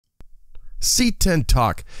C10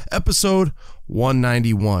 Talk, episode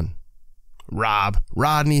 191. Rob,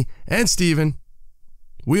 Rodney, and Steven,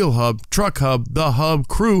 Wheel Hub, Truck Hub, the Hub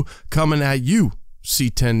crew coming at you,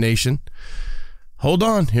 C10 Nation. Hold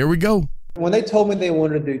on, here we go. When they told me they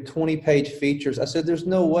wanted to do 20-page features, I said, there's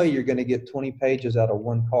no way you're going to get 20 pages out of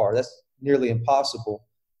one car. That's nearly impossible.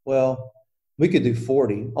 Well, we could do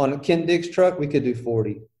 40. On Ken Dick's truck, we could do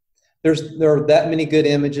 40. There are that many good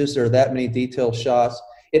images. There are that many detailed shots.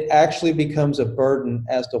 It actually becomes a burden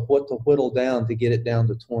as to what to whittle down to get it down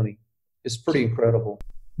to 20. It's pretty incredible.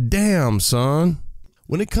 Damn, son.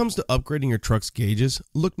 When it comes to upgrading your truck's gauges,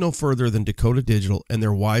 look no further than Dakota Digital and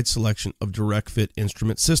their wide selection of direct fit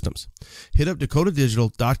instrument systems. Hit up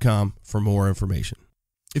dakotadigital.com for more information.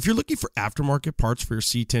 If you're looking for aftermarket parts for your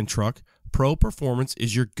C10 truck, Pro Performance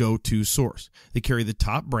is your go-to source. They carry the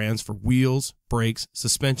top brands for wheels, brakes,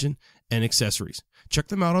 suspension, and accessories. Check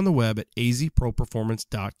them out on the web at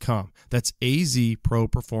azproperformance.com. That's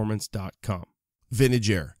azproperformance.com.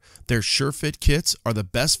 Vintage Air. Their SureFit kits are the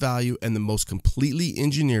best value and the most completely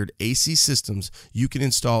engineered AC systems you can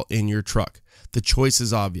install in your truck. The choice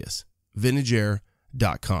is obvious.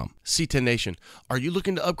 VintageAir.com. C10 Nation, are you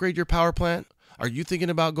looking to upgrade your power plant? Are you thinking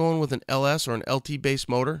about going with an LS or an LT-based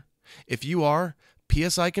motor? If you are,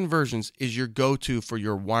 PSI Conversions is your go-to for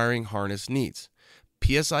your wiring harness needs.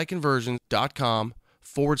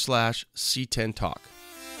 PSIconversions.com/C10 Talk.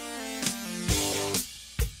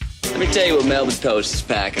 Let me tell you what Melbourne Post is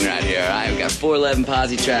packing right here. I've got 411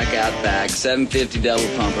 posi track out back, 750 double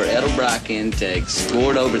pumper, Edelbrock intakes,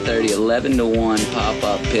 scored over 30, 11-to-1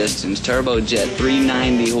 pop-up pistons, turbojet,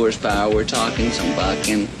 390 horsepower. We're talking some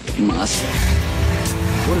bucking muscle.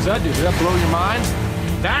 What does that do? Did that blow your mind?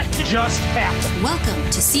 That just happened. Welcome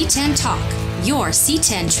to C10 Talk, your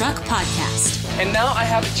C10 Truck podcast. And now I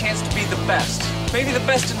have a chance to be the best, maybe the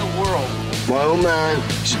best in the world. My old man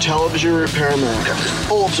is a television repairman. Got this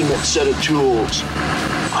ultimate set of tools.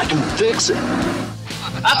 I can fix it.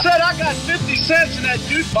 I said I got 50 cents in that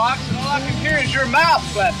jukebox, and all I can hear is your mouth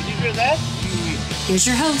flapping. You hear that? Here's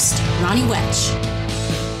your host, Ronnie Welch.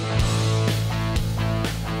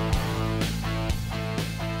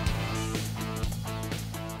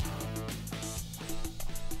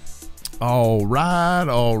 All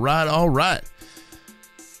right.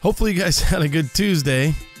 Hopefully you guys had a good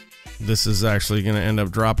Tuesday. This is actually going to end up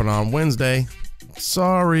dropping on Wednesday.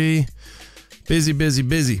 Sorry.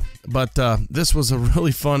 Busy. But this was a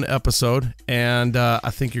really fun episode, and I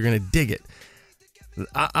think you're going to dig it.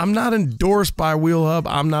 I'm not endorsed by Wheel Hub.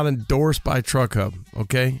 I'm not endorsed by Truck Hub,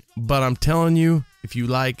 okay? But I'm telling you, if you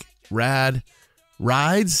like rad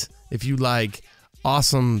rides, if you like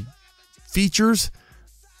awesome features,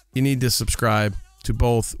 you need to subscribe to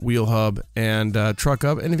both Wheel Hub and Truck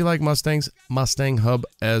Hub. And if you like Mustangs, Mustang Hub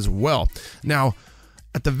as well. Now,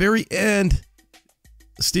 at the very end,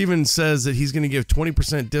 Steven says that he's going to give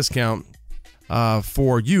 20% discount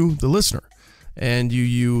for you, the listener, and you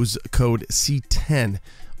use code C10.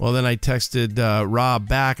 Well, then I texted Rob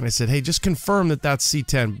back and I said, hey, just confirm that that's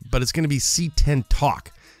C10, but it's going to be C10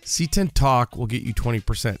 Talk. C10 Talk will get you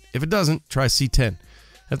 20%. If it doesn't, try C10.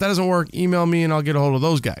 If that doesn't work, email me and I'll get a hold of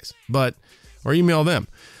those guys, or email them.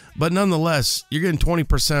 But nonetheless, you're getting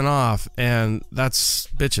 20% off, and that's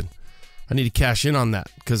bitching. I need to cash in on that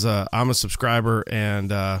because I'm a subscriber,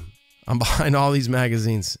 and I'm behind all these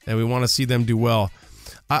magazines, and we want to see them do well.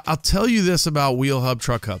 I'll tell you this about Wheel Hub,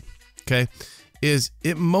 Truck Hub, okay, is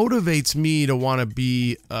it motivates me to want to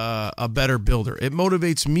be a better builder. It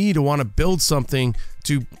motivates me to want to build something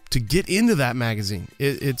to get into that magazine.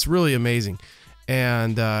 It's really amazing.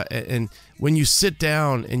 And when you sit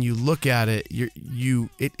down and you look at it,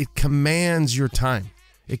 it commands your time.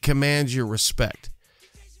 It commands your respect.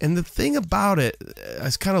 And the thing about it, I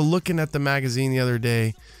was kind of looking at the magazine the other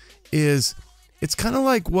day, is it's kind of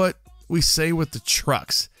like what we say with the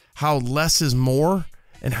trucks, how less is more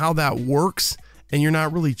and how that works, and you're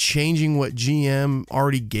not really changing what GM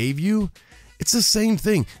already gave you. It's the same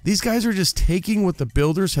thing. These guys are just taking what the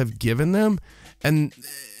builders have given them, and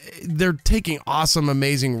they're taking awesome,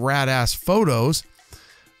 amazing, rad-ass photos,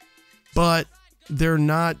 but they're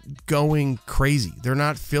not going crazy. They're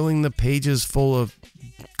not filling the pages full of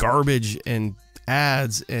garbage and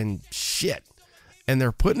ads and shit. And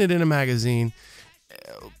they're putting it in a magazine.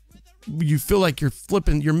 You feel like you're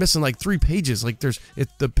missing like 3 pages. Like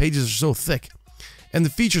the pages are so thick. And the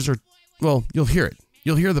features are, well, you'll hear it.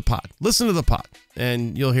 You'll hear the pod. Listen to the pod,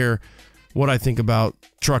 and you'll hear what I think about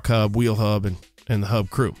Truck Hub, Wheel Hub, and the Hub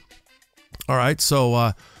crew. All right, so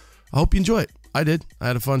I hope you enjoy it. I did. I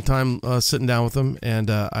had a fun time sitting down with them, and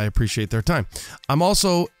I appreciate their time. I'm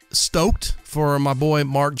also stoked for my boy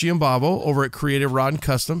Mark Giambavo over at Creative Rod and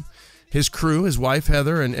Custom. his crew, his wife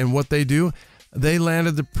Heather, and what they do. They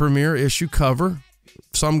landed the premier issue cover.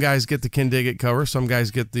 Some guys get the Ken Diggett cover. Some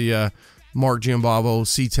guys get the Mark Giambavo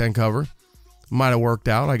C10 cover. Might have worked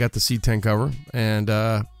out. I got the C10 cover, and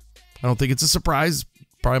I don't think it's a surprise.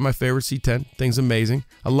 Probably my favorite C10. Thing's amazing.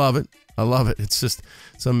 I love it. It's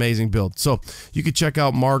an amazing build. So you can check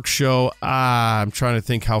out Mark's show. I'm trying to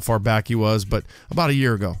think how far back he was, but about a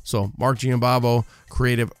year ago. So Mark Giambavo,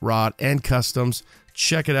 Creative Rod and Customs.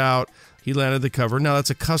 Check it out. He landed the cover. Now,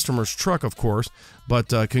 that's a customer's truck, of course, but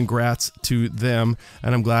congrats to them,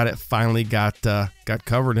 and I'm glad it finally got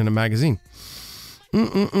covered in a magazine.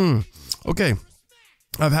 Okay.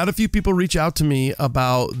 I've had a few people reach out to me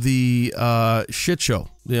about the shit show,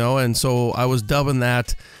 and so I was dubbing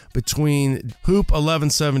that between Hoop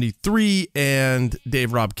 1173 and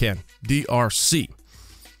Dave Rob Ken, DRC.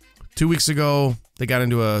 2 weeks ago, they got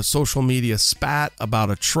into a social media spat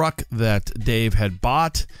about a truck that Dave had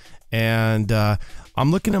bought. And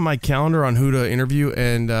I'm looking at my calendar on who to interview,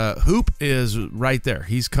 and Hoop is right there.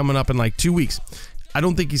 He's coming up in like 2 weeks. I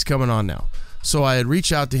don't think he's coming on now. So I had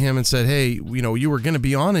reached out to him and said, hey, you were going to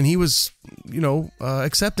be on, and he was,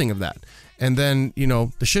 accepting of that. And then,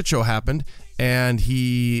 the shit show happened, and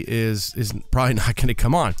he is probably not going to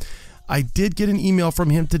come on. I did get an email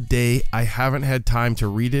from him today. I haven't had time to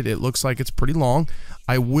read it. It looks like it's pretty long.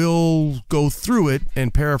 I will go through it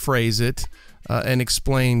and paraphrase it. And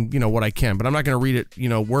explain, what I can. But I'm not going to read it,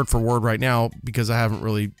 word for word right now because I haven't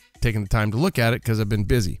really taken the time to look at it because I've been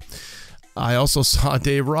busy. I also saw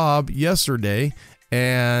Dave Robb yesterday,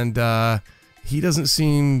 and he doesn't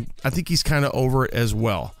seem, I think he's kind of over it as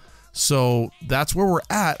well. So that's where we're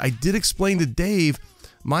at. I did explain to Dave,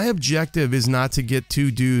 my objective is not to get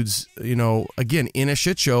two dudes, again, in a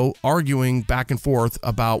shit show arguing back and forth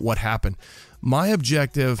about what happened. My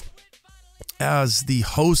objective as the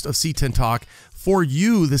host of C10 Talk for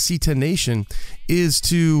you, the C10 Nation, is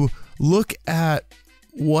to look at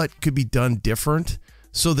what could be done different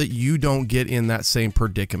so that you don't get in that same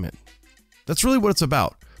predicament. That's really what it's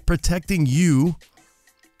about. Protecting you,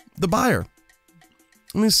 the buyer.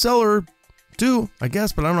 I mean, seller too, I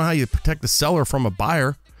guess, but I don't know how you protect the seller from a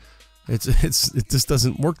buyer. It just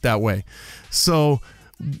doesn't work that way. So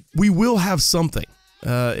we will have something.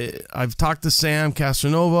 I've talked to Sam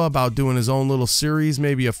Casanova about doing his own little series,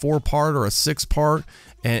 maybe a 4-part or a 6-part,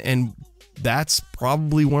 and that's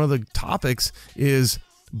probably one of the topics is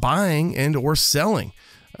buying and or selling.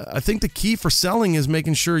 I think the key for selling is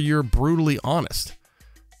making sure you're brutally honest.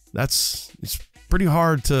 It's pretty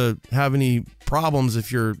hard to have any problems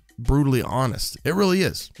if you're brutally honest. It really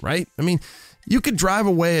is, right? I mean, you could drive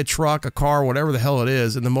away a truck, a car, whatever the hell it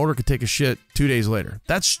is, and the motor could take a shit 2 days later.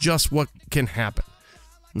 That's just what can happen.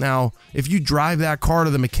 Now, if you drive that car to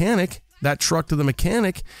the mechanic, that truck to the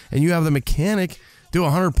mechanic, and you have the mechanic do a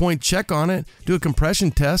 100-point check on it, do a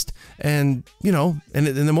compression test, and, and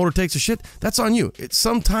the motor takes a shit, that's on you.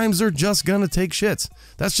 Sometimes they're just going to take shits.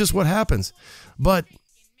 That's just what happens. But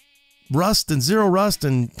rust and zero rust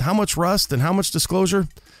and how much disclosure,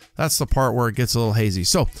 that's the part where it gets a little hazy.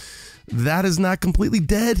 So that is not completely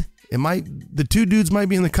dead. The two dudes might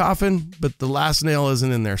be in the coffin, but the last nail isn't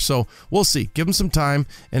in there. So we'll see. Give them some time.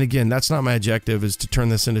 And again, that's not my objective, is to turn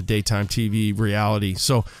this into daytime TV reality.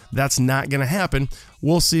 So that's not going to happen.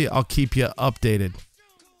 We'll see. I'll keep you updated.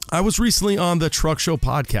 I was recently on the Truck Show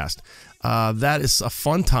podcast. That is a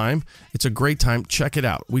fun time. It's a great time. Check it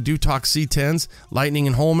out. We do talk C10s, Lightning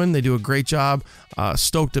and Holman. They do a great job.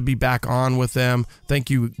 Stoked to be back on with them. Thank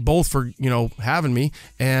you both for, having me.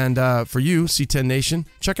 And for you, C10 Nation,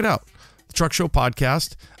 check it out. The Truck Show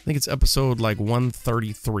podcast. I think it's episode like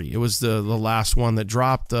 133. It was the last one that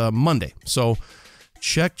dropped Monday. So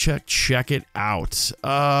check it out.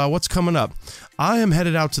 What's coming up? I am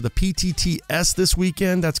headed out to the PTTS this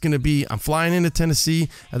weekend. That's going to be, I'm flying into Tennessee,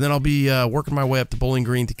 and then I'll be working my way up to Bowling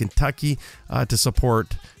Green to Kentucky to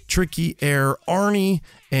support Tricky Air Arnie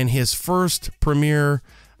and his first premier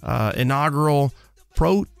inaugural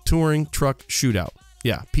Pro Touring Truck Shootout.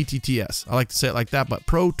 Yeah, PTTS. I like to say it like that, but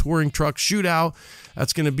Pro Touring Truck Shootout.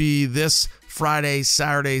 That's going to be this Friday,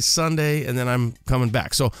 Saturday, Sunday, and then I'm coming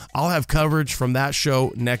back. So I'll have coverage from that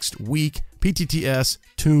show next week. PTTS,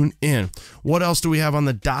 tune in. What else do we have on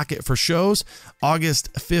the docket for shows?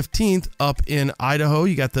 August 15th up in Idaho,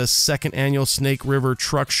 you got the second annual Snake River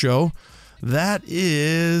Truck Show. That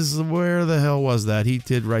is, where the hell was that? He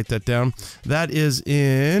did write that down. That is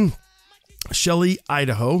in Shelley,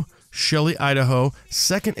 Idaho.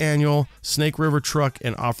 Second annual Snake River Truck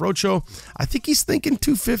and Off-Road Show. I think he's thinking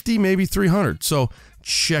 250, maybe 300. So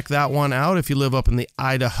check that one out if you live up in the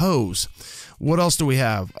Idahos. What else do we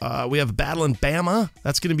have? We have Battle in Bama.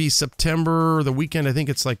 That's going to be September, the weekend. I think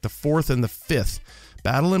it's like the 4th and the 5th.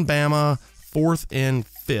 Battle in Bama, 4th and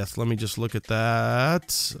 5th. Let me just look at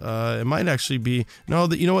that. It might actually be, no,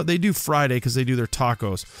 you know what? They do Friday because they do their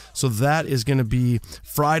tacos. So that is going to be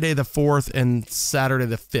Friday the 4th and Saturday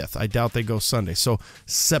the 5th. I doubt they go Sunday. So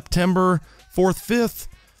September 4th, 5th,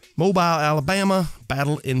 Mobile, Alabama,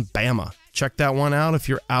 Battle in Bama. Check that one out if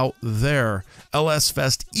you're out there. LS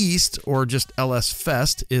Fest East, or just LS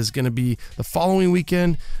Fest, is going to be the following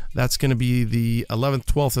weekend. That's going to be the 11th,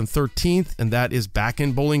 12th, and 13th, and that is back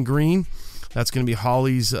in Bowling Green. That's going to be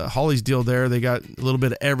Holly's deal there. They got a little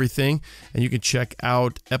bit of everything, and you can check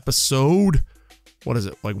out episode, what is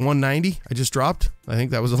it, like 190 I just dropped? I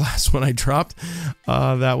think that was the last one I dropped.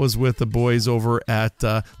 That was with the boys over at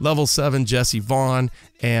Level 7, Jesse Vaughn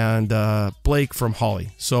and Blake from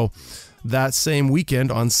Holly. So that same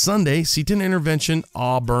weekend on Sunday, C10 Intervention,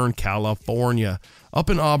 Auburn, California.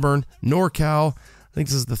 Up in Auburn, NorCal. I think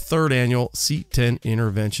this is the 3rd annual C10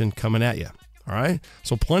 Intervention coming at you. All right,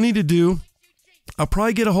 so plenty to do. I'll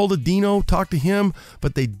probably get a hold of Dino, talk to him,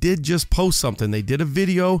 but they did just post something. They did a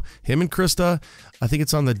video, him and Krista. I think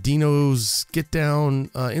it's on the Dino's Get Down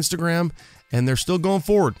Instagram, and they're still going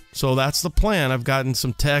forward. So that's the plan. I've gotten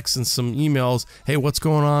some texts and some emails. Hey, what's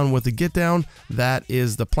going on with the Get Down? That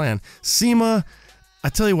is the plan. SEMA, I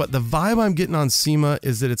tell you what, the vibe I'm getting on SEMA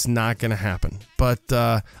is that it's not going to happen. But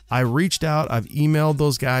I reached out. I've emailed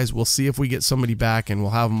those guys. We'll see if we get somebody back, and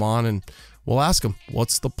we'll have them on, and we'll ask them,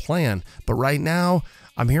 what's the plan? But right now,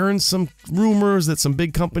 I'm hearing some rumors that some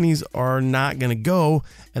big companies are not going to go.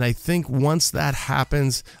 And I think once that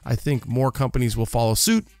happens, I think more companies will follow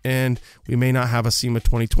suit, and we may not have a SEMA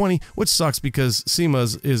 2020, which sucks because SEMA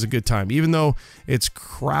is a good time. Even though it's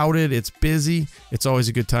crowded, it's busy, it's always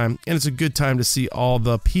a good time. And it's a good time to see all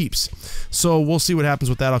the peeps. So we'll see what happens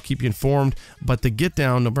with that. I'll keep you informed. But the Get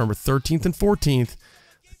Down, November 13th and 14th,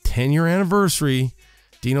 10-year anniversary,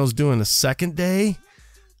 Dino's doing the second day.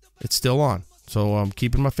 It's still on. So I'm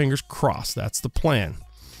keeping my fingers crossed. That's the plan.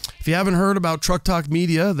 If you haven't heard about Truck Talk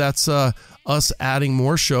Media, that's us adding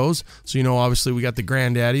more shows. So, you know, obviously we got the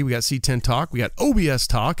Granddaddy, we got C10 Talk, we got OBS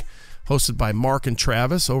Talk, hosted by Mark and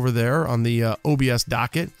Travis over there on the OBS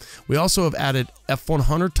docket. We also have added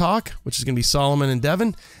F100 Talk, which is going to be Solomon and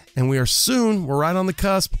Devin. And we're right on the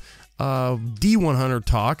cusp of D100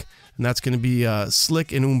 Talk. And that's going to be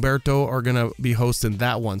Slick and Umberto are going to be hosting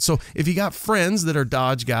that one. So if you got friends that are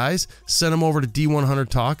Dodge guys, send them over to D100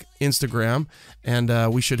 Talk Instagram,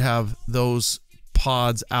 and we should have those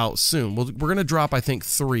pods out soon. We're going to drop, I think,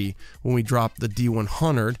 3 when we drop the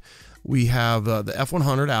D100. We have the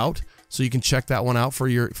F100 out, so you can check that one out for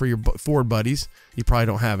your Ford buddies. You probably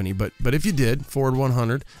don't have any, but if you did, Ford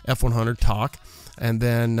 100, F100 Talk. And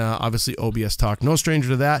then obviously OBS Talk. No stranger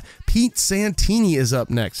to that. Pete Santini is up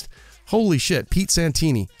next. Holy shit, Pete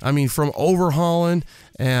Santini. I mean, from overhauling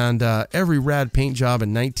and every rad paint job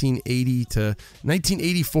in 1980 to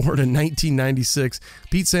 1984 to 1996.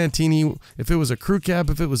 Pete Santini, if it was a crew cab,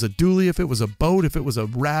 if it was a dually, if it was a boat, if it was a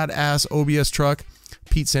rad ass OBS truck,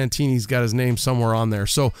 Pete Santini's got his name somewhere on there.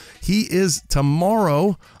 So he is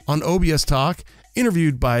tomorrow on OBS Talk,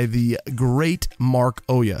 interviewed by the great Mark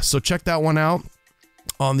Oya. So check that one out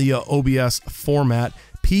on the OBS format.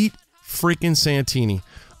 Pete freaking Santini.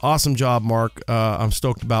 Awesome job, Mark. I'm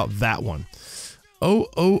stoked about that one.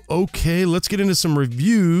 Okay. Let's get into some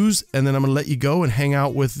reviews, and then I'm going to let you go and hang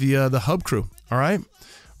out with the hub crew. All right?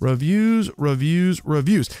 Reviews.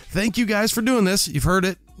 Thank you guys for doing this. You've heard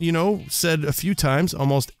it, said a few times,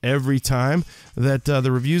 almost every time, that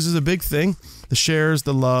the reviews is a big thing. The shares,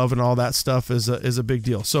 the love, and all that stuff is a big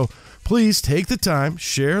deal. So please take the time,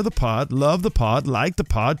 share the pod, love the pod, like the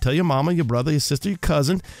pod, tell your mama, your brother, your sister, your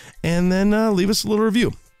cousin, and then leave us a little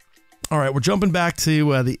review. All right, we're jumping back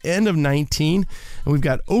to the end of 19, and we've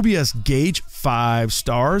got OBS Gauge, 5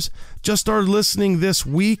 stars. Just started listening this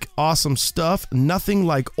week. Awesome stuff. Nothing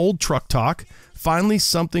like old truck talk. Finally,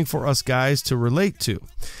 something for us guys to relate to.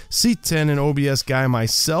 C10 and OBS guy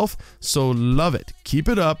myself, so love it. Keep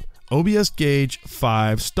it up. OBS Gauge,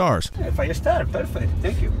 5 stars. 5 star, perfect.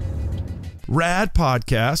 Thank you. Rad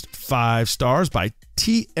Podcast, 5 stars by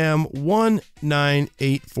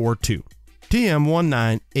TM19842.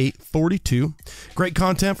 TM19842. Great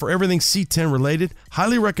content for everything C10 related.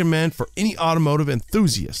 Highly recommend for any automotive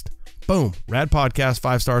enthusiast. Boom. Rad Podcast,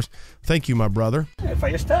 5 stars. Thank you, my brother.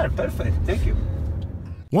 5 star, perfect. Thank you.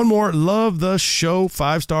 One more. Love the show,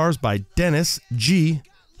 5 stars by Dennis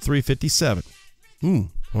G357.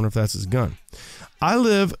 Wonder if that's his gun. I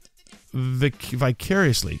live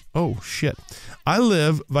vicariously. Oh, shit. I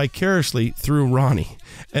live vicariously through Ronnie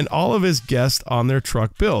and all of his guests on their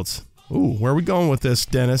truck builds. Ooh, where are we going with this,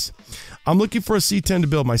 Dennis? I'm looking for a C10 to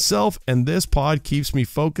build myself, and this pod keeps me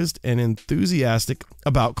focused and enthusiastic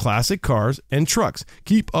about classic cars and trucks.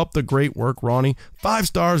 Keep up the great work, Ronnie. 5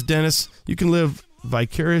 stars, Dennis. You can live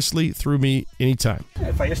vicariously through me anytime.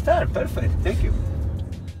 5 stars. Perfect. Thank you.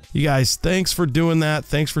 You guys, thanks for doing that.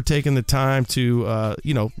 Thanks for taking the time to,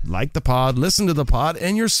 like the pod, listen to the pod,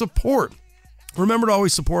 and your support. Remember to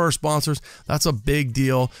always support our sponsors. That's a big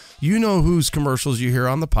deal. You know whose commercials you hear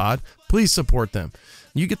on the pod. Please support them.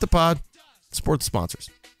 You get the pod, support the sponsors.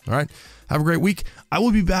 All right. Have a great week. I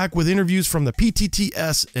will be back with interviews from the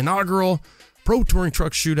PTTS inaugural Pro Touring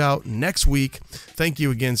Truck Shootout next week. Thank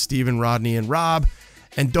you again, Stephen, Rodney, and Rob.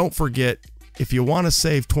 And don't forget, if you want to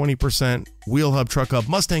save 20%, Wheel Hub, Truck Hub,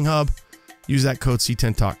 Mustang Hub, use that code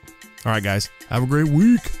C10 Talk. All right, guys. Have a great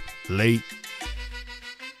week. Late.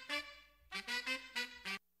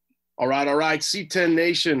 All right. C10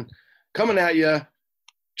 Nation coming at you.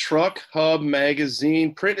 Truck Hub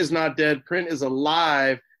Magazine. Print is not dead. Print is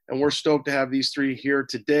alive. And we're stoked to have these 3 here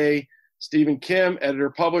today. Stephen Kim,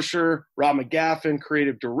 editor-publisher. Rob McGaffin,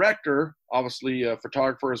 creative director, obviously a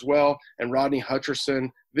photographer as well. And Rodney Hutcherson,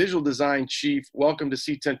 visual design chief. Welcome to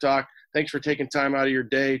C10 Talk. Thanks for taking time out of your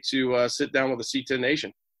day to sit down with the C10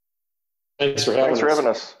 Nation. Thanks for having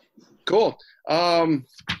us. Cool.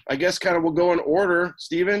 I guess kind of we'll go in order.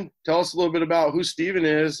 Stephen, tell us a little bit about who Stephen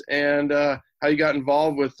is and how you got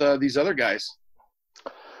involved with these other guys.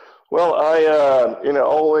 Well, I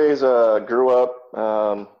always grew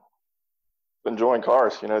up enjoying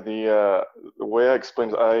cars. The way I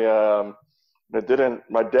explained, my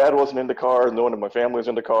dad wasn't into cars. No one in my family was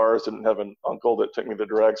into cars. Didn't have an uncle that took me to the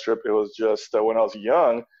drag strip. It was just when I was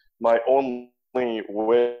young, my only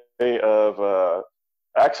way of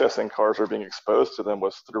accessing cars or being exposed to them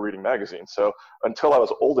was through reading magazines. So until I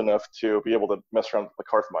was old enough to be able to mess around with the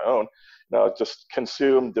cars on my own, just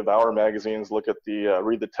consume, devour magazines, look at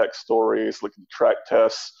read the tech stories, look at the track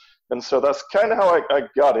tests. And so that's kind of how I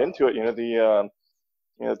got into it.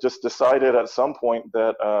 Just decided at some point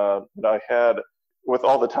that I had, with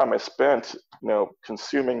all the time I spent,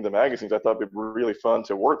 consuming the magazines, I thought it'd be really fun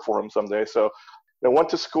to work for them someday. So I went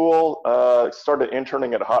to school, started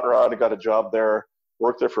interning at Hot Rod, got a job there,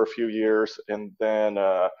 worked there for a few years, and then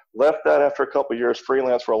left that after a couple of years,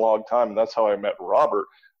 freelance for a long time, and that's how I met Robert.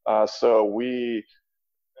 I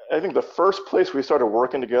think the first place we started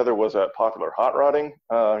working together was at Popular Hot Rodding.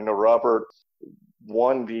 Robert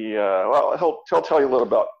won he'll tell you a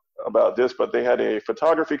little about this, but they had a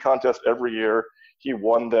photography contest every year. He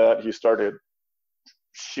won that. He started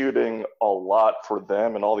shooting a lot for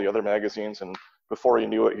them and all the other magazines, and before he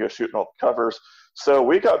knew it, he was shooting all the covers. So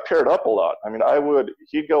we got paired up a lot. I mean,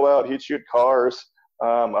 he'd go out, he'd shoot cars.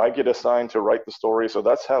 I get assigned to write the story. So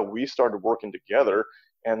that's how we started working together.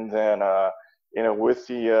 And then,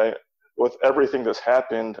 with everything that's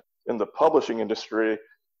happened in the publishing industry,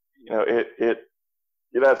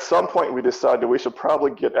 at some point we decided we should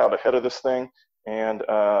probably get out ahead of this thing. And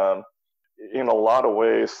in a lot of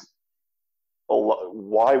ways,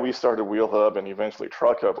 why we started Wheel Hub and eventually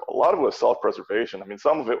Truck Hub, a lot of it was self-preservation. I mean,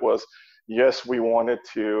 some of it was, yes, we wanted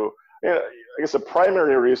to, I guess the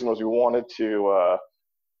primary reason was we wanted to,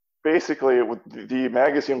 basically, with the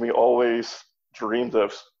magazine we always dreamed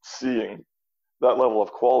of seeing, that level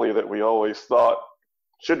of quality that we always thought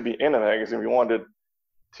should be in a magazine. We wanted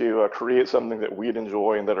to create something that we'd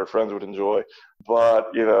enjoy and that our friends would enjoy.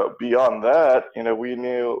 But, beyond that, we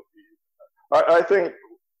knew, I think,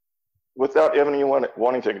 without anyone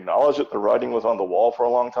wanting to acknowledge it, the writing was on the wall for a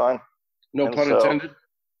long time. No pun intended.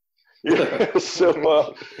 Yeah.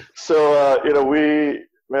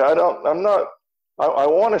 I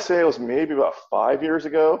want to say it was maybe about 5 years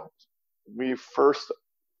ago we first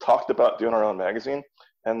talked about doing our own magazine,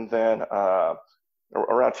 and then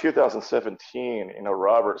around 2017,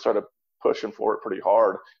 Robert started pushing for it pretty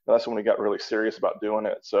hard, and that's when we got really serious about doing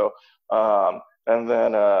it. So, and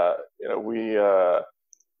then we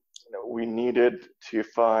needed to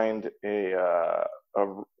find a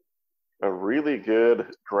really good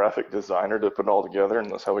graphic designer to put it all together, and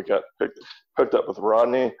that's how we got hooked up with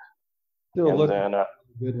Rodney. Still looking for a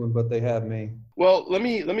good one, but they have me. Well, let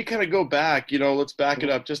me kind of go back. Let's back it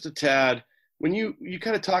up just a tad. When you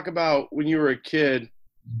kind of talk about when you were a kid,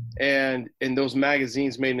 and those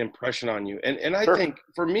magazines made an impression on you, and I think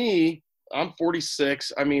for me, I'm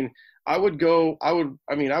 46. I mean, I would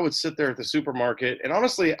sit there at the supermarket, and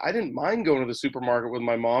honestly, I didn't mind going to the supermarket with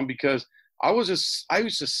my mom because I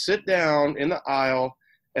used to sit down in the aisle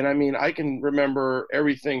And I mean, I can remember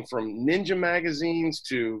everything from Ninja magazines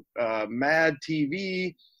to Mad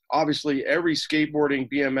TV, obviously every skateboarding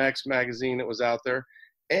BMX magazine that was out there.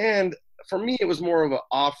 And for me, it was more of an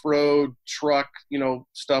off-road truck,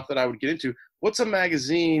 stuff that I would get into. What's a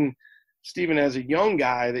magazine, Stephen, as a young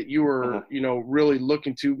guy that you were, really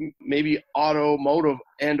looking to, maybe automotive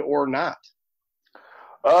and or not?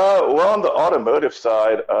 Well, on the automotive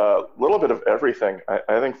side, a little bit of everything.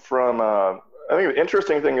 I think I think the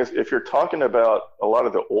interesting thing is if you're talking about a lot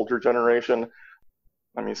of the older generation,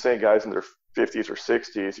 I mean, say guys in their 50s or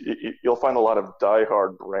 60s, you'll find a lot of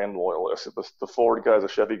diehard brand loyalists. The Ford guys, the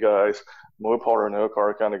Chevy guys, Mopar or no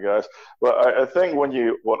car kind of guys. But I think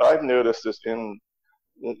what I've noticed is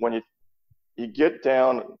when you get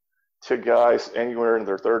down to guys anywhere in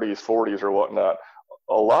their 30s, 40s or whatnot,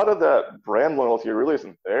 a lot of that brand loyalty really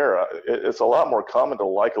isn't there. It's a lot more common to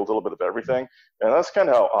like a little bit of everything. And that's kind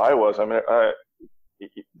of how I was. I mean,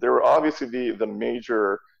 there were obviously the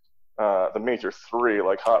major three,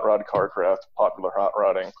 like Hot Rod, Carcraft, Popular Hot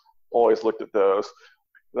Rodding. Always looked at those.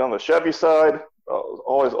 Then on the Chevy side,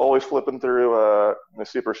 always flipping through the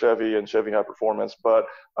Super Chevy and Chevy High Performance. But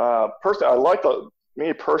personally, I liked a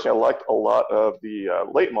lot of the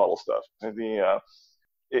late model stuff.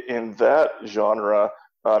 In that genre,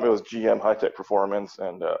 it was GM High Tech Performance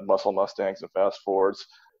and Muscle Mustangs and Fast Fords.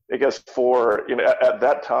 I guess at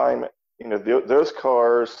that time, those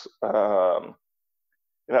cars. I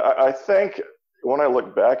think when I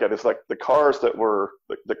look back at it, it's like the cars that were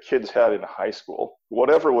the kids had in high school.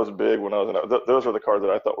 Whatever was big when I was those are the cars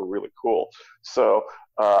that I thought were really cool. So,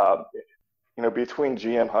 between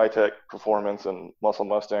GM High Tech Performance and Muscle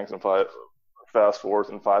Mustangs and Fast Fords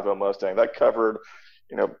and 5.0 Mustang, that covered,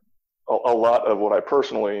 a lot of what I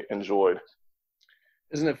personally enjoyed.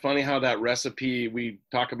 Isn't it funny how that recipe, we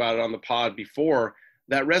talked about it on the pod before,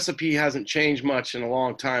 that recipe hasn't changed much in a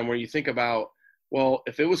long time, where you think about, well,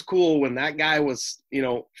 if it was cool when that guy was,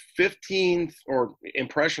 15 or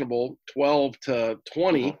impressionable, 12 to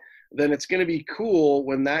 20, then it's going to be cool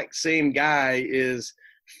when that same guy is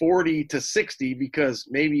 40 to 60, because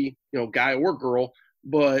maybe, guy or girl,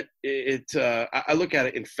 but I look at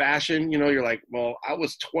it in fashion, you're like, well, I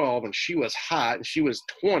was 12 and she was hot and she was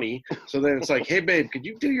 20. So then it's like, hey babe, could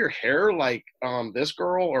you do your hair like this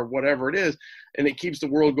girl or whatever it is? And it keeps the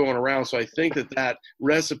world going around. So I think that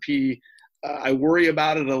recipe, I worry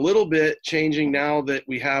about it a little bit changing now that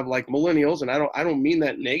we have like millennials, and I don't mean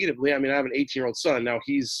that negatively. I mean, I have an 18-year-old son. Now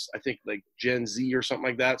he's, I think, like Gen Z or something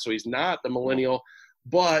like that. So he's not the millennial,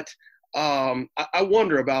 but I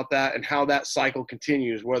wonder about that and how that cycle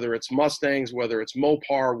continues, whether it's Mustangs, whether it's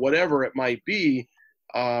Mopar, whatever it might be.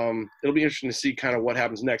 It'll be interesting to see kind of what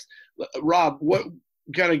happens next. Rob, what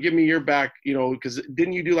kind of give me your back, because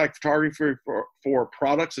didn't you do like photography for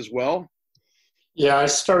products as well? Yeah, I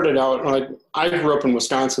started out, I grew up in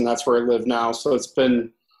Wisconsin. That's where I live now. So it's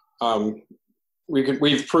been,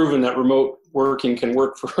 we've proven that remote working can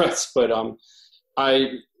work for us. But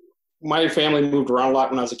my family moved around a lot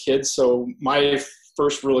when I was a kid. So my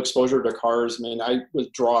first real exposure to cars, I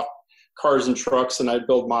would draw cars and trucks and I'd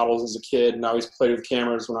build models as a kid. And I always played with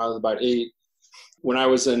cameras when I was about 8. When I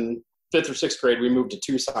was in 5th or 6th grade, we moved to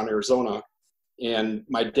Tucson, Arizona. And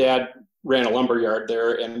my dad ran a lumber yard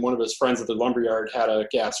there, and one of his friends at the lumber yard had a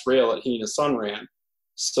gas rail that he and his son ran.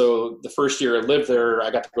 So the first year I lived there,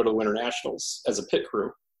 I got to go to the Winter Nationals as a pit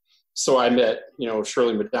crew. So I met,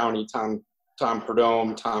 Shirley Madowney, Tom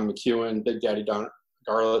Perdome, Tom McEwen, Big Daddy Don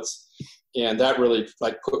Garlitz, and that really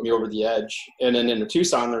put me over the edge. And then in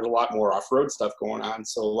Tucson, there's a lot more off-road stuff going on.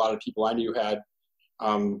 So a lot of people I knew had,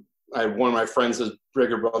 one of my friends, his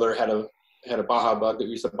bigger brother had a Baja Bug that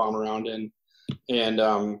we used to bomb around in, and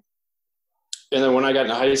then when I got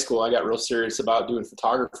into high school, I got real serious about doing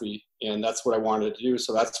photography, and that's what I wanted to do.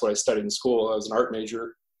 So that's what I studied in school. I was an art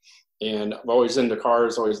major, and I'm always into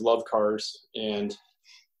cars, always loved cars. And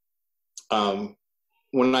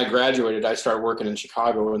when I graduated, I started working in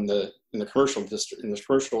Chicago in the commercial district, in the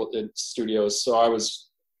commercial studios. So I was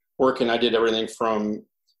working. I did everything from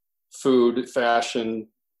food, fashion,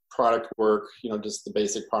 product work, just the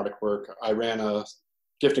basic product work. I ran a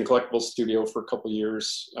gift and collectibles studio for a couple of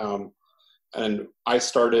years. And I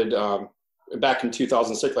started back in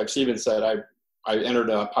 2006, like Steven said, I entered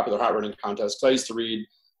a popular hot rodding contest because I used to read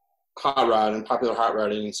Hot Rod and Popular Hot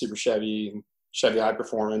Rodding and Super Chevy, Chevy High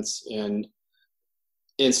Performance. And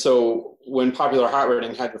so when Popular Hot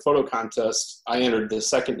Rodding had the photo contest, I entered the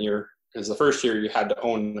second year, because the first year you had to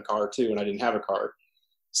own the car too, and I didn't have a car.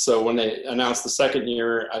 So when they announced the second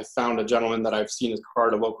year, I found a gentleman that I've seen his car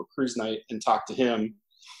at a local cruise night and talked to him.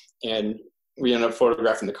 And we ended up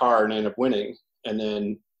photographing the car and ended up winning. And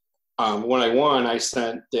then when I won, I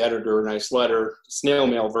sent the editor a nice letter, snail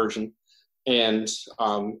mail version. And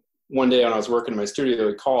one day when I was working in my studio,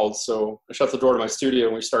 he called. So I shut the door to my studio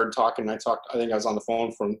and we started talking. I think I was on the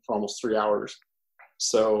phone for almost 3 hours.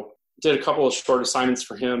 So did a couple of short assignments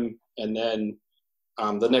for him. And then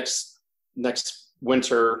the next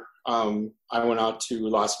winter, I went out to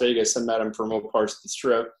Las Vegas and met him for remote parts of the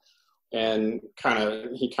Strip. And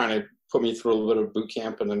he kind of put me through a little bit of boot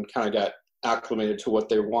camp and then kind of got acclimated to what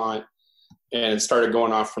they want and started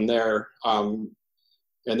going off from there. And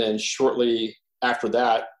then shortly after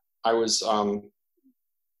that, I was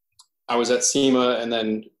at SEMA, and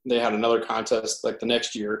then they had another contest like the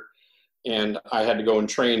next year, and I had to go and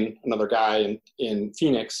train another guy in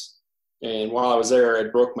Phoenix. And while I was there, I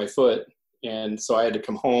broke my foot, and so I had to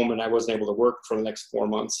come home, and I wasn't able to work for the next 4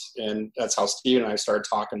 months. And that's how Steve and I started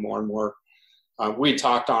talking more and more. We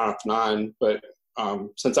talked on and on, but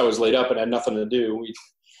since I was laid up and had nothing to do,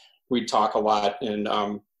 we'd talk a lot, and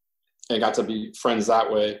got to be friends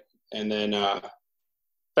that way. And then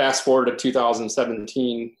fast forward to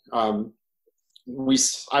 2017, I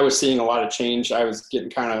was seeing a lot of change. I was getting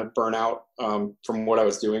kind of burnt out from what I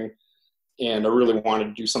was doing, and I really wanted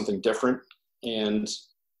to do something different. And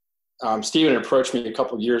Steven approached me a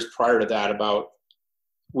couple of years prior to that about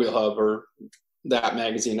Wheel Hub, or that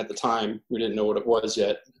magazine at the time. We didn't know what it was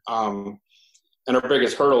yet. And our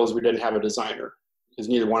biggest hurdle is we didn't have a designer, because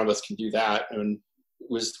neither one of us can do that. And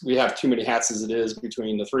we have too many hats as it is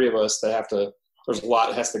between the three of us that there's a lot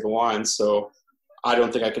that has to go on. So I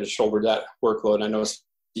don't think I could have shouldered that workload. I know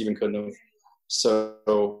Steven couldn't have.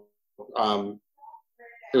 So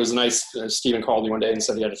it was nice. Steven called me one day and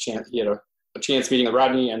said he had a chance meeting with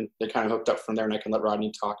Rodney, and they kind of hooked up from there, and I can let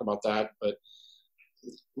Rodney talk about that. But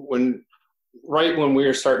right when we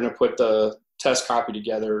were starting to put the test copy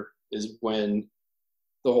together is when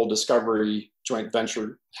the whole Discovery joint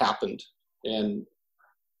venture happened. And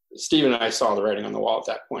Steve and I saw the writing on the wall at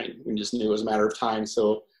that point. We just knew it was a matter of time.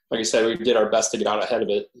 So like I said, we did our best to get out ahead of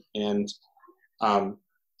it. And I've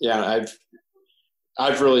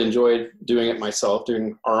really enjoyed doing it myself,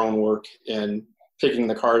 doing our own work and picking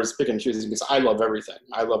the cars, picking and choosing, because I love everything.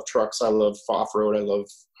 I love trucks. I love off-road. I love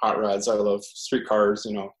hot rods. I love street cars,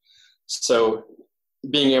 So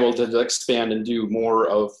being able to expand and do more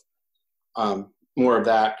of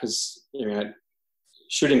that, because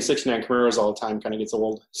shooting 69 Camaros all the time kind of gets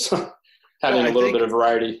old. So having a little bit of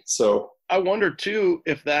variety. So I wonder too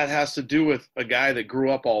if that has to do with a guy that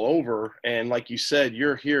grew up all over, and like you said,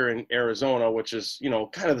 you're here in Arizona, which is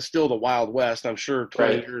kind of still the Wild West. I'm sure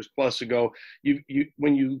 20 years plus ago. You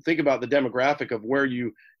when you think about the demographic of where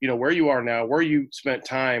where you are now, where you spent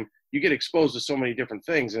time, you get exposed to so many different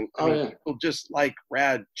things, and people just like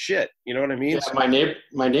rad shit. You know what I mean? Yeah,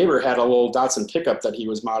 my neighbor had a little Datsun pickup that he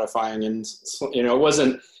was modifying, and it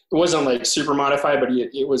wasn't like super modified, but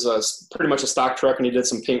it was pretty much a stock truck, and he did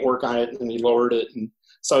some paint work on it, and he lowered it, and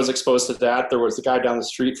so I was exposed to that. There was a guy down the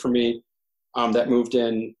street from me that moved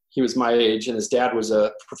in. He was my age, and his dad was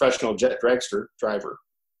a professional jet dragster driver,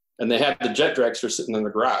 and they had the jet dragster sitting in the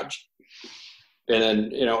garage. And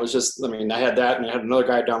then, it was just, I had that, and I had another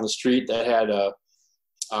guy down the street that had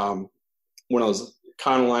one of those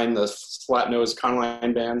Econoline, the flat nose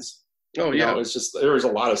Econoline bands. Oh, yeah. It was just, there was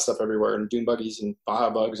a lot of stuff everywhere, and dune buggies and Baja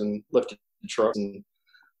bugs and lifted trucks and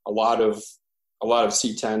a lot of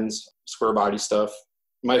C10s, square body stuff.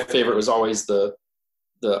 My favorite was always the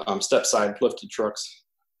step side lifted trucks.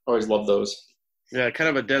 Always loved those. Yeah, kind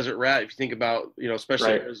of a desert rat if you think about, especially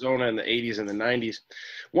Arizona in the 80s and the 90s.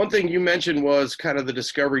 One thing you mentioned was kind of the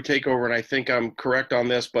Discovery takeover, and I think I'm correct on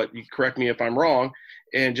this, but you correct me if I'm wrong.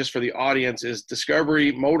 And just for the audience, is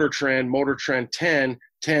Discovery, Motor Trend 10,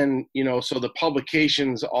 so the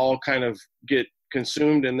publications all kind of get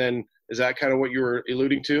consumed, and then is that kind of what you were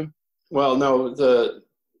alluding to? Well, no,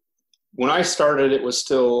 when I started, it was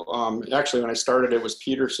still, when I started, it was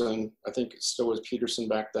Peterson. I think it still was Peterson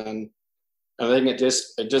back then. And I think it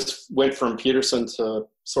just went from Peterson to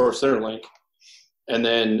Source Interlink, and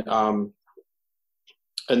then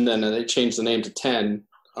they changed the name to 10,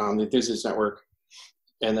 the Enthusiast Network,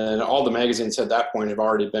 and then all the magazines at that point have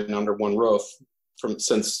already been under one roof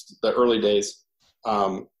since the early days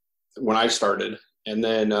when I started, and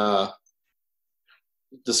then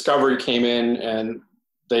Discovery came in and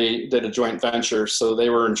they did a joint venture, so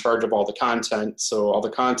they were in charge of all the content. So all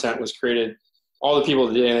the content was created. All the people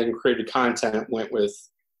that did anything created content went with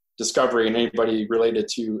Discovery, and anybody related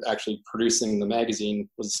to actually producing the magazine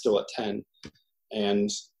was still at 10. And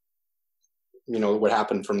what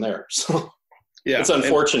happened from there. So yeah, it's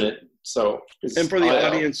unfortunate. And for the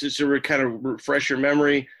audience, just to kind of refresh your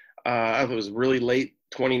memory, it was really late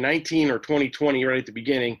 2019 or 2020, right at the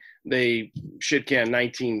beginning, they shit canned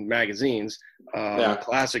 19 magazines.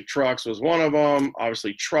 Classic Trucks was one of them.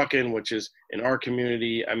 Obviously, Truckin', which is in our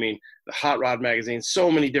community. I mean, the Hot Rod magazine.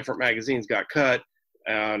 So many different magazines got cut,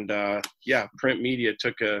 and print media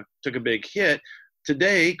took a big hit.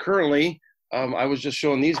 Today, currently, I was just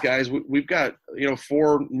showing these guys. We've got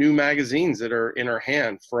 4 new magazines that are in our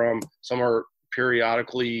hand. From some are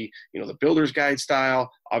periodically, the Builder's Guide style.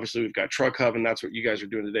 Obviously, we've got Truck Hub, and that's what you guys are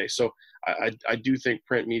doing today. So I do think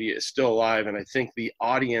print media is still alive, and I think the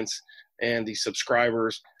audience and the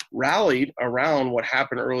subscribers rallied around what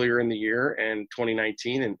happened earlier in the year and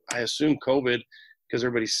 2019. And I assume COVID, because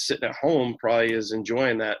everybody's sitting at home, probably is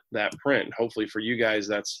enjoying that print. And hopefully for you guys,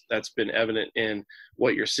 that's been evident in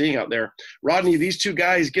what you're seeing out there. Rodney, these two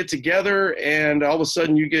guys get together, and all of a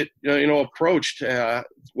sudden you get approached.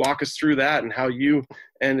 Walk us through that and how you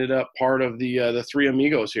ended up part of the Three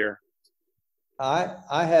Amigos here.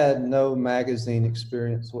 I had no magazine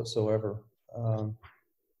experience whatsoever.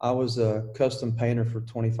 I was a custom painter for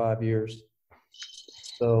 25 years.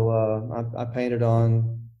 So I painted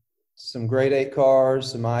on some grade 8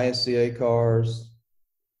 cars, some ISCA cars,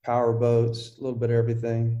 power boats, a little bit of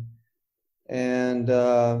everything. And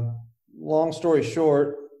long story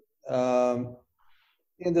short,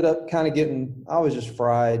 ended up kind of I was just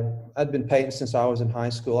fried. I'd been painting since I was in high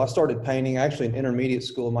school. I started painting actually in intermediate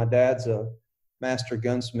school. My dad's a master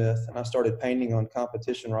gunsmith, and I started painting on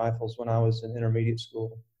competition rifles when I was in intermediate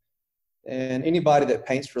school. And anybody that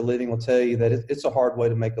paints for a living will tell you that it's a hard way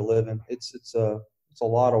to make a living. It's a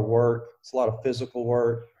lot of work. It's a lot of physical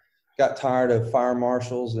work. Got tired of fire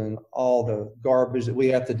marshals and all the garbage that we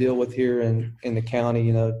have to deal with here in the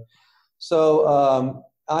county, So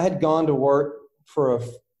I had gone to work for a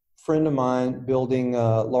friend of mine building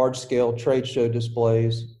large-scale trade show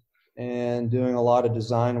displays and doing a lot of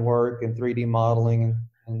design work and 3D modeling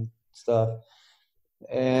and stuff.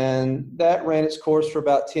 And that ran its course for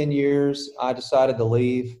about 10 years. I decided to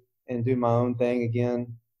leave and do my own thing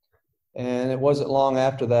again. And it wasn't long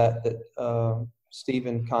after that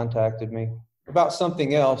Stephen contacted me about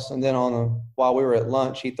something else. And then while we were at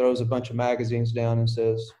lunch, he throws a bunch of magazines down and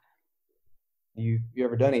says, you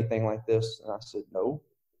ever done anything like this? And I said, no.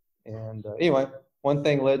 And anyway, one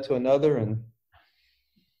thing led to another, and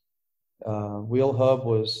Wheel Hub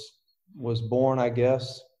was born, I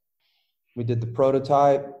guess. We did the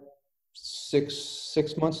prototype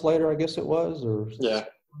six months later, I guess it was,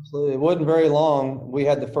 it wasn't very long. We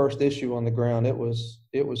had the first issue on the ground. It was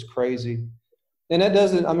crazy. And that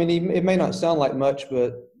doesn't, it may not sound like much,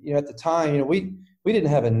 but at the time, we didn't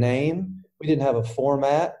have a name. We didn't have a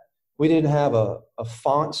format. We didn't have a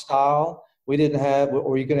font style. We didn't have,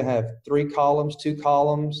 were you going to have 3 columns, 2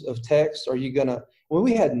 columns of text? Are you going to,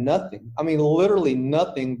 we had nothing. Literally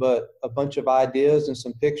nothing but a bunch of ideas and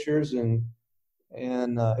some pictures, and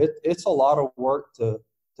it's a lot of work to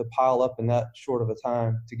pile up in that short of a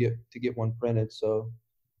time to get one printed. So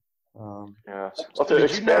Well, to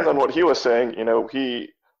expand on what he was saying, he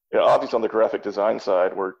obviously on the graphic design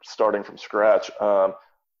side, we're starting from scratch. On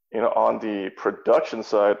the production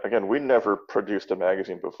side, again, we never produced a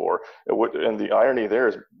magazine before. And the irony there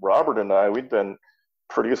is Robert and I, we'd been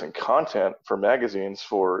producing content for magazines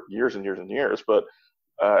for years and years and years, but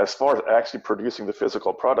as far as actually producing the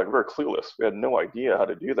physical product, we were clueless. We had no idea how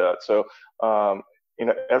to do that. So,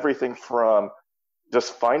 everything from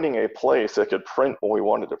just finding a place that could print what we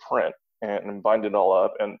wanted to print and bind it all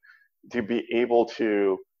up, and to be able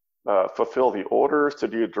to fulfill the orders, to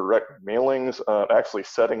do direct mailings, actually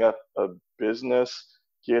setting up a business,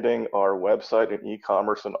 getting our website and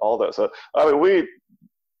e-commerce and all that. So,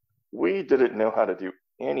 we didn't know how to do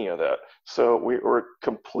any of that. So we were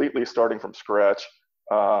completely starting from scratch,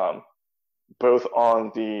 both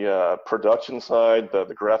on the production side, the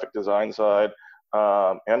graphic design side,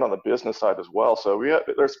 and on the business side as well. So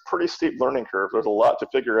there's a pretty steep learning curve. There's a lot to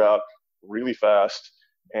figure out really fast.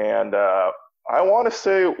 And I want to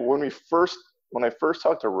say when I first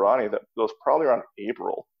talked to Ronnie, that was probably around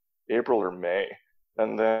April or May.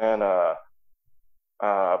 And then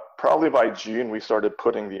probably by June, we started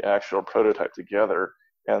putting the actual prototype together.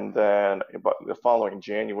 And then about the following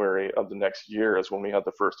January of the next year is when we had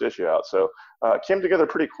the first issue out. So it came together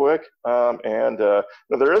pretty quick.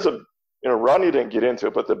 There is Rodney didn't get into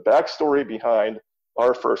it, but the backstory behind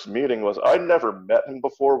our first meeting was I'd never met him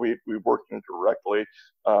before. We worked indirectly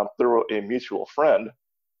through a mutual friend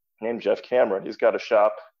named Jeff Cameron. He's got a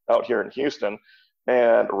shop out here in Houston.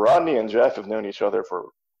 And Rodney and Jeff have known each other for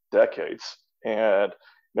decades. And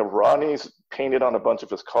Rodney's painted on a bunch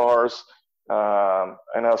of his cars.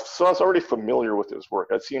 And I was already familiar with his work.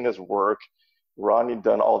 I'd seen his work Rodney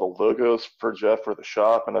done all the logos for Jeff for the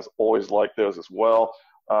shop, and has always liked those as well.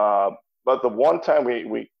 But the one time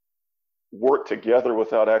we worked together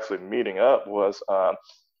without actually meeting up was,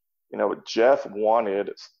 Jeff wanted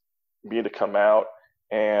me to come out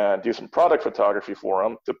and do some product photography for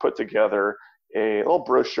him to put together a little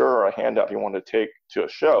brochure or a handout he wanted to take to a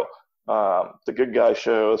show, the Good Guy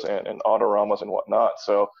shows and Autoramas and whatnot.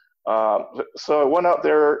 So I went out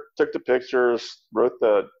there, took the pictures, wrote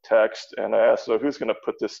the text, and I asked, so who's going to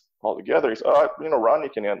put this all together? He said, Rodney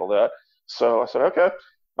can handle that. So I said, okay.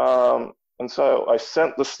 And so I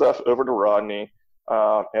sent the stuff over to Rodney,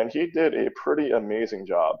 and he did a pretty amazing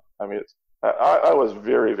job. I mean, I was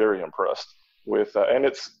very, very impressed with, and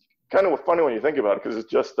it's kind of funny when you think about it, because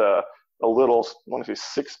it's just a little, I want to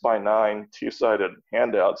say 6x9 two-sided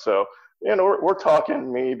handout. So, we're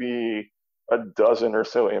talking maybe a dozen or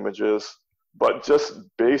so images, but just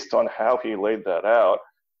based on how he laid that out,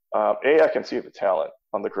 I can see the talent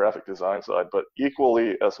on the graphic design side, but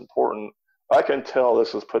equally as important, I can tell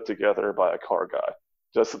this was put together by a car guy.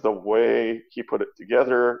 Just the way he put it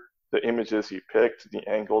together, the images he picked, the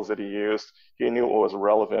angles that he used, he knew what was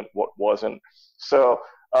relevant, what wasn't. So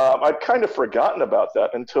I'd kind of forgotten about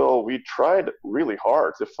that until we tried really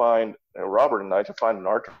hard to find, Robert and I, to find an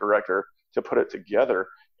art director to put it together.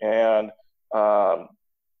 And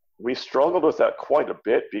we struggled with that quite a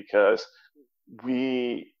bit, because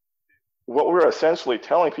what we're essentially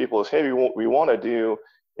telling people is, hey, we want to do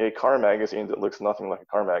a car magazine that looks nothing like a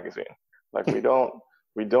car magazine. Like we don't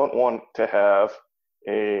want to have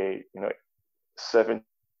a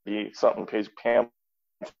 70-something page pamphlet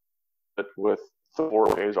with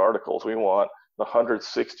 4-page articles. We want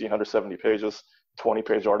 160, 170 pages,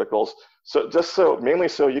 20-page articles. So mainly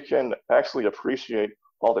so you can actually appreciate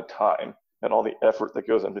all the time and all the effort that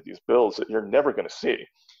goes into these builds that you're never going to see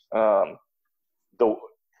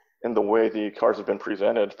in the way the cars have been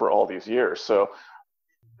presented for all these years.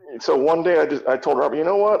 So one day I told Robert, you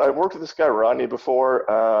know what? I've worked with this guy Rodney before.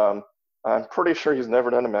 I'm pretty sure he's never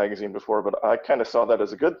done a magazine before, but I kind of saw that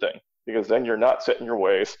as a good thing, because then you're not set in your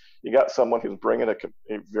ways. You got someone who's bringing a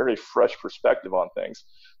very fresh perspective on things.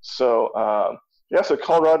 So so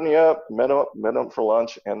called Rodney up, met him for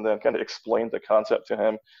lunch, and then kind of explained the concept to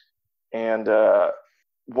him. And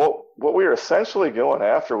what we were essentially going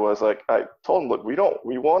after was, like, I told him, look,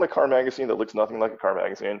 we want a car magazine that looks nothing like a car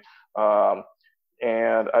magazine.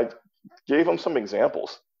 And I gave him some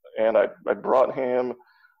examples, and I brought him.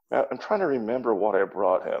 I'm trying to remember what I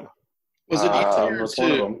brought him. Was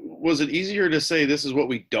it easier to say this is what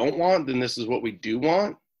we don't want than this is what we do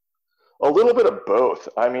want? A little bit of both.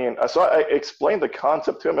 I mean, so I explained the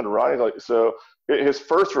concept to him, and Ronnie, so his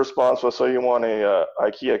first response was, so you want a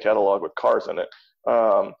IKEA catalog with cars in it,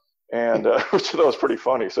 which I thought was pretty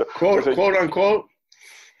funny. So quote unquote.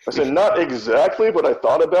 I said, not exactly, but I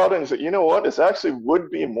thought about it, and he said, you know what? This actually would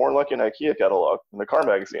be more like an IKEA catalog than the car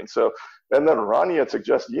magazine. So, and then Ronnie had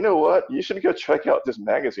suggested, you know what? You should go check out this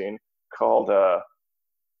magazine called, was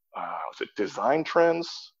it Design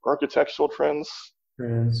Trends? Architectural Trends?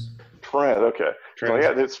 Trends, okay. Trends.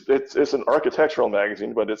 So yeah, it's an architectural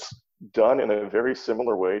magazine, but it's done in a very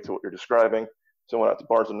similar way to what you're describing. So I went out to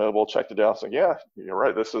Barnes & Noble, checked it out, so yeah, you're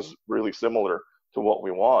right. This is really similar to what we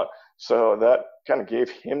want. So that kind of gave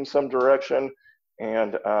him some direction.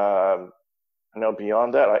 And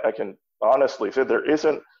beyond that, I can honestly say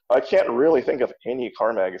I can't really think of any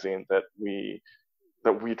car magazine that we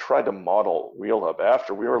tried to model Wheel Hub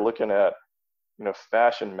after. We were looking at,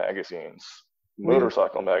 fashion magazines,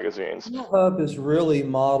 motorcycle magazines. Wheel Hub is really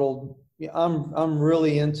modeled. I'm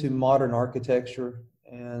really into modern architecture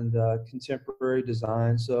and contemporary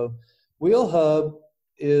design. So Wheel Hub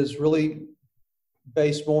is really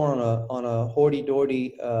based more on a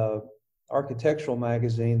hoity-toity architectural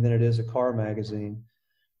magazine than it is a car magazine.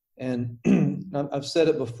 And I've said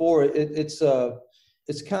it before. It's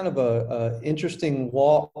kind of a interesting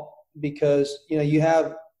walk, because you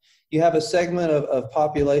have a segment of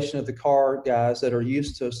population of the car guys that are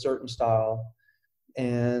used to a certain style,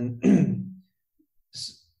 and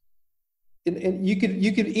you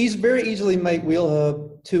could very easily make Wheel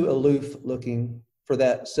Hub too aloof looking for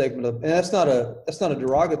that segment of, and that's not a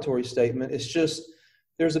derogatory statement. It's just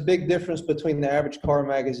there's a big difference between the average car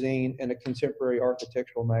magazine and a contemporary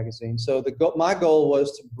architectural magazine. So my goal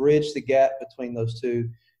was to bridge the gap between those two,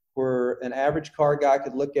 where an average car guy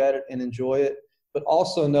could look at it and enjoy it, but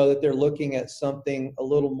also know that they're looking at something a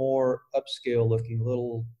little more upscale looking, a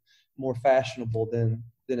little more fashionable than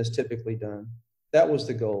is typically done. That was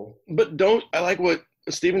the goal. But I like what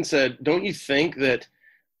Steven said. Don't you think that,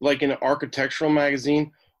 like in an architectural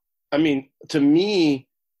magazine, I mean, to me,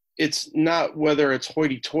 it's not whether it's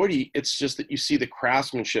hoity-toity, it's just that you see the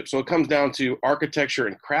craftsmanship. So it comes down to architecture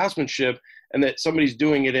and craftsmanship, and that somebody's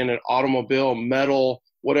doing it in an automobile, metal,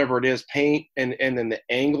 whatever it is, paint, and then the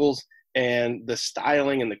angles and the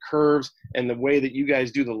styling and the curves and the way that you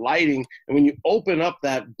guys do the lighting. And when you open up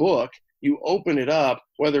that book, you open it up,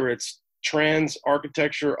 whether it's trans,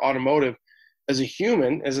 architecture, automotive, as a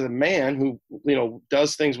human, as a man who, you know,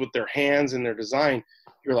 does things with their hands and their design,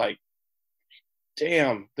 you're like,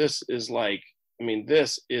 damn, this is like, I mean,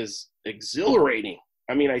 this is exhilarating.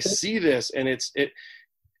 I mean, I see this, and it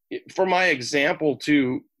for my example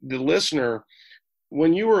to the listener,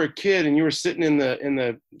 when you were a kid and you were sitting in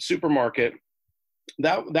the supermarket,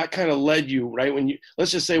 that kind of led you, right? When you,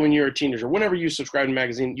 let's just say when you were a teenager, whenever you subscribed to a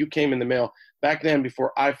magazine, you came in the mail. Back then,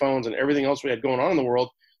 before iPhones and everything else we had going on in the world,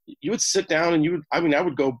 you would sit down and I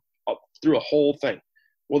would go through a whole thing.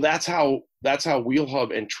 Well, that's how Wheel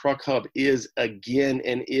Hub and Truck Hub is again,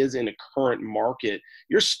 and is in a current market.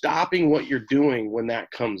 You're stopping what you're doing when that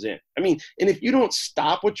comes in. I mean, and if you don't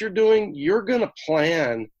stop what you're doing, you're going to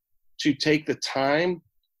plan to take the time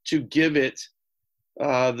to give it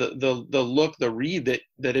the look, the read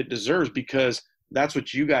that it deserves, because that's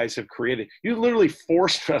what you guys have created. You literally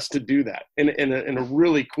forced us to do that in a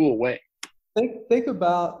really cool way. Think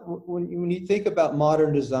about when you think about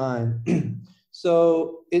modern design.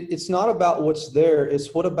 So it's not about what's there,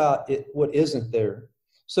 it's what isn't there.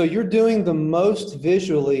 So you're doing the most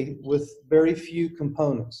visually with very few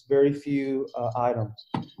components, very few items.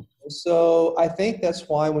 So I think that's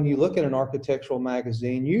why when you look at an architectural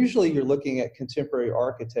magazine, usually you're looking at contemporary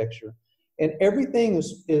architecture, and everything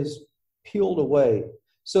is peeled away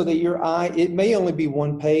so that your eye, it may only be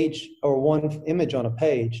one page or one image on a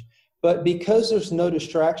page, but because there's no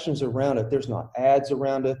distractions around it, there's not ads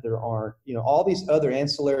around it, there aren't, you know, all these other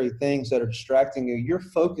ancillary things that are distracting you, you're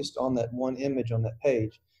focused on that one image on that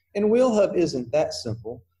page. And Wheel Hub isn't that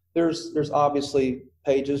simple. There's obviously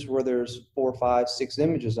pages where there's 4, 5, 6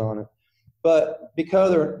 images on it, but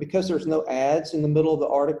because there's no ads in the middle of the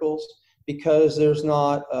articles, because there's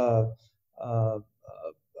not a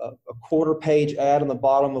quarter page ad on the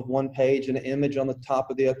bottom of one page and an image on the top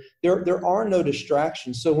of the other, there are no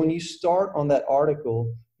distractions. So when you start on that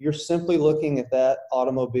article, you're simply looking at that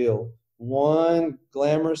automobile, one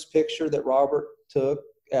glamorous picture that Robert took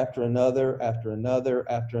after another, after another,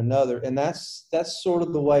 after another. And that's sort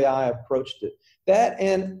of the way I approached it. That,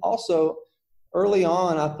 and also early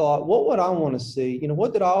on, I thought, what would I want to see? You know,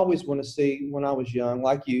 what did I always want to see when I was young,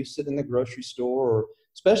 like you, sitting in the grocery store, or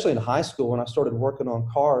especially in high school when I started working on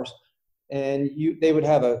cars, and they would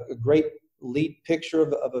have a great lead picture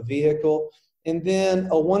of a vehicle, and then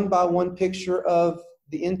a 1-by-1 picture of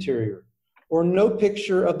the interior, or no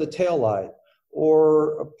picture of the taillight,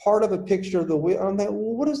 or a part of a picture of the wheel. I'm like,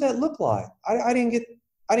 well, what does that look like? I didn't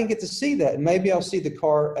get to see that. And maybe I'll see the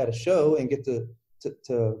car at a show and get to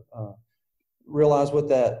realize what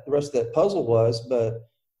the rest of that puzzle was. But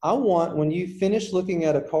I want, when you finish looking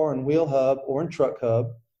at a car in Wheel Hub or in Truck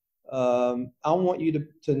Hub, I want you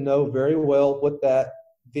to know very well what that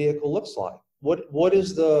vehicle looks like.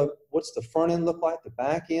 What's the front end look like, the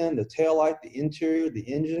back end, the tail light, the interior, the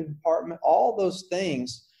engine compartment, all those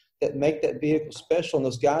things that make that vehicle special. And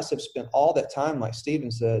those guys have spent all that time, like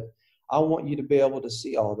Steven said. I want you to be able to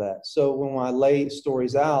see all that. So when I lay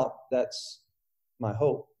stories out, that's my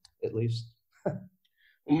hope, at least.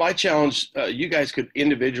 My challenge, you guys could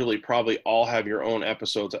individually probably all have your own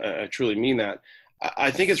episodes. I truly mean that.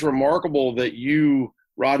 I think it's remarkable that you,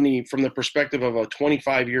 Rodney, from the perspective of a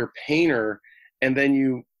 25-year painter, and then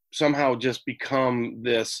you somehow just become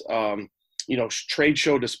this, trade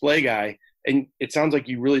show display guy. And it sounds like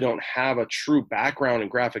you really don't have a true background in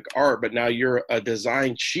graphic art, but now you're a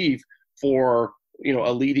design chief for,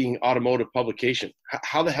 a leading automotive publication.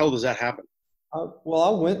 How the hell does that happen? Well, I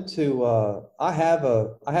went to, I have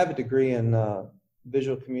a degree in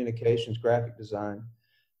visual communications, graphic design,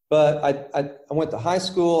 but I went to high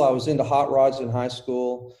school. I was into hot rods in high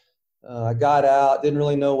school. I got out, didn't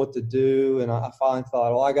really know what to do. And I finally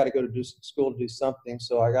thought, well, I got to go to school to do something.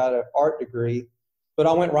 So I got an art degree, but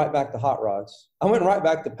I went right back to hot rods. I went right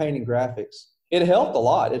back to painting graphics. It helped a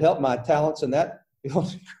lot. It helped my talents in that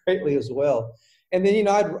field greatly as well. And then,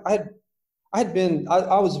 I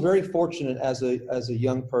was very fortunate as a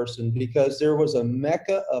young person, because there was a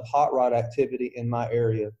mecca of hot rod activity in my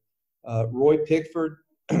area. Roy Pickford,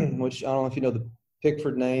 which I don't know if you know the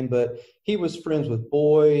Pickford name, but he was friends with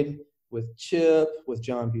Boyd, with Chip, with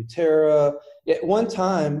John Butera. At one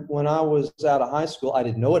time when I was out of high school, I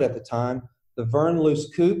didn't know it at the time, the Vern Luce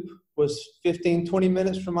Coupe was 15, 20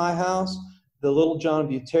 minutes from my house. The little John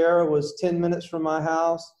Butera was 10 minutes from my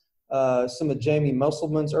house. Some of Jamie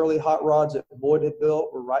Musselman's early hot rods that Boyd had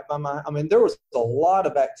built were right by my. I mean, there was a lot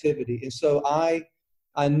of activity, and so I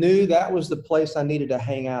knew that was the place I needed to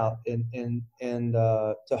hang out and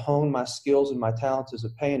to hone my skills and my talents as a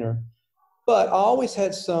painter. But I always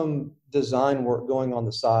had some design work going on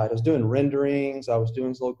the side. I was doing renderings. I was doing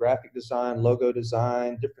a little graphic design, logo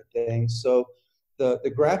design, different things. So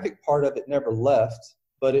the graphic part of it never left,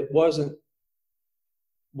 but it wasn't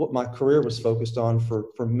what my career was focused on for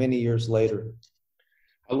many years later.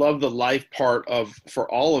 I love the life part of, for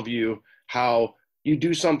all of you, how you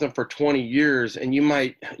do something for 20 years and you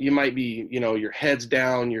might be, your head's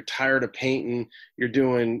down, you're tired of painting, you're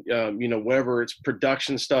doing, whatever, it's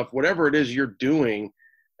production stuff, whatever it is you're doing.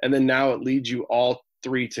 And then now it leads you all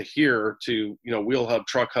three to here to, Wheel Hub,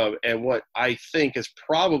 Truck Hub, and what I think is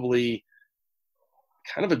probably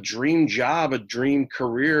kind of a dream job, a dream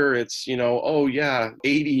career. It's, 80,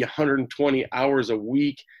 120 hours a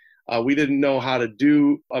week. We didn't know how to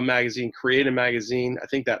do a magazine, create a magazine. I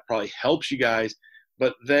think that probably helps you guys.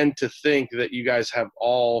 But then to think that you guys have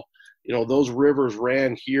all, those rivers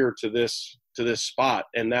ran here to this spot.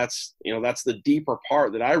 And that's the deeper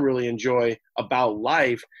part that I really enjoy about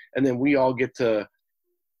life. And then we get the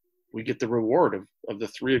reward of the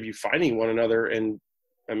three of you finding one another. And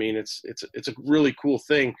I mean, it's a really cool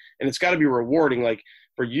thing, and it's got to be rewarding. Like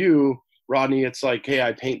for you, Rodney, it's like, hey,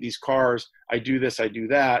 I paint these cars, I do this, I do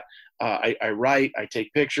that, I write, I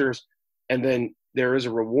take pictures, and then there is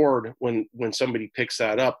a reward when somebody picks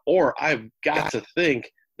that up. Or I've got to think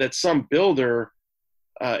that some builder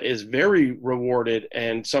is very rewarded,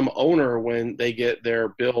 and some owner when they get their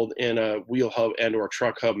build in a Wheel Hub and or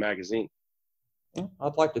Truck Hub magazine.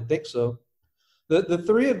 I'd like to think so. The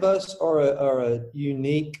three of us are a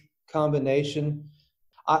unique combination.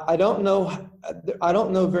 I don't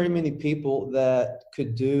know very many people that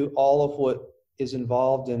could do all of what is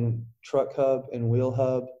involved in Truck Hub and Wheel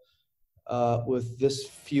Hub with this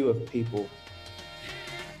few of people.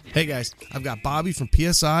 Hey guys, I've got Bobby from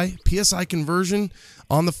PSI Conversion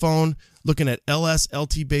on the phone looking at LS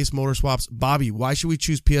LT based motor swaps. Bobby, why should we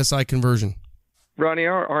choose PSI Conversion? Rodney,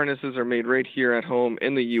 our harnesses are made right here at home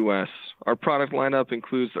in the U.S. Our product lineup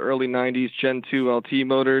includes the early 90s Gen 2 LT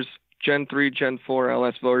motors, Gen 3, Gen 4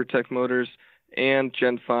 LS VotorTech motors, and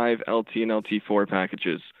Gen 5 LT and LT4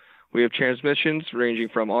 packages. We have transmissions ranging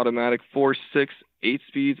from automatic 4, 6, 8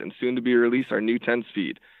 speeds, and soon to be released our new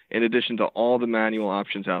 10-speed, in addition to all the manual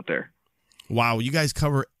options out there. Wow, you guys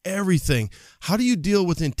cover everything. How do you deal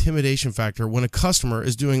with the intimidation factor when a customer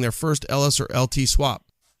is doing their first LS or LT swap?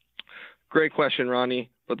 Great question,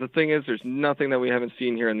 Ronnie. But the thing is, there's nothing that we haven't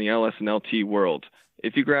seen here in the LS and LT world.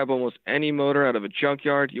 If you grab almost any motor out of a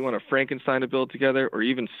junkyard, you want to Frankenstein a build together or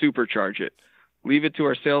even supercharge it. Leave it to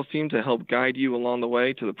our sales team to help guide you along the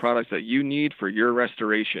way to the products that you need for your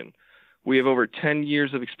restoration. We have over 10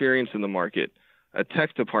 years of experience in the market, a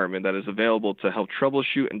tech department that is available to help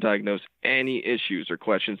troubleshoot and diagnose any issues or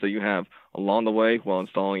questions that you have along the way while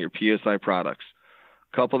installing your PSI products.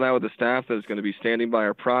 Couple that with a staff that is going to be standing by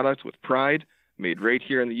our product with pride, made right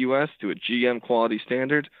here in the U.S. to a GM quality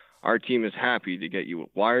standard. Our team is happy to get you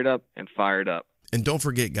wired up and fired up. And don't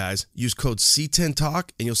forget, guys, use code C10TALK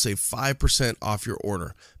and you'll save 5% off your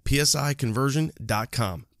order.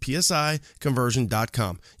 PSIconversion.com.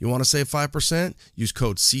 PSIconversion.com. You want to save 5%? Use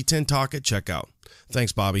code C10TALK at checkout.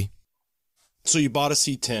 Thanks, Bobby. So you bought a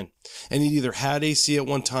C10 and it either had AC at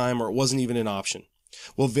one time or it wasn't even an option.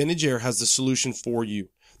 Well, Vintage Air has the solution for you.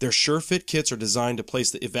 Their SureFit kits are designed to place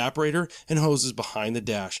the evaporator and hoses behind the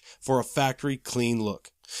dash for a factory clean look.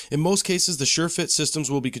 In most cases, the SureFit systems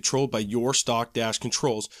will be controlled by your stock dash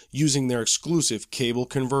controls using their exclusive cable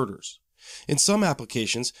converters. In some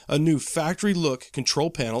applications, a new factory look control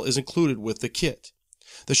panel is included with the kit.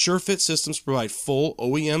 The SureFit systems provide full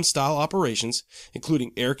OEM-style operations,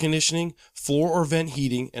 including air conditioning, floor or vent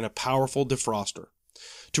heating, and a powerful defroster.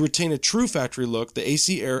 To retain a true factory look, the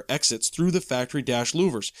AC air exits through the factory dash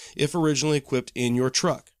louvers, if originally equipped in your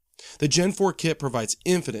truck. The Gen 4 kit provides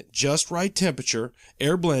infinite, just right temperature,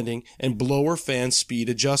 air blending, and blower fan speed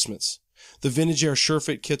adjustments. The Vintage Air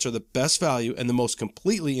SureFit kits are the best value and the most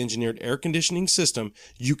completely engineered air conditioning system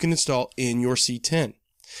you can install in your C10.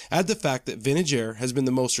 Add the fact that Vintage Air has been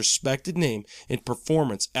the most respected name in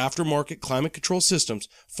performance aftermarket climate control systems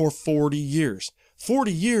for 40 years.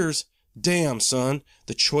 40 years? Damn, son.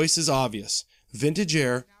 The choice is obvious.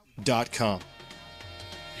 VintageAir.com.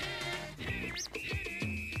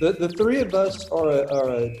 The three of us are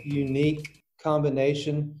a unique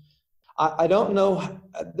combination. I don't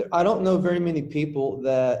know very many people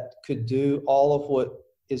that could do all of what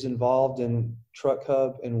is involved in Truck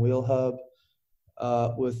Hub and Wheel Hub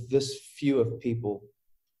with this few of people.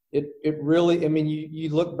 It really, I mean, you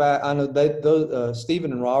look back, I know those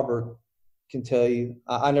Stephen and Robert can tell you,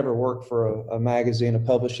 I never worked for a magazine, a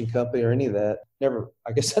publishing company, or any of that.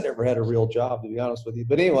 I guess I never had a real job, to be honest with you.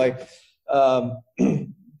 But anyway,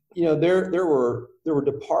 you know, there were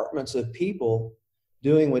departments of people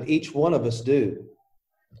doing what each one of us do.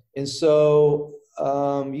 And so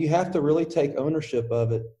you have to really take ownership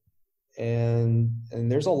of it. And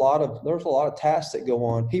there's a lot of tasks that go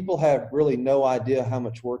on. People have really no idea how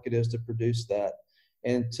much work it is to produce that.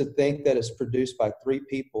 And to think that it's produced by 3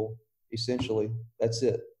 people, essentially, that's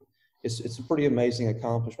it. It's a pretty amazing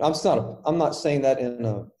accomplishment. I'm not saying that in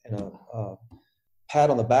a pat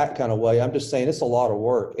on the back kind of way. I'm just saying it's a lot of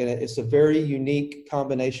work, and it's a very unique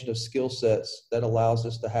combination of skill sets that allows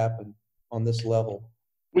this to happen on this level.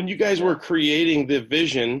 When you guys were creating the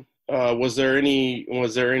vision, was there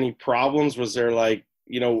any problems? Was there, like,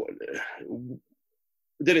 you know,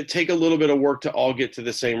 did it take a little bit of work to all get to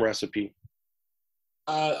the same recipe?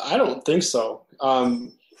 I don't think so.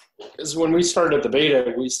 Because when we started the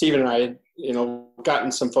beta, Steven and I had, you know,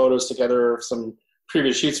 gotten some photos together of some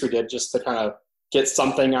previous shoots we did just to kind of get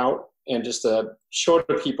something out and just to show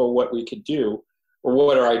to people what we could do or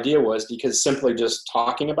what our idea was, because simply just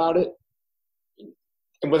talking about it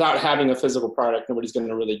and without having a physical product, nobody's going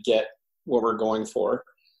to really get what we're going for.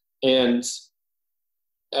 And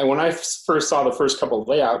when I first saw the first couple of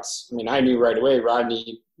layouts, I mean, I knew right away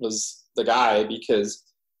Rodney was the guy, because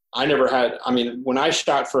I never had, I mean, when I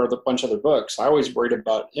shot for a bunch of other books, I always worried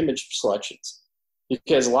about image selections,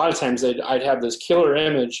 because a lot of times I'd have this killer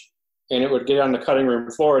image and it would get on the cutting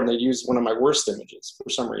room floor and they'd use one of my worst images for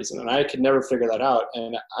some reason. And I could never figure that out.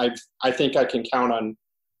 And I think I can count on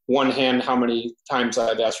one hand how many times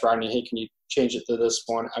I've asked Rodney, hey, can you change it to this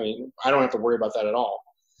one? I mean, I don't have to worry about that at all.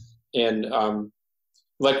 And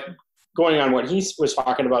like going on what he was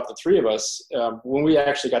talking about, the 3 of us, when we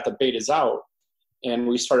actually got the betas out, and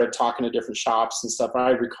we started talking to different shops and stuff, I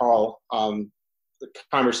recall the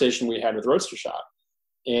conversation we had with Roadster Shop.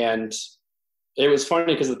 And it was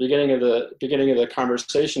funny because at the beginning of the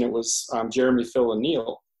conversation, it was Jeremy, Phil, and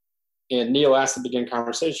Neil. And Neil asked the beginning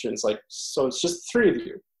conversation, it's like, so it's just the 3 of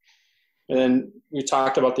you. And then we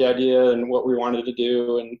talked about the idea and what we wanted to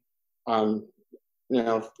do, and you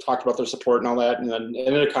know, talked about their support and all that. And then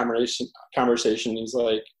in a conversation, he's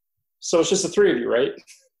like, so it's just the 3 of you, right?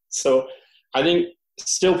 So I think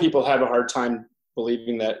still people have a hard time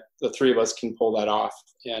believing that the 3 of us can pull that off.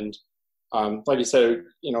 And like you said,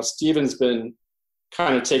 you know, Steven's been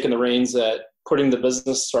kind of taking the reins at putting the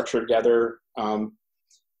business structure together.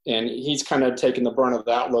 And he's kind of taken the brunt of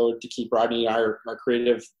that load to keep Rodney and our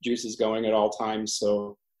creative juices going at all times.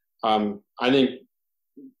 So I think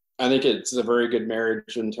it's a very good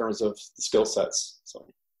marriage in terms of the skill sets. So.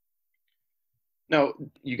 Now,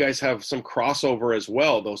 you guys have some crossover as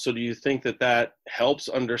well, though. So do you think that helps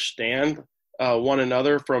understand one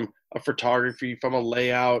another from a photography, from a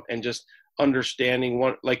layout, and just understanding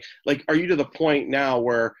what, like, are you to the point now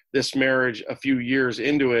where this marriage a few years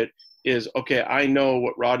into it is, okay, I know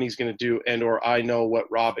what Rodney's going to do, and or I know what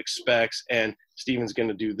Rob expects, and Steven's going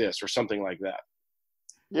to do this, or something like that?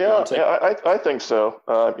 Yeah, I think so.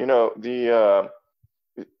 You know,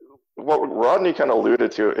 what Rodney kind of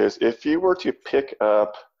alluded to is if you were to pick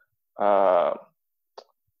up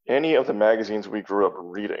any of the magazines we grew up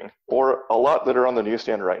reading, or a lot that are on the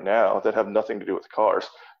newsstand right now that have nothing to do with cars,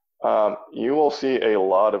 you will see a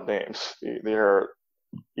lot of names. There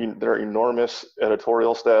are enormous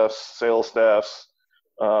editorial staffs, sales staffs,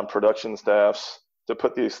 production staffs to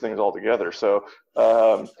put these things all together. So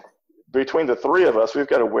between the 3 of us, we've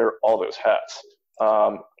got to wear all those hats.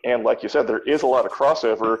 And like you said, there is a lot of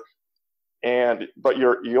crossover. But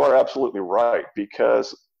you are absolutely right,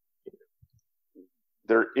 because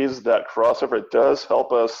there is that crossover. It does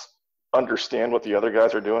help us understand what the other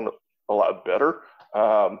guys are doing a lot better.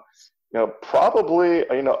 You know, probably,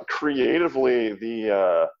 you know, creatively,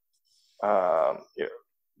 the you know,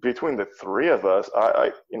 between the 3 of us,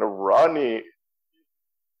 you know, Rodney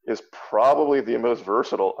is probably the most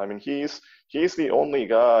versatile. I mean, he's the only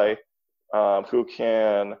guy who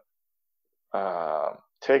can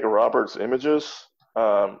take Robert's images,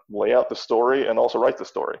 lay out the story, and also write the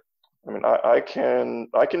story. I mean, I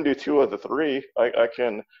can do 2 of the 3. I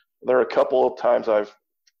can. There are a couple of times I've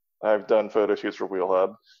done photo shoots for Wheel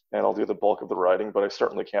Hub, and I'll do the bulk of the writing, but I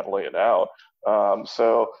certainly can't lay it out.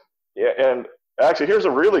 So yeah, and actually, here's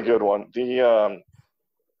a really good one. The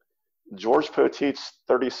George Poteet's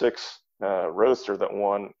 36 Roadster that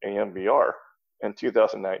won AMBR in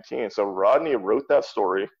 2019. So Rodney wrote that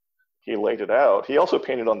story. He laid it out. He also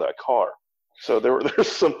painted on that car. So there's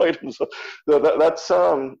some items that's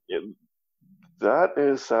that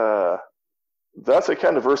is that's a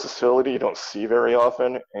kind of versatility you don't see very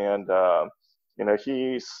often. And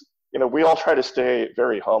we all try to stay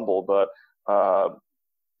very humble, but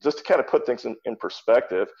just to kind of put things in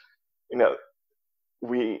perspective,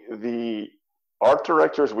 the art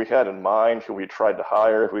directors we had in mind, who we tried to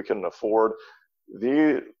hire, who we couldn't afford,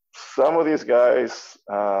 some of these guys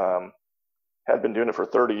had been doing it for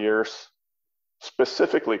 30 years,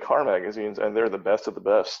 specifically car magazines, and they're the best of the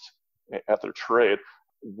best at their trade.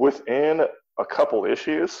 Within a couple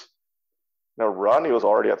issues, Rodney was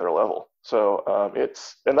already at their level. So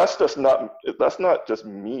that's not just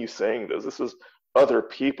me saying this. This is other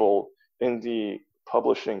people in the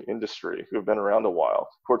publishing industry who have been around a while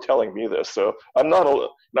who are telling me this. So I'm not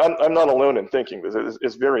alone in thinking this.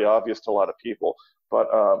 It's very obvious to a lot of people. But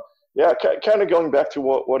kind of going back to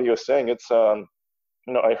what he was saying, it's I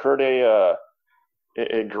heard a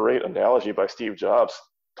great analogy by Steve Jobs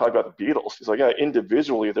talk about the Beatles. He's like, yeah,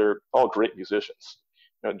 individually they're all great musicians.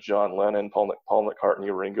 John Lennon, Paul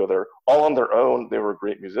McCartney, Ringo, they're all on their own. They were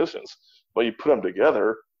great musicians, but you put them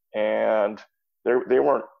together and they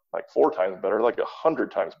weren't like 4 times better, like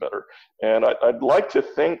 100 times better. And I'd like to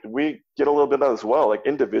think we get a little bit of that as well. Like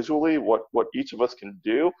individually, what each of us can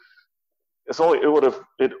do,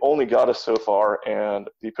 it only got us so far, and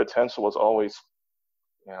the potential was always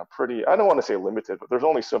pretty, I don't want to say limited, but there's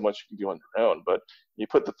only so much you can do on your own. But you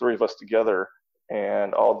put the 3 of us together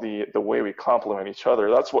and all the way we complement each other,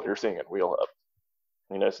 that's what you're seeing at Wheel Hub.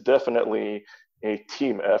 It's definitely a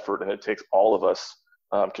team effort, and it takes all of us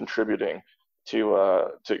contributing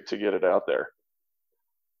to get it out there.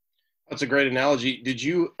 That's a great analogy. Did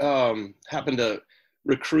you happen to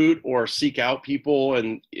recruit or seek out people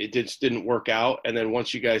and it just didn't work out, and then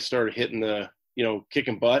once you guys started hitting the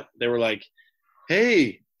kicking butt, they were like,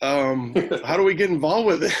 hey, how do we get involved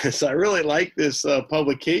with this? I really like this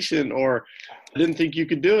publication, or I didn't think you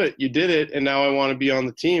could do it. You did it, and now I want to be on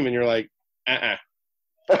the team. And you're like,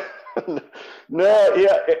 No,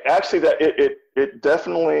 yeah, actually, that it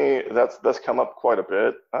definitely that's come up quite a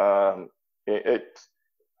bit.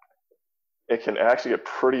 It can actually get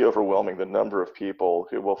pretty overwhelming, the number of people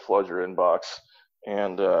who will flood your inbox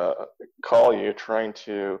and call you trying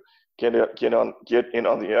to get in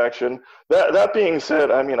on the action. That being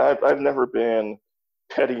said, I mean, I've never been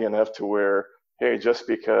petty enough to where, hey, just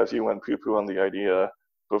because you went poo-poo on the idea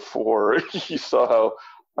before you saw how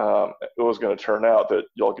it was going to turn out, that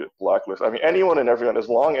you'll get blacklisted. I mean, anyone and everyone, as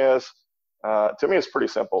long as, to me, it's pretty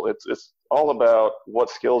simple. It's all about what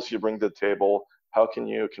skills you bring to the table. How can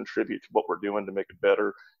you contribute to what we're doing to make it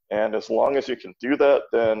better? And as long as you can do that,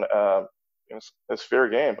 then it's fair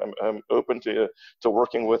game. I'm open to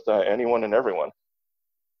working with anyone and everyone.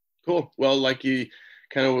 Cool. Well, like you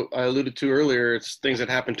kind of alluded to earlier, it's things that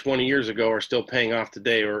happened 20 years ago are still paying off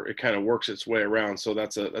today, or it kind of works its way around. So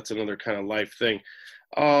that's another kind of life thing.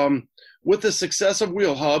 With the success of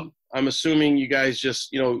Wheel Hub, I'm assuming you guys just,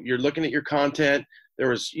 you're looking at your content. There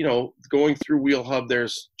was, going through Wheel Hub,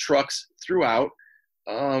 there's trucks throughout.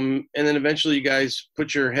 And then eventually you guys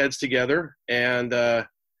put your heads together and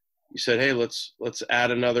you said, hey, let's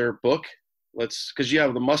add another book. Because you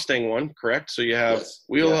have the Mustang one, correct? So you have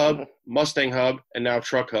Wheel Hub, Mustang Hub, and now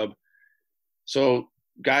Truck Hub. So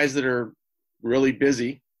guys that are really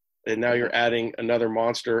busy, and now you're adding another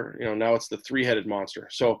monster. Now it's the 3-headed monster.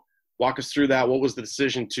 So walk us through that. What was the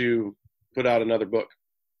decision to put out another book?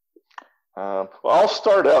 Well, I'll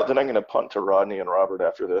start out, then I'm going to punt to Rodney and Robert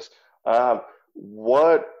after this.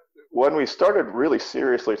 When we started really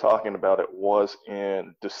seriously talking about it was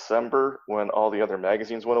in December, when all the other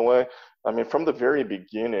magazines went away. I mean, from the very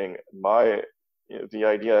beginning, the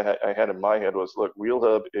idea I had in my head was, look, Wheel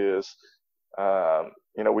Hub is,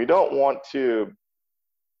 we don't want to,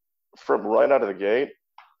 from right out of the gate,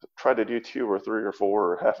 try to do 2 or 3 or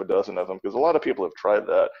 4 or half a dozen of them, because a lot of people have tried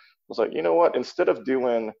that. I was like, you know what? Instead of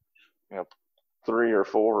doing 3 or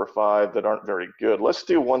 4 or 5 that aren't very good, let's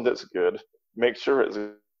do one that's good. Make sure it's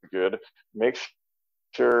good. Make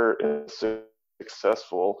sure it's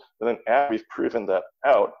successful. And then after we've proven that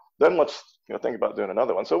out, then let's think about doing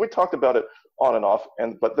another one. So we talked about it on and off,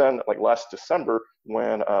 but then like last December,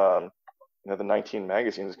 when the 19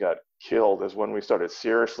 magazines got killed, is when we started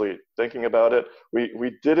seriously thinking about it.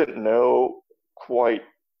 We didn't know quite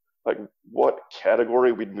like what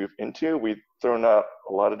category we'd move into. We'd thrown out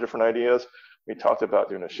a lot of different ideas. We talked about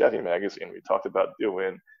doing a Chevy magazine. We talked about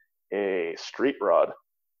doing a street rod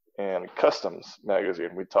and customs magazine.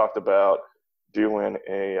 We talked about doing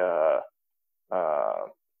a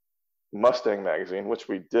Mustang magazine, which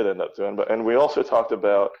we did end up doing. And we also talked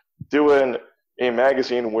about doing a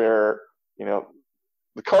magazine where,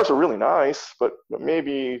 the cars are really nice, but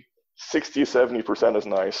maybe 60-70% as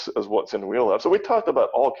nice as what's in Wheel Hub. So we talked about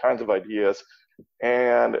all kinds of ideas,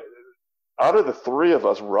 and out of the three of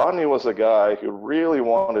us, Rodney was the guy who really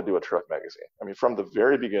wanted to do a truck magazine. I mean, from the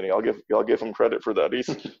very beginning, I'll give him credit for that. He's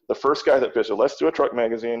the first guy that pitched it. Let's do a truck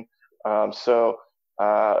magazine. So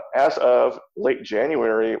as of late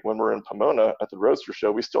January, when we're in Pomona at the Roadster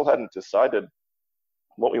Show, we still hadn't decided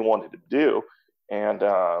what we wanted to do. And,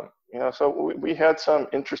 so we had some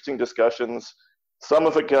interesting discussions. Some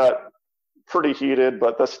of it got pretty heated,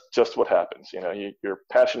 but that's just what happens. You're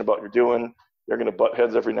passionate about what you're doing. You're going to butt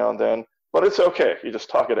heads every now and then. But it's okay. You just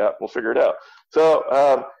talk it out. We'll figure it out.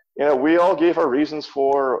 So, we all gave our reasons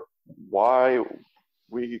for why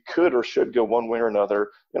we could or should go one way or another.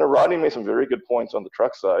 Rodney made some very good points on the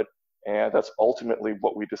truck side, and that's ultimately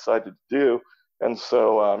what we decided to do. And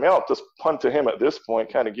so, I'll just punt to him at this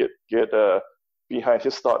point, kind of get behind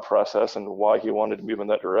his thought process and why he wanted to move in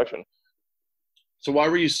that direction. So why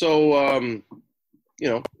were you so,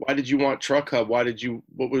 why did you want Truck Hub? Why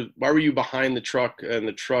were you behind the truck and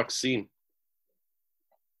the truck scene?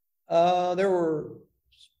 There were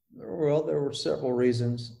several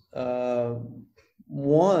reasons. One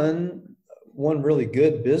really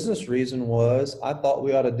good business reason was I thought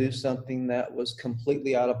we ought to do something that was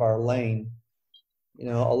completely out of our lane. A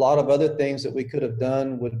lot of other things that we could have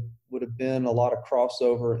done would have been a lot of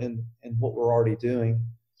crossover in what we're already doing.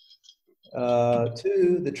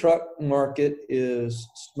 Two, the truck market is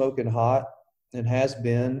smoking hot and has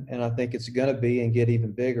been, and I think it's going to be and get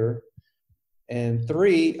even bigger. And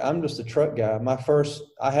three, I'm just a truck guy.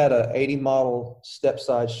 I had a 80 model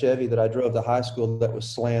step-side Chevy that I drove to high school that was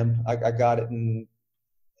slammed. I got it in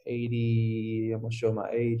 80, I'm going to show my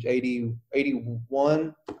age,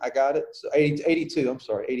 81, I got it. So 82, I'm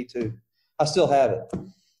sorry, 82. I still have it.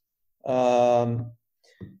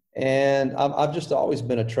 And I've just always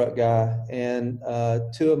been a truck guy. And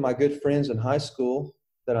two of my good friends in high school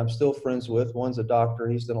that I'm still friends with, one's a doctor.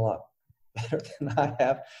 He's done a lot better than I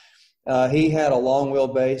have. He had a long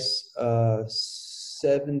wheelbase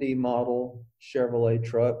 70 model Chevrolet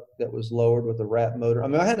truck that was lowered with a wrap motor. I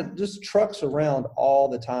mean, I had just trucks around all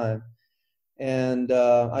the time. And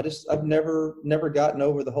I've never gotten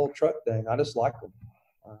over the whole truck thing. I just like them.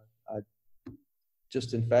 I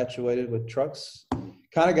just infatuated with trucks.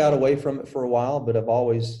 Kind of got away from it for a while, but I've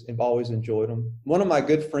always enjoyed them. One of my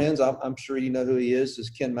good friends, I'm sure you know who he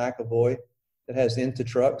is Ken McAvoy, that has Into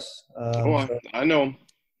Trucks. I know him.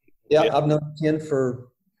 Yeah, I've known Ken for,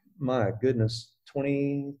 my goodness,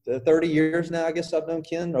 20 to 30 years now. I guess I've known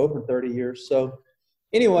Ken over 30 years. So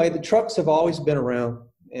anyway, the trucks have always been around,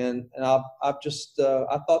 and I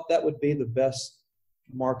thought that would be the best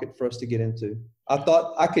market for us to get into. I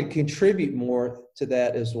thought I could contribute more to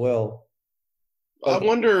that as well. I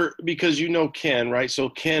wonder, because you know Ken, right? So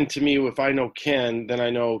Ken, to me, if I know Ken, then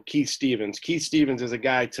I know Keith Stevens. Keith Stevens is a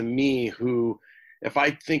guy to me who, if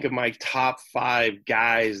I think of my top 5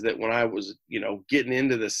 guys that when I was, getting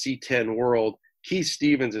into the C10 world, Keith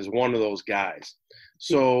Stevens is one of those guys.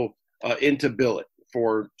 So into billet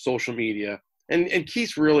for social media. And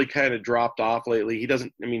Keith's really kind of dropped off lately. He does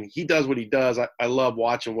what he does. I love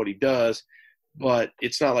watching what he does, but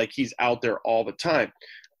it's not like he's out there all the time.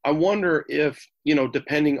 I wonder if,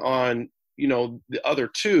 depending on, the other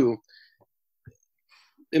two,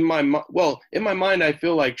 in my mind, I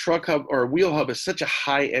feel like Truck Hub or Wheel Hub is such a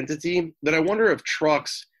high entity that I wonder if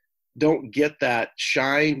trucks don't get that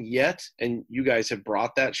shine yet. And you guys have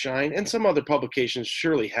brought that shine, and some other publications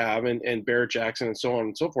surely have, and Barrett Jackson and so on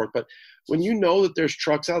and so forth. But when you know that there's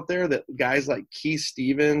trucks out there that guys like Keith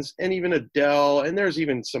Stevens and even Adele, and there's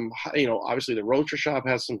even some, obviously the Roadster Shop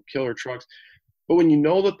has some killer trucks. But when you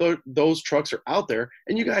know that those trucks are out there,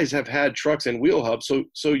 and you guys have had trucks in Wheel Hub,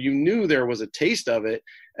 so you knew there was a taste of it,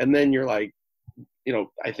 and then you're like,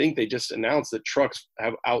 I think they just announced that trucks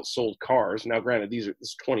have outsold cars. Now, granted, this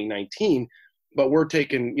is 2019, but we're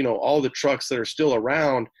taking, all the trucks that are still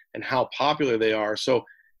around and how popular they are. So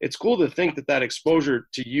it's cool to think that exposure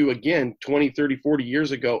to you, again, 20, 30, 40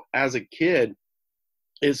 years ago as a kid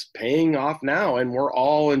is paying off now, and we're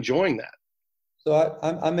all enjoying that. So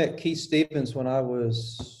I met Keith Stevens when I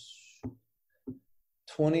was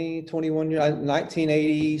 21 years,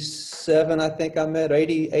 1987, I think I met,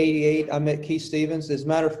 88, I met Keith Stevens. As a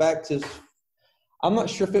matter of fact, I'm not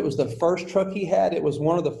sure if it was the first truck he had. It was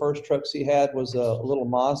one of the first trucks he had was a little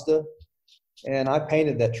Mazda, and I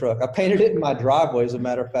painted that truck. I painted it in my driveway, as a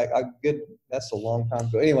matter of fact. That's a long time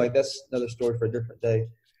ago. Anyway, that's another story for a different day.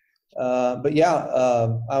 But yeah,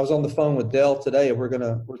 I was on the phone with Dell today. We're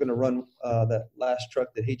gonna run that last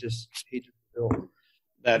truck that he just built.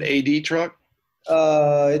 That AD truck.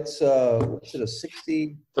 It's what's it, a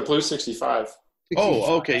 60? The Blue 65.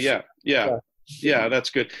 Oh, okay, yeah. Yeah. Yeah, that's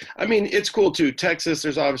good. I mean, it's cool too. Texas,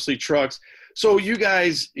 there's obviously trucks. So you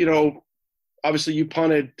guys, obviously you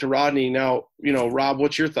punted to Rodney. Now, Rob,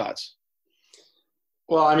 what's your thoughts?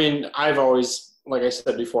 Well, I mean, I've always, like I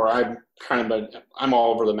said before, I'm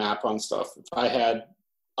all over the map on stuff. If I had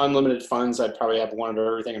unlimited funds, I'd probably have one of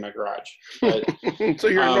everything in my garage. But, so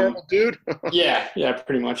you're a normal dude? yeah,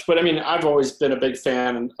 pretty much. But I mean, I've always been a big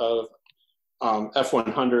fan of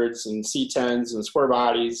F100s and C10s and square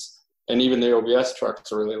bodies, and even the OBS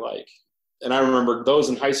trucks I really like. And I remember those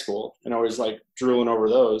in high school, and I was like drooling over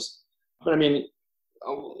those. But I mean,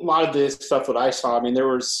 a lot of the stuff that I saw, I mean, there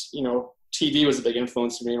was, TV was a big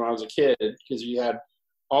influence to me when I was a kid, because you had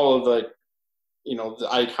all of the, the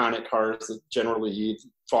iconic cars that generally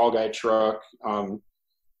Fall Guy truck, Hardcast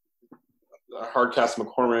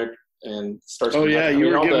McCormick, and Starsky. Oh yeah, you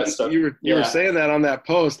were saying that on that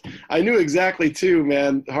post. I knew exactly too,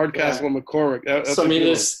 man. Hardcastle and McCormick. So I mean,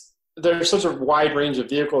 there's such a wide range of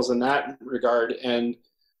vehicles in that regard, and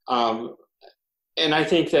I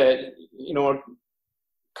think that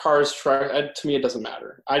cars, truck, to me it doesn't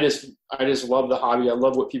matter. I just love the hobby. I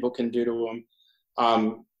love what people can do to them,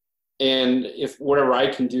 and if whatever I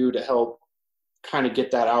can do to help kind of get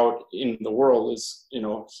that out in the world is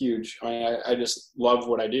huge. I mean, I just love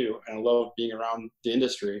what I do, and I love being around the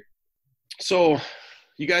industry. So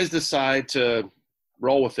you guys decide to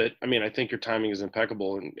roll with it. I mean, I think your timing is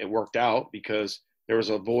impeccable, and it worked out because there was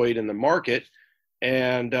a void in the market.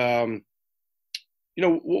 And what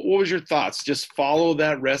was your thoughts? Just follow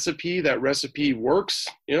that recipe. That recipe works.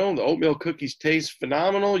 The oatmeal cookies taste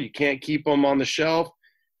phenomenal. You can't keep them on the shelf.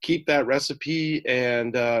 Keep that recipe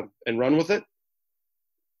and run with it.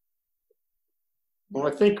 Well,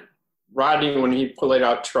 I think Rodney, when he laid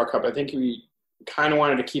out Truck Hub, I think we kind of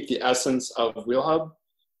wanted to keep the essence of Wheel Hub,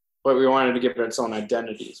 but we wanted to give it its own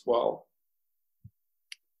identity as well.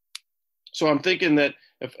 So I'm thinking that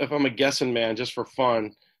if I'm a guessing man, just for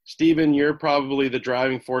fun, Steven, you're probably the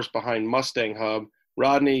driving force behind Mustang Hub.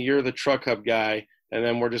 Rodney, you're the Truck Hub guy. And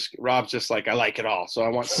then Rob's just like, I like it all. So I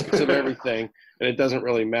want 6 of everything, and it doesn't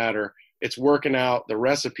really matter. It's working out the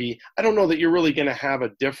recipe. I don't know that you're really going to have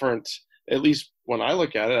a different, at least when I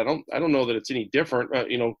look at it, I don't know that it's any different.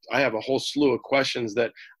 I have a whole slew of questions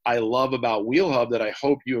that I love about Wheel Hub that I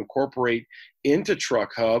hope you incorporate into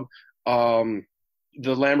Truck Hub.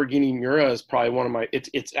 The Lamborghini Miura is probably one of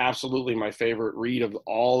it's absolutely my favorite read of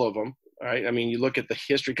all of them. Right? I mean, you look at the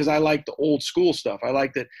history, because I like the old school stuff. I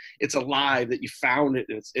like that it's alive, that you found it,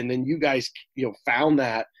 and then you guys, found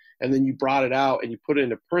that, and then you brought it out and you put it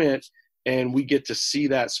into print, and we get to see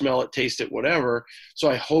that, smell it, taste it, whatever.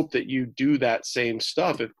 So I hope that you do that same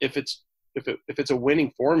stuff. If it's a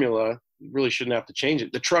winning formula, you really shouldn't have to change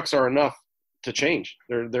it. The trucks are enough to change.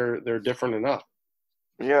 They're different enough.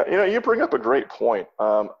 Yeah, you bring up a great point.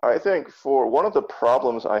 I think for one of the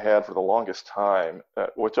problems I had for the longest time,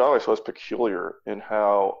 which always was peculiar in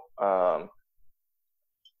how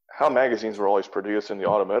magazines were always produced in the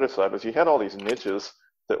automotive side, was you had all these niches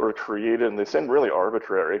that were created, and they seemed really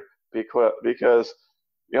arbitrary because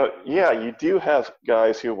you do have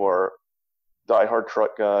guys who are diehard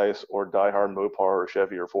truck guys or diehard Mopar or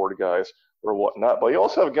Chevy or Ford guys or whatnot, but you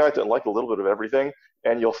also have guys that like a little bit of everything,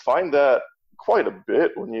 and you'll find that quite a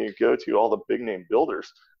bit when you go to all the big name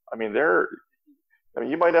builders. I mean,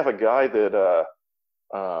 you might have a guy that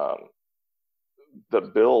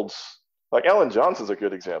that builds, like Alan Johnson's a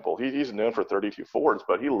good example. He's known for 32 Fords,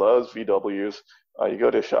 but he loves VWs. You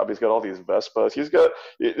go to his shop, he's got all these Vespas.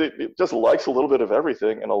 It just likes a little bit of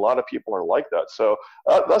everything, and a lot of people are like that. So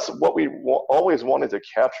that's what we always wanted to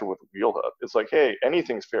capture with Wheel Hub. It's like, hey,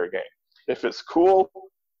 anything's fair game. If it's cool,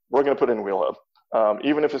 we're going to put in Wheel Hub,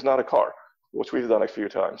 even if it's not a car, which we've done a few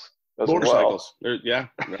times as Motorcycles. well. Yeah.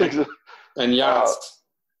 And yachts.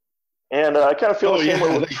 And I kind of feel the same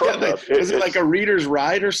way with Truck Hub. Is it like a reader's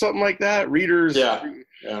ride or something like that? Readers. Yeah.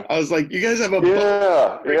 I was like, you guys have a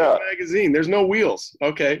magazine. There's no wheels.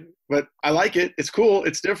 Okay. But I like it. It's cool.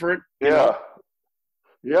 It's different. Yeah.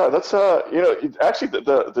 Yeah, that's actually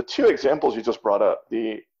the two examples you just brought up,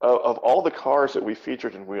 of all the cars that we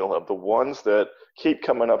featured in Wheel Hub, the ones that keep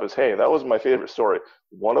coming up as, hey, that was my favorite story.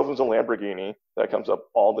 One of them's a Lamborghini that comes up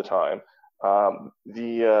all the time.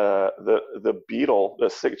 The Beetle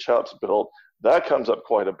that Sig Chops built, that comes up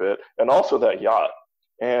quite a bit, and also that yacht.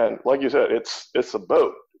 And like you said, it's a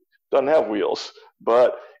boat, doesn't have wheels,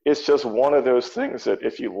 but it's just one of those things that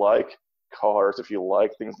if you like cars, if you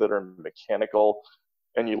like things that are mechanical,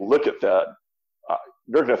 and you look at that,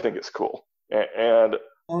 you're going to think it's cool. And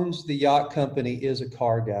owns the yacht company is a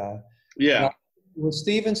car guy. Yeah. when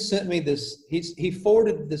Steven sent me this, he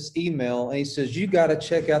forwarded this email and he says, you got to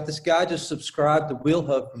check out, this guy just subscribed to Wheel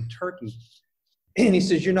Hub from Turkey. And he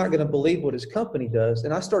says, you're not going to believe what his company does.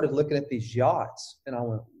 And I started looking at these yachts and I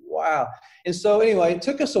went, wow. And so anyway, it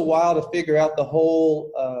took us a while to figure out the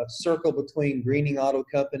whole circle between Greening Auto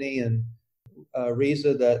Company and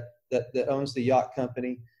Riza that owns the yacht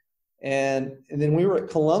company. And then we were at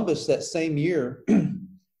Columbus that same year.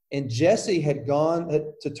 And Jesse had gone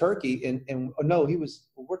to Turkey, and no,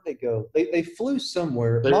 where'd they go? They flew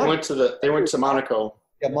somewhere. They went to Monaco.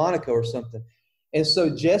 Yeah, Monaco or something. And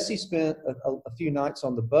so Jesse spent a few nights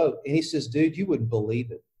on the boat, and he says, "Dude, you wouldn't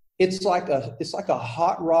believe it. It's like a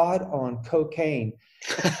hot rod on cocaine."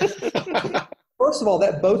 First of all,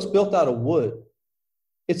 that boat's built out of wood.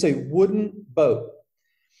 It's a wooden boat.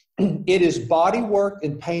 It is body worked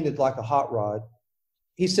and painted like a hot rod.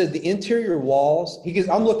 He said the interior walls, he goes,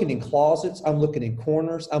 I'm looking in closets, I'm looking in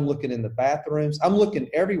corners, I'm looking in the bathrooms, I'm looking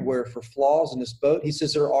everywhere for flaws in this boat. He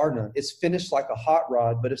says there are none. It's finished like a hot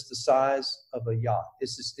rod, but it's the size of a yacht.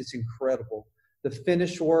 It's incredible. The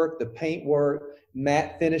finish work, the paint work,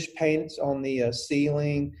 matte finish paints on the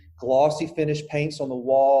ceiling, glossy finish paints on the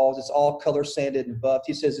walls. It's all color sanded and buffed.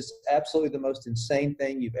 He says it's absolutely the most insane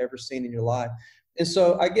thing you've ever seen in your life. And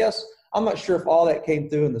so I guess, I'm not sure if all that came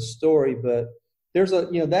through in the story, but there's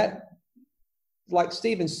that, like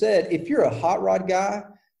Steven said, if you're a hot rod guy,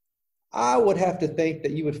 I would have to think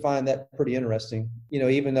that you would find that pretty interesting,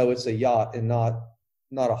 even though it's a yacht and not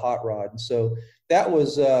a hot rod. And so that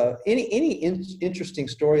was any interesting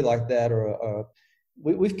story like that, or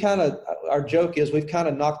we've kind of, our joke is we've kind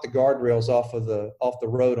of knocked the guardrails off the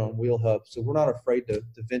road on Wheel Hub. So we're not afraid to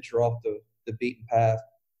venture off the beaten path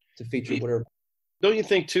to feature whatever. Don't you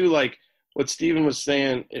think too, like what Steven was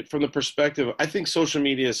saying from the perspective, I think social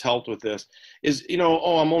media has helped with this is, I'm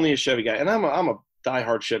only a Chevy guy, and I'm a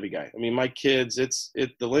diehard Chevy guy. I mean, my kids, the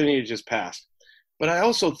lineage is passed. But I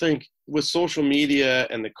also think with social media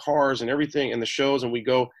and the cars and everything and the shows, and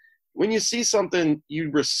when you see something,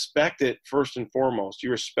 you respect it first and foremost.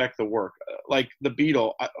 You respect the work. Like the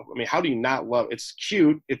Beetle, I mean, how do you not love it? It's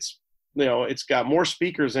cute. It's got more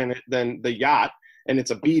speakers in it than the yacht, and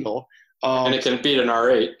it's a Beetle. And it can beat an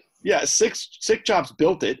R8. Yeah, Sick Chops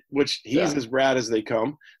built it, which he's as rad as they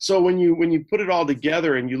come. So when you put it all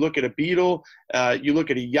together and you look at a Beetle, you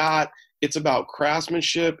look at a yacht, it's about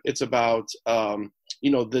craftsmanship. It's about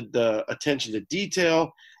the attention to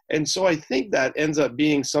detail. And so I think that ends up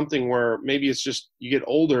being something where maybe it's just you get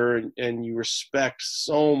older and you respect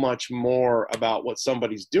so much more about what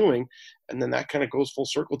somebody's doing. And then that kind of goes full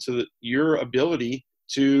circle to your ability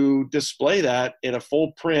to display that in a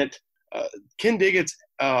full print. Ken Diggett's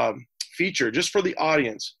feature, just for the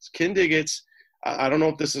audience, Ken Diggett's, I don't know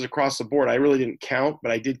if this is across the board. I really didn't count,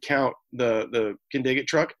 but I did count the Ken Diggett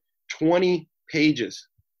truck. 20 pages.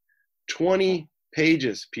 20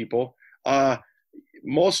 pages, people.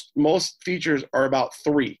 Most features are about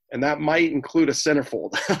 3, and that might include a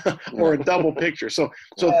centerfold or a double picture. So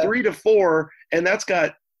 3 to 4, and that's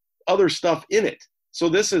got other stuff in it. So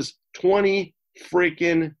this is 20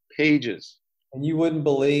 freaking pages. And you wouldn't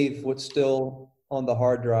believe what's still on the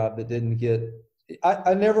hard drive that didn't get –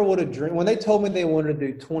 I never would have dreamed – when they told me they wanted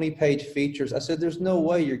to do 20-page features, I said, there's no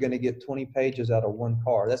way you're going to get 20 pages out of one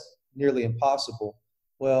car. That's nearly impossible.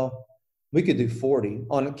 Well, we could do 40.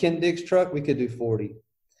 On a Ken Diggs truck, we could do 40.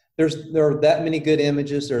 There are that many good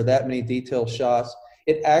images. There are that many detailed shots.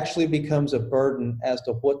 It actually becomes a burden as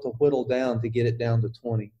to what to whittle down to get it down to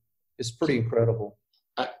 20. It's pretty incredible.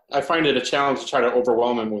 I find it a challenge to try to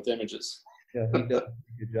overwhelm him with images. Yeah, he does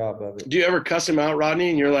a good job of it. Do you ever cuss him out, Rodney?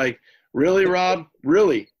 And you're like, really, Rob?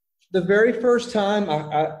 Really? The very first time,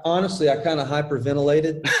 I honestly kind of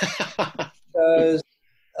hyperventilated because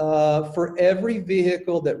for every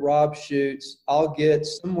vehicle that Rob shoots, I'll get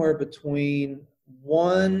somewhere between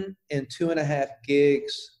 1 and 2.5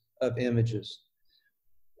 gigs of images.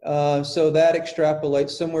 So that extrapolates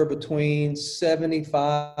somewhere between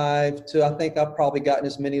 75 to, I think I've probably gotten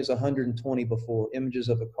as many as 120 before, images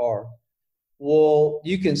of a car. Well,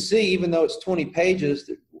 you can see, even though it's 20 pages,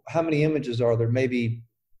 how many images are there? Maybe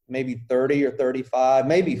 30 or 35,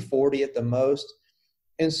 maybe 40 at the most.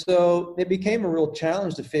 And so it became a real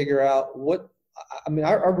challenge to figure out I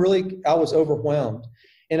was overwhelmed.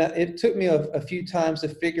 And it took me a few times to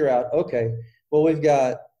figure out, okay, well, we've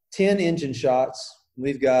got 10 engine shots.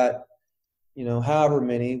 We've got, however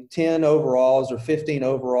many, 10 overalls or 15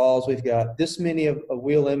 overalls. We've got this many of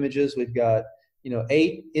wheel images. We've got,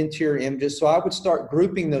 8 interior images. So I would start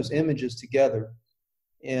grouping those images together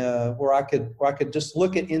where I could just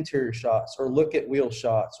look at interior shots or look at wheel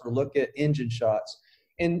shots or look at engine shots.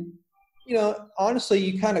 And, honestly,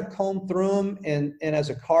 you kind of comb through them, and as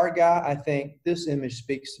a car guy, I think this image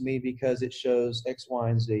speaks to me because it shows X, Y,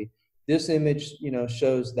 and Z. This image,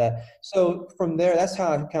 shows that. So from there, that's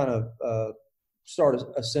how I kind of start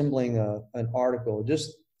assembling an article.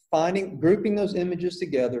 Just grouping those images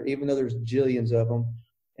together, even though there's jillions of them,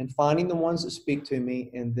 and finding the ones that speak to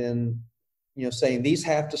me, and then saying these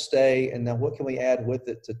have to stay, and then what can we add with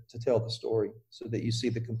it to tell the story, so that you see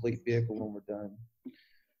the complete vehicle when we're done.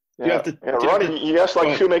 Yeah, Rodney, you asked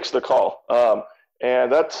who makes the call,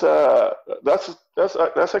 and that's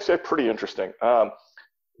actually pretty interesting. I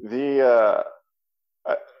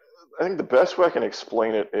think the best way I can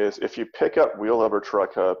explain it is if you pick up Wheel Hub or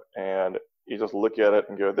Truck Hub and you just look at it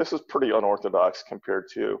and go, this is pretty unorthodox compared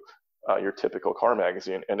to your typical car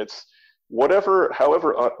magazine, and it's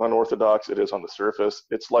however unorthodox it is on the surface,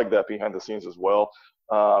 it's like that behind the scenes as well.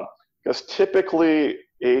 Because typically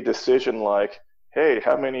a decision like, hey,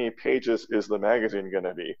 how many pages is the magazine going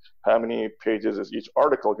to be? How many pages is each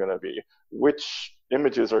article going to be? Which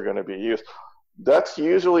images are going to be used? That's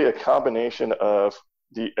usually a combination of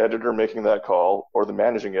the editor making that call or the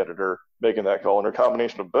managing editor making that call, and a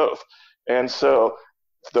combination of both. And so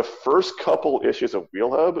the first couple issues of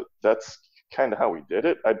Wheel Hub, that's kind of how we did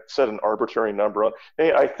it. I set an arbitrary number on,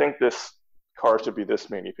 hey, I think this car should be this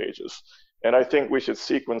many pages, and I think we should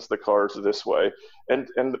sequence the cars this way. And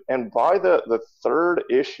by the third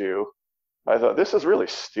issue, I thought, this is really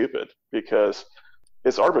stupid because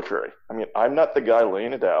it's arbitrary. I mean, I'm not the guy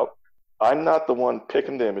laying it out. I'm not the one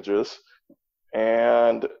picking the images.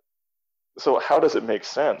 And so how does it make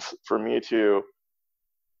sense for me to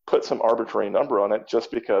put some arbitrary number on it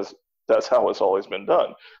just because that's how it's always been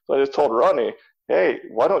done? So I just told Rodney, hey,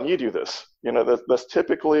 why don't you do this? That's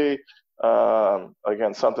typically,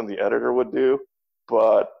 again, something the editor would do,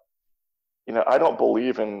 but I don't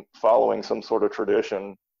believe in following some sort of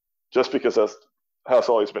tradition just because that's how it's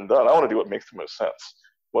always been done. I want to do what makes the most sense.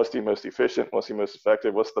 What's the most efficient? What's the most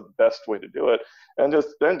effective? What's the best way to do it? And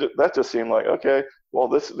that just seemed like, okay, well,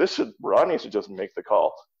 Rodney should just make the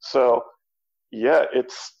call. So yeah,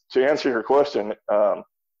 it's, to answer your question,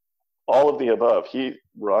 all of the above.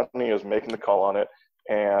 Rodney is making the call on it.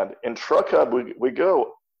 And in Truck Hub, we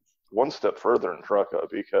go one step further in Truck Hub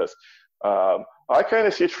because I kind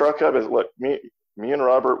of see Truck Hub as, look, me and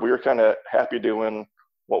Robert, we were kind of happy doing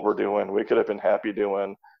what we're doing. We could have been happy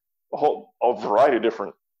doing a variety of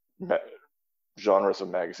different genres of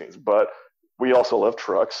magazines, but we also love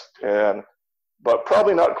trucks, but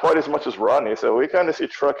probably not quite as much as Rodney. So we kind of see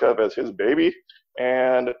Truck Hub as his baby.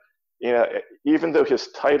 And even though his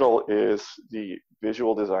title is the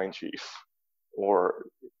visual design chief, or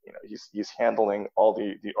he's handling all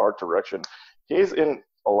the art direction, he's in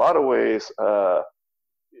a lot of ways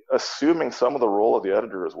assuming some of the role of the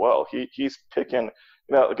editor as well. He's picking,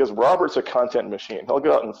 because Robert's a content machine. He'll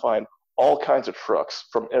go out and find all kinds of trucks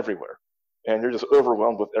from everywhere, and you're just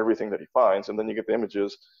overwhelmed with everything that he finds, and then you get the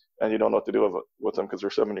images and you don't know what to do with them because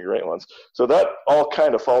there's so many great ones. So that all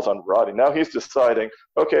kind of falls on Rodney. Now he's deciding,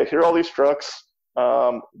 okay, here are all these trucks.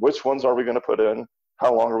 Which ones are we going to put in?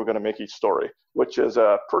 How long are we going to make each story? Which is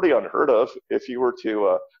pretty unheard of. If you were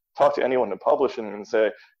to talk to anyone in publishing and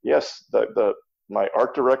say, yes, my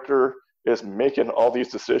art director is making all these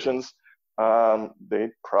decisions, they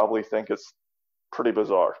probably think it's pretty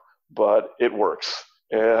bizarre, but it works.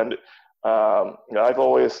 And I've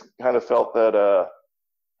always kind of felt that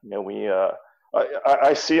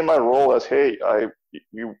I see my role as, hey,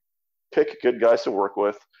 you pick good guys to work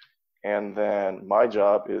with, and then my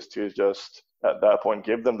job is to just at that point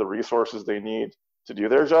give them the resources they need to do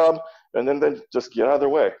their job, and then just get out of their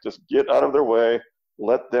way. Just get out of their way,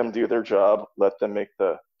 let them do their job, let them make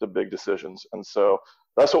the big decisions. And so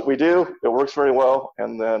that's what we do. It works very well.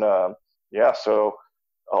 And then so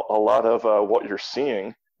a lot of what you're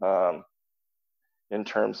seeing in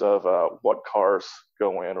terms of what cars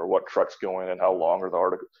go in or what trucks go in and how long are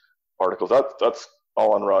the articles, that's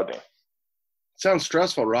all on Rodney. Sounds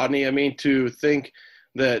stressful, Rodney. I mean, to think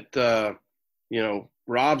that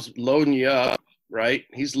Rob's loading you up, right?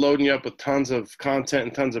 He's loading you up with tons of content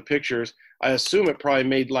and tons of pictures. I assume it probably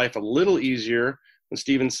made life a little easier when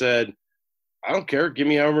Steven said, I don't care, give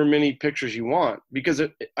me however many pictures you want. Because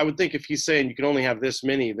I would think if he's saying you can only have this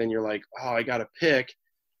many, then you're like, oh, I got to pick.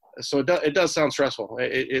 So it does sound stressful.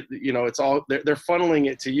 It's all, they're funneling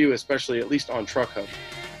it to you, especially at least on Truck Hub.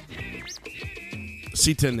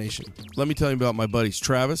 C10 Nation, let me tell you about my buddies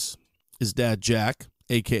Travis, his dad Jack,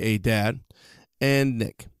 a.k.a. Dad, and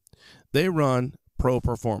Nick. They run Pro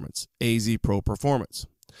Performance, AZ Pro Performance.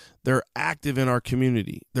 They're active in our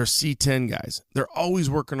community. They're C10 guys. They're always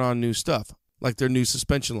working on new stuff, like their new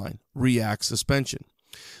suspension line, React Suspension.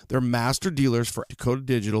 They're master dealers for Dakota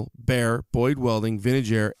Digital, Bear, Boyd Welding,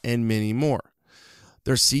 Vintage Air, and many more.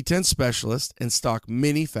 They're C10 specialists and stock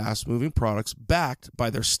many fast-moving products backed by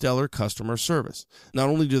their stellar customer service. Not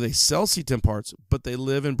only do they sell C10 parts, but they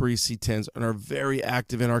live and breathe C10s and are very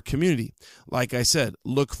active in our community. Like I said,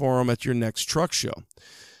 look for them at your next truck show.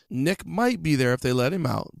 Nick might be there if they let him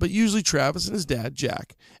out, but usually Travis and his dad,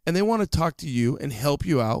 Jack, and they want to talk to you and help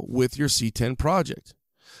you out with your C10 project.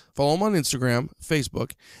 Follow them on Instagram,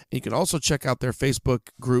 Facebook, and you can also check out their Facebook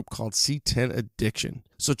group called C10 Addiction.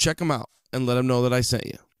 So check them out and let them know that I sent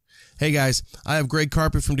you. Hey guys, I have Greg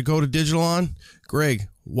Carpet from Dakota Digital on. Greg,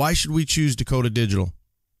 why should we choose Dakota Digital?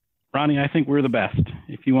 Ronnie, I think we're the best.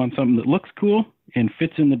 If you want something that looks cool and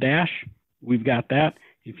fits in the dash, we've got that.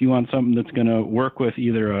 If you want something that's going to work with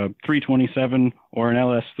either a 327 or an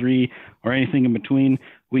LS3 or anything in between,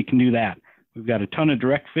 we can do that. We've got a ton of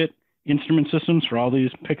direct fit instrument systems for all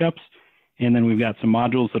these pickups. And then we've got some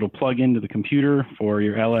modules that'll plug into the computer for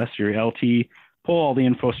your LS, your LT, pull all the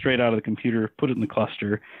info straight out of the computer, put it in the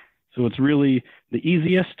cluster. So it's really the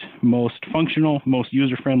easiest, most functional, most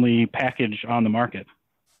user-friendly package on the market.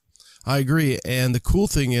 I agree. And the cool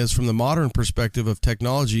thing is, from the modern perspective of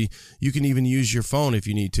technology, you can even use your phone if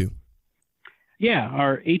you need to. Yeah,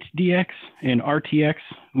 our HDX and RTX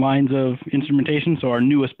lines of instrumentation, so our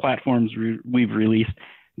newest platforms we've released,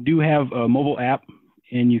 do have a mobile app,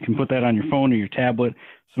 and you can put that on your phone or your tablet.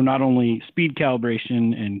 So not only speed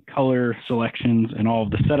calibration and color selections and all of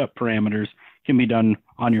the setup parameters can be done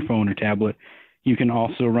on your phone or tablet, you can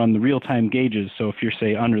also run the real-time gauges. So if you're,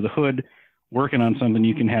 say, under the hood, working on something,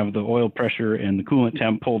 you can have the oil pressure and the coolant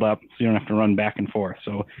temp pulled up so you don't have to run back and forth.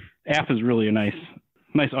 So app is really a nice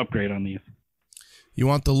upgrade on these. You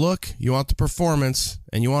want the look, you want the performance,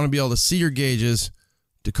 and you want to be able to see your gauges.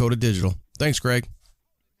 Dakota Digital. Thanks, Greg.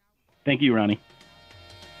 Thank you, Ronnie.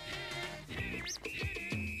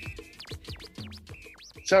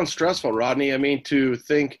 Sounds stressful, Rodney. I mean, to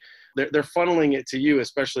think they're funneling it to you,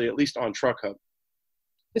 especially at least on Truck Hub.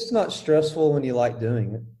 It's not stressful when you like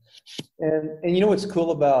doing it. And you know what's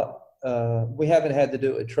cool about, we haven't had to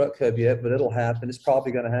do it at Truck Hub yet, but it'll happen. It's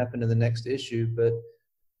probably going to happen in the next issue.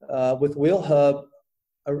 But with Wheel Hub,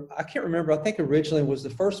 I can't remember. I think originally was the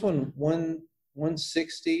first one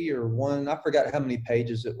 160 or one. I forgot how many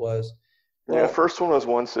pages it was. Well, yeah, first one was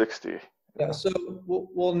 160. Yeah. So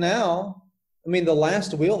well now, I mean, the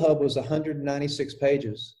last Wheel Hub was 196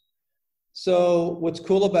 pages. So what's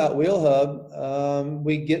cool about Wheel Hub,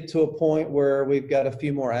 we get to a point where we've got a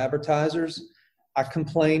few more advertisers. I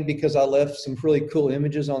complained because I left some really cool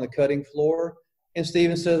images on the cutting floor. And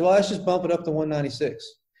Steven says, well, let's just bump it up to 196.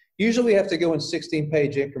 Usually we have to go in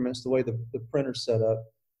 16-page increments the way the printer's set up.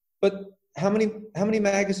 But how many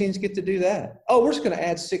magazines get to do that? Oh, we're just going to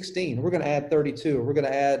add 16. We're going to add 32. Or we're going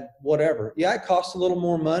to add whatever. Yeah, it costs a little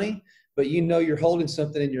more money, but you know you're holding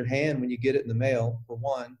something in your hand when you get it in the mail, for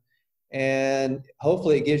one. And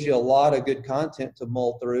hopefully it gives you a lot of good content to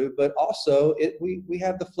mull through, but also we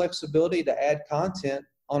have the flexibility to add content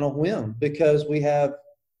on a whim because we have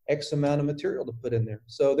X amount of material to put in there.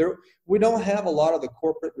 So we don't have a lot of the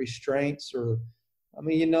corporate restraints or, I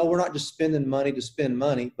mean, you know, we're not just spending money to spend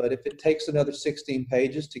money, but if it takes another 16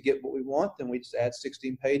 pages to get what we want, then we just add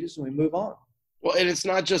 16 pages and we move on. Well, and it's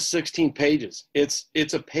not just 16 pages. It's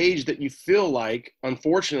a page that you feel like,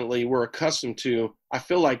 unfortunately, we're accustomed to. I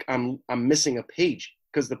feel like I'm missing a page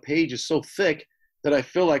because the page is so thick that I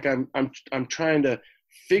feel like I'm trying to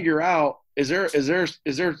figure out, is there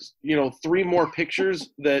you know, 3 more pictures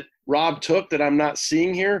that Rob took that I'm not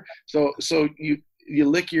seeing here? So you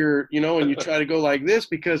lick your, you know, and you try to go like this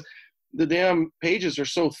because the damn pages are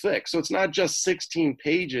so thick. So it's not just 16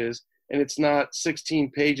 pages, and it's not 16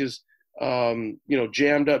 pages you know,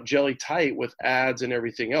 jammed up jelly tight with ads and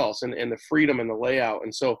everything else, and the freedom and the layout.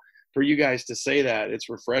 And so for you guys to say that, it's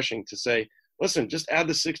refreshing to say, listen, just add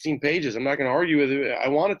the 16 pages. I'm not going to argue with it. I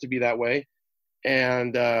want it to be that way.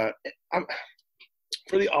 And for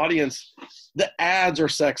the audience, the ads are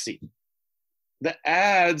sexy. The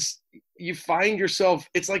ads, you find yourself,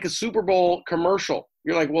 it's like a Super Bowl commercial.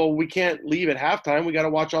 You're like, well, we can't leave at halftime. We got to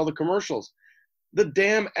watch all the commercials. The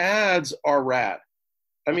damn ads are rad.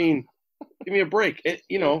 I mean, give me a break.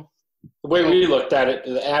 You know, the way we looked at it,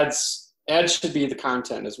 the ads should be the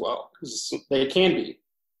content as well, because they can be.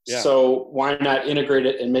 Yeah. So why not integrate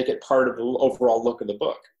it and make it part of the overall look of the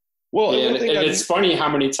book? Well, and it's funny how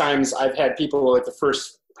many times I've had people like the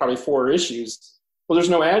first probably 4 issues. Well, there's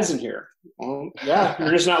no ads in here. Well, yeah,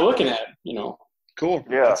 you're just not looking at it, you know. Cool.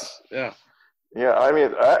 Yeah. Yeah, I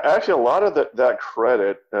mean, actually, a lot of that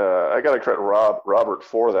credit, I got to credit Robert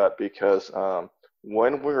for that because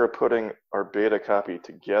when we were putting our beta copy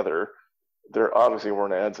together, there obviously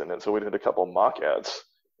weren't ads in it. So we did a couple mock ads,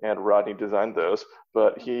 and Rodney designed those.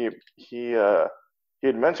 But he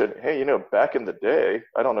had mentioned, hey, back in the day,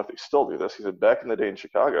 I don't know if they still do this. He said back in the day in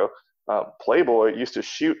Chicago, Playboy used to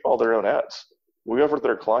shoot all their own ads. Whoever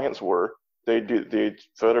their clients were, they'd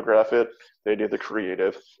photograph it, they do the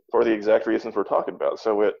creative for the exact reasons we're talking about.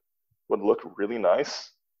 So it would look really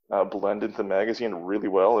nice, blend into the magazine really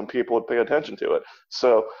well, and people would pay attention to it.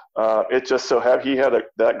 So it just so happened he had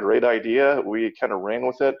that great idea. We kind of ran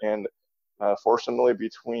with it, and fortunately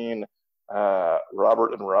between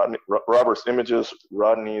Robert and Rodney, Robert's images,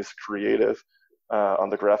 Rodney's creative on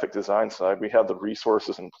the graphic design side, we have the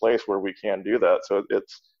resources in place where we can do that. So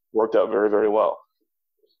it's worked out very, very well.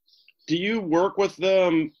 Do you work with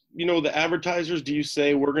them, the advertisers? Do you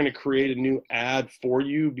say we're going to create a new ad for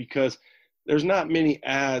you? Because there's not many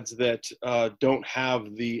ads that don't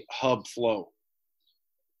have the hub flow.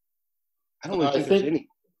 I don't really think there's any.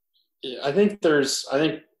 I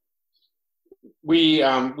think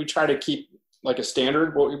we try to keep like a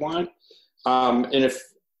standard what we want. And if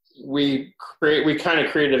we kind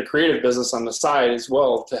of created a creative business on the side as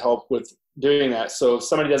well to help with doing that. So if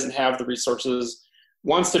somebody doesn't have the resources,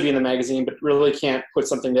 wants to be in the magazine, but really can't put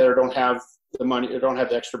something there, don't have the money, or don't have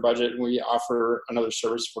the extra budget, and we offer another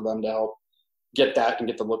service for them to help get that and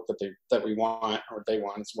get the look that we want, or they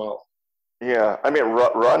want as well. Yeah, I mean,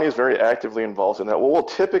 Rodney is very actively involved in that. What will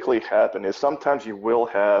typically happen is sometimes you will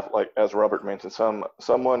have, like as Robert mentioned,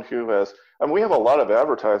 someone who has. I mean, we have a lot of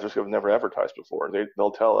advertisers who have never advertised before. They'll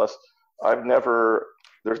tell us,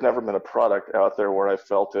 there's never been a product out there where I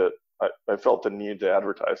felt the need to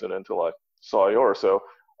advertise it until I saw yours. So,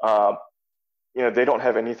 they don't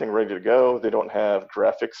have anything ready to go. They don't have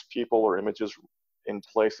graphics people or images in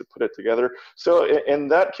place to put it together. So in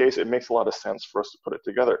that case, it makes a lot of sense for us to put it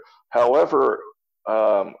together. However,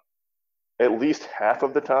 at least half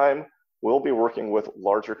of the time, we'll be working with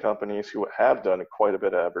larger companies who have done quite a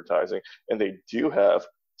bit of advertising, and they do have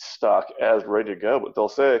stock as ready to go, but they'll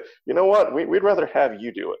say, you know what, we'd rather have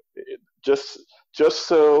you do it. Just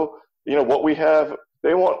so, what we have,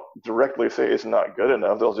 they won't directly say it's not good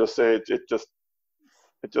enough. They'll just say it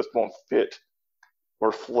just won't fit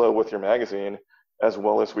or flow with your magazine as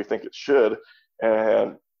well as we think it should.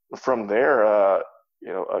 And from there,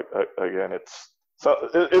 again,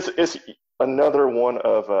 it's another one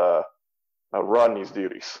of Rodney's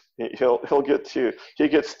duties. He gets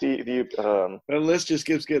the list just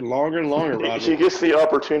keeps getting longer and longer. Rodney. He gets the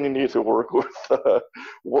opportunity to work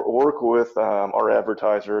with our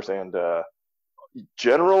advertisers, and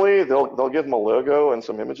generally they'll give him a logo and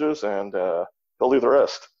some images, and he'll do the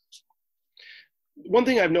rest. One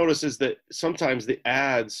thing I've noticed is that sometimes the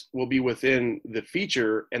ads will be within the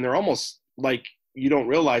feature, and they're almost like you don't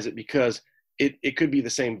realize it because it could be the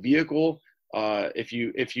same vehicle. If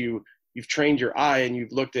you've trained your eye and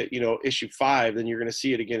you've looked at issue 5, then you're going to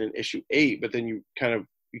see it again in issue 8. But then you kind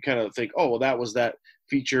of think, oh well, that was that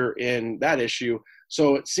feature in that issue.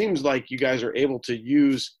 So it seems like you guys are able to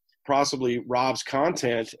use possibly Rob's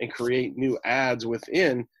content and create new ads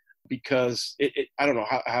within. Because I don't know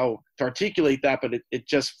how to articulate that, but it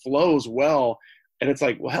just flows well. And it's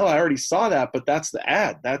like, well, hell, I already saw that, but that's the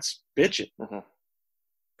ad. That's bitching. Mm-hmm.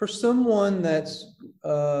 For someone that's,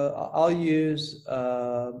 I'll use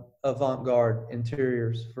avant-garde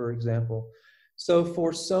interiors, for example. So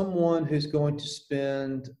for someone who's going to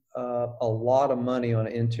spend a lot of money on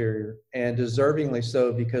an interior, and deservingly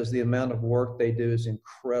so, because the amount of work they do is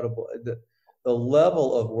incredible. The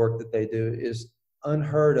level of work that they do is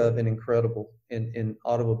unheard of and incredible in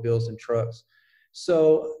automobiles and trucks.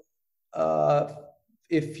 So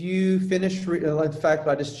if you finish in fact,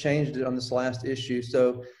 I just changed it on this last issue.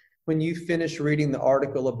 So when you finish reading the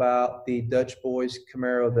article about the Dutch Boys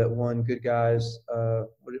Camaro that won Good Guys,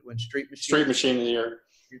 when Street Machine of the Year.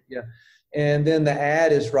 Yeah. And then the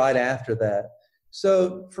ad is right after that.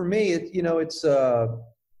 So for me, it's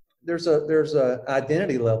there's a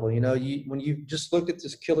identity level, when you just look at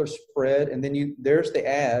this killer spread, and then there's the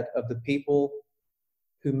ad of the people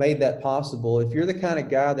who made that possible. If you're the kind of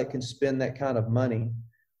guy that can spend that kind of money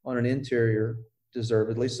on an interior,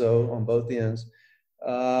 deservedly so on both ends,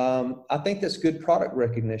 I think that's good product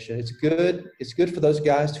recognition. It's good for those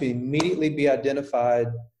guys to immediately be identified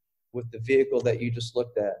with the vehicle that you just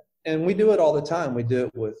looked at. And we do it all the time. We do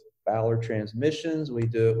it with Ballard transmissions. We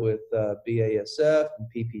do it with BASF and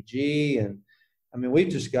PPG. And I mean, we've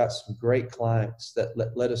just got some great clients that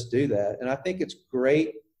let us do that. And I think it's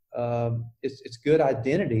great. It's good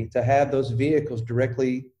identity to have those vehicles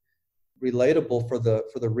directly relatable for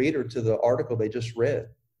the reader to the article they just read,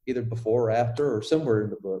 either before or after or somewhere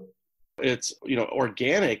in the book. it's,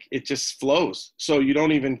 organic, it just flows. So you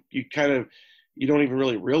don't even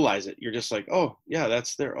really realize it. You're just like, oh yeah,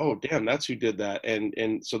 that's there. Oh damn, that's who did that.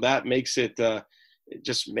 And so that makes it, it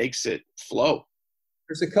just makes it flow.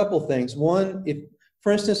 There's a couple things. One, if,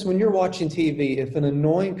 for instance, when you're watching TV, if an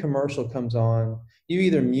annoying commercial comes on, you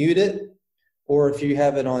either mute it, or if you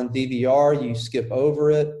have it on DVR, you skip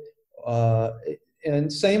over it.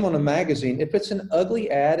 And same on a magazine. If it's an ugly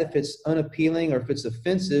ad, if it's unappealing, or if it's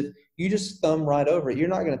offensive, you just thumb right over it. You're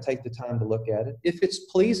not going to take the time to look at it. If it's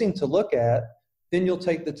pleasing to look at, then you'll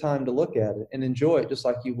take the time to look at it and enjoy it just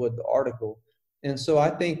like you would the article. And so I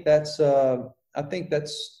think that's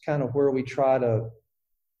kind of where what we try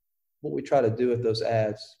to do with those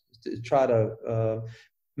ads, to try to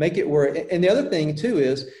make it where, and the other thing too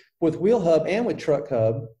is with Wheel Hub and with Truck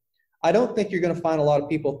Hub, I don't think you're going to find a lot of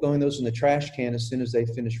people throwing those in the trash can as soon as they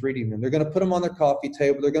finish reading them. They're going to put them on their coffee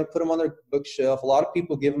table. They're going to put them on their bookshelf. A lot of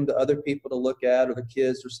people give them to other people to look at, or the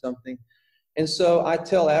kids or something. And so I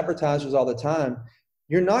tell advertisers all the time,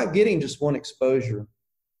 you're not getting just one exposure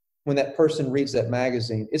when that person reads that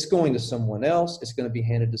magazine. It's going to someone else. It's going to be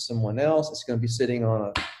handed to someone else. It's going to be sitting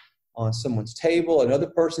on someone's table. Another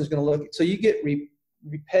person is going to look. So you get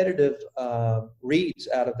repetitive reads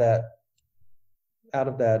out of that,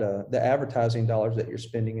 the advertising dollars that you're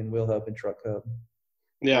spending in Wheel Hub and Truck Hub.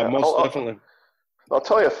 Yeah, most definitely. I'll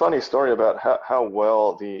tell you a funny story about how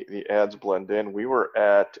well the ads blend in. We were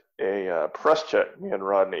at a press check, me and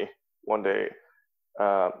Rodney, one day.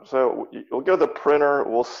 So we'll go to the printer.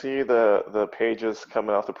 We'll see the pages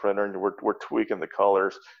coming off the printer, and we're tweaking the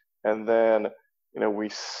colors. And then, we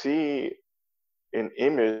see an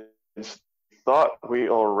image, thought we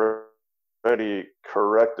already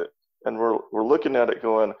corrected. And we're looking at it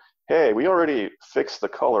going, hey, we already fixed the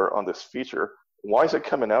color on this feature. Why is it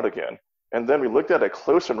coming out again? And then we looked at it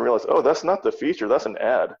closer and realized, oh, that's not the feature. That's an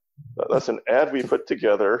ad. That's an ad we put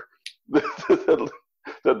together that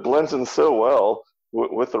blends in so well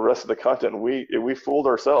with the rest of the content. We fooled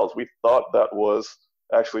ourselves. We thought that was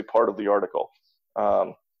actually part of the article.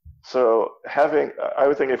 So I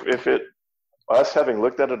would think if us having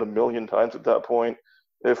looked at it a million times at that point,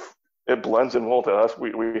 if it blends in well to us,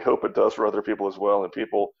 we hope it does for other people as well. And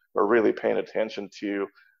people are really paying attention to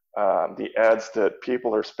the ads that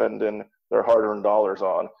people are spending their hard-earned dollars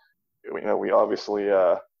on. We obviously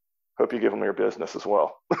hope you give them your business as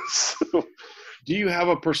well. So, do you have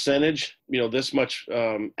a percentage, this much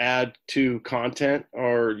ad to content,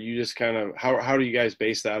 or you just kind of, how do you guys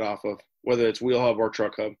base that off of, whether it's Wheel Hub or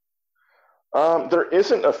Truck Hub? There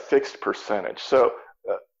isn't a fixed percentage. So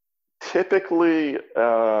typically,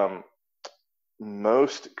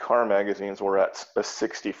 most car magazines were at a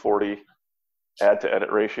 60-40 ad to edit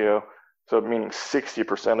ratio. So meaning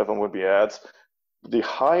 60% of them would be ads. The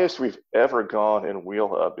highest we've ever gone in Wheel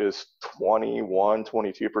Hub is 21,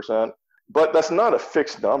 22%. But that's not a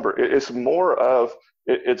fixed number. It's more of,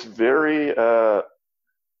 it's very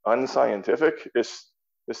unscientific. It's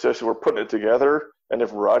just we're putting it together. And if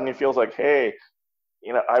Rodney feels like, hey,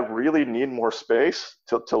 I really need more space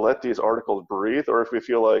to let these articles breathe, or if we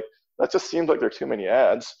feel like that just seems like there are too many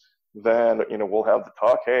ads, then, we'll have the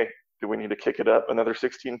talk, hey, do we need to kick it up another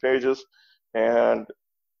 16 pages? And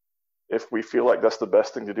if we feel like that's the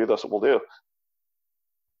best thing to do, that's what we'll do.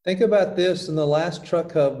 Think about this. And the last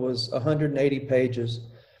Truck Hub was 180 pages.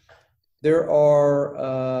 There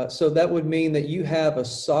are, so that would mean that you have a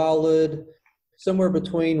solid somewhere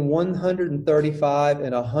between 135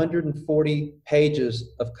 and 140 pages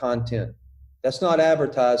of content. That's not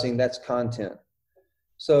advertising, that's content.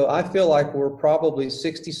 So I feel like we're probably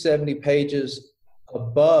 60, 70 pages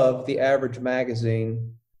above the average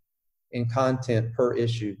magazine in content per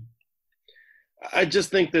issue. I just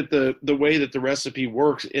think that the way that the recipe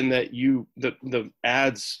works, in that the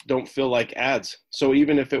ads don't feel like ads. So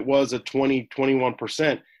even if it was a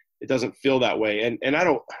 21%, it doesn't feel that way. And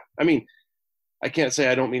I can't say,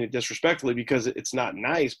 I don't mean it disrespectfully, because it's not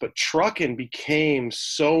nice, but trucking became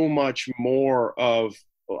so much more of,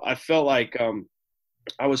 I felt like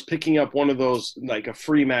I was picking up one of those, like a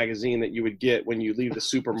free magazine that you would get when you leave the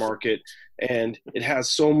supermarket, and it has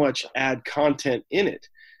so much ad content in it.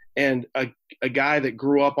 And a guy that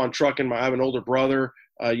grew up on trucking, I have an older brother,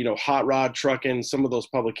 Hot Rod Trucking, some of those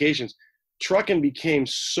publications, trucking became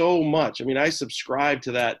so much. I subscribed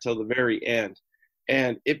to that till the very end.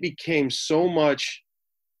 And it became so much.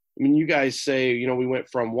 You guys say, we went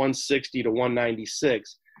from 160 to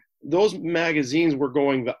 196. Those magazines were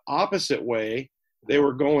going the opposite way. They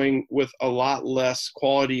were going with a lot less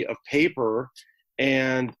quality of paper.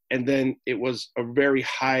 And then it was a very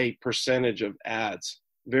high percentage of ads,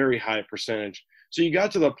 very high percentage. So you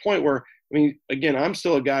got to the point where I mean, again, I'm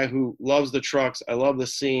still a guy who loves the trucks. I love the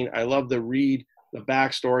scene. I love the read, the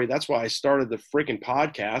backstory. That's why I started the freaking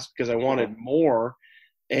podcast, because I wanted more.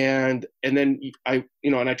 And then I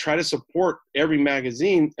try to support every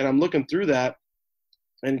magazine, and I'm looking through that,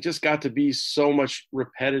 and it just got to be so much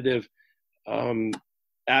repetitive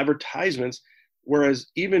advertisements. Whereas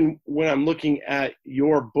even when I'm looking at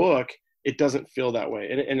your book, it doesn't feel that way.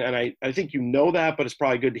 And I think you know that, but it's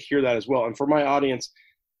probably good to hear that as well. And for my audience,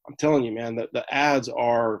 I'm telling you, man, the ads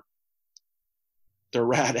they're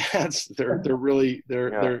rad ads. They're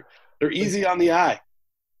easy on the eye.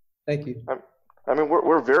 Thank you. I mean,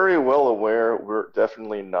 we're very well aware we're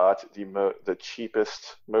definitely not the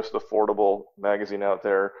cheapest, most affordable magazine out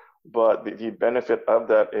there, but the benefit of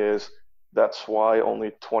that is that's why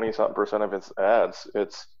only 20-something% of its ads.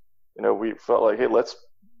 It's, we felt like, hey, let's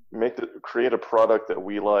create a product that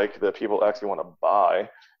we like, that people actually want to buy,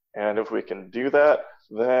 and if we can do that,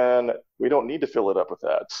 then we don't need to fill it up with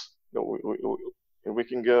ads. We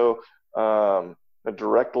can go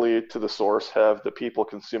directly to the source, have the people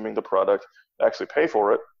consuming the product actually pay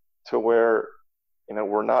for it, to where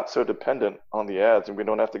we're not so dependent on the ads, and we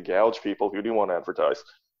don't have to gouge people who do want to advertise.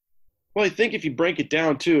 Well, I think if you break it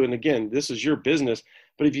down too, and again, this is your business,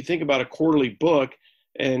 but if you think about a quarterly book,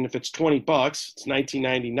 and if it's $20, it's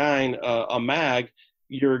 $19.99 a mag,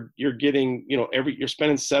 you're getting, you're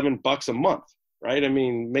spending $7 a month, right? I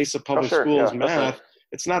mean, Mesa Public Schools math,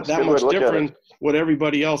 it's not that much different what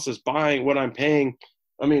everybody else is buying, what I'm paying.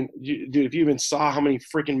 I mean, dude, if you even saw how many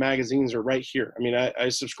freaking magazines are right here. I mean, I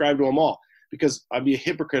subscribe to them all, because I'd be a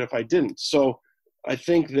hypocrite if I didn't. So I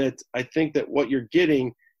think that what you're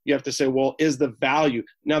getting, you have to say, well, is the value.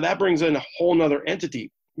 Now that brings in a whole nother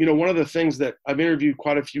entity. One of the things that I've interviewed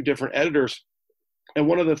quite a few different editors, and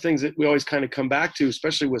one of the things that we always kind of come back to,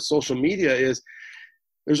 especially with social media, is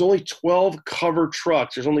there's only 12 cover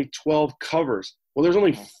trucks. There's only 12 covers. Well, there's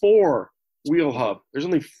only 4 wheel hub. There's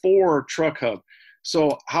only 4 truck hub.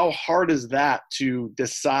 So how hard is that to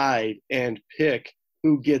decide and pick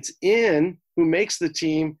who gets in, who makes the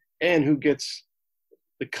team, and who gets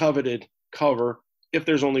the coveted cover if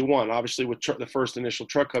there's only one? Obviously, with the first initial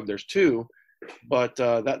truck hub, there's 2, but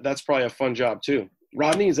that's probably a fun job too.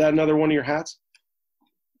 Rodney, is that another one of your hats?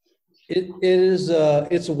 It is.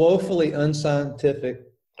 It's woefully unscientific,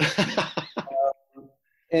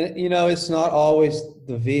 and it's not always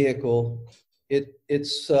the vehicle.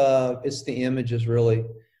 It's the images, really,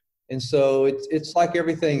 and so it's like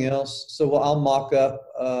everything else. So I'll mock up.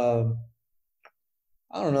 I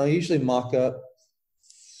don't know. I usually mock up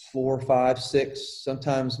 4, 5, 6,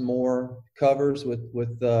 sometimes more covers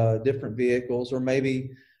with different vehicles, or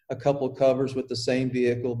maybe a couple of covers with the same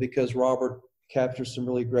vehicle, because Robert captures some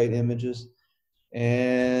really great images.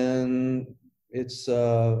 And it's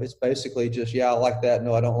basically just, I like that,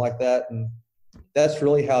 no, I don't like that, and that's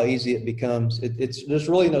really how easy it becomes. There's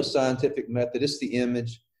really no scientific method. It's the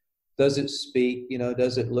image. Does it speak?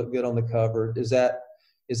 Does it look good on the cover? Is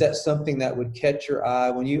that something that would catch your eye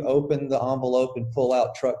when you open the envelope and pull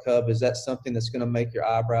out truck hub? Is that something that's going to make your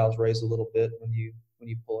eyebrows raise a little bit when you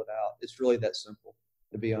pull it out? It's really that simple,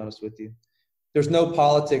 to be honest with you. There's no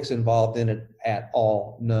politics involved in it at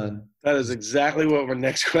all. None. That is exactly what my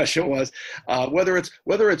next question was. Whether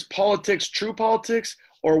it's politics, true politics,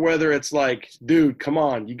 or whether it's like, dude, come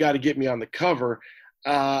on, you got to get me on the cover.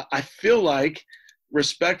 I feel like,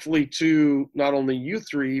 respectfully to not only you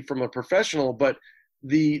three from a professional, but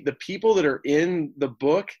the people that are in the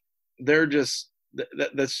book, they're just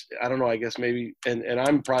that's I don't know, I guess maybe, and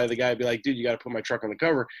I'm probably the guy who'd be like, dude, you got to put my truck on the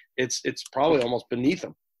cover. It's probably almost beneath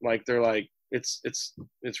them. Like, they're like, it's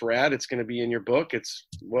rad. It's going to be in your book. It's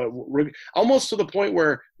almost to the point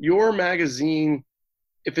where your magazine,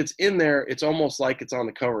 if it's in there, it's almost like it's on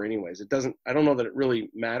the cover anyways. I don't know that it really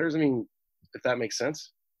matters. I mean, if that makes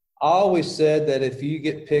sense. I always said that if you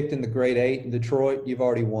get picked in the grade 8 in Detroit, you've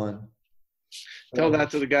already won. Tell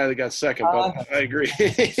that to the guy that got second, but I agree.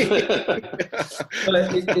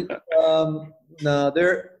 No,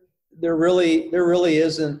 there really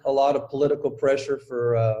isn't a lot of political pressure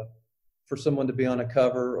for someone to be on a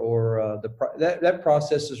cover, or that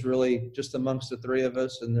process is really just amongst the 3 of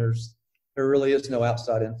us, and there really is no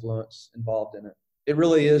outside influence involved in it. It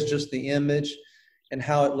really is just the image and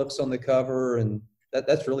how it looks on the cover, and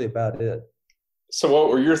that's really about it. So what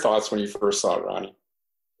were your thoughts when you first saw it, Ronnie?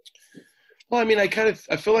 Well, I mean, I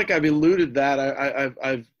feel like I've alluded that.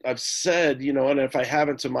 I've said, and if I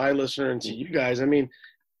haven't to my listener and to you guys, I mean,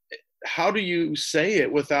 how do you say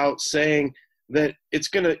it without saying that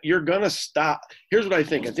you're gonna stop? Here's what I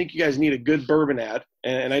think. I think you guys need a good bourbon ad,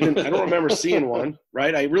 and I don't remember seeing one,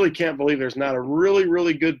 right? I really can't believe there's not a really,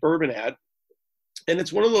 really good bourbon ad. And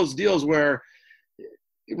it's one of those deals where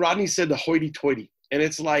Rodney said the hoity-toity, and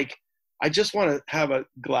it's like, I just want to have a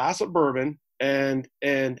glass of bourbon and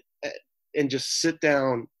just sit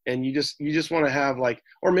down, and you just want to have, like,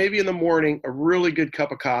 or maybe in the morning, a really good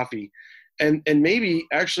cup of coffee, and maybe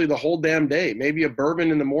actually the whole damn day, maybe a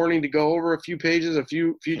bourbon in the morning to go over a few pages, a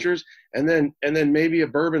few features, and then maybe a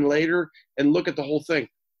bourbon later and look at the whole thing.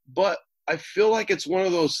 But I feel like it's one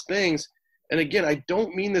of those things. And again, I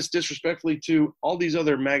don't mean this disrespectfully to all these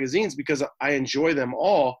other magazines, because I enjoy them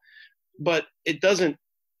all, but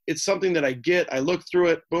it's something that I get, I look through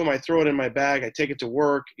it, boom, I throw it in my bag, I take it to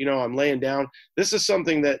work, I'm laying down. This is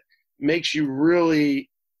something that makes you really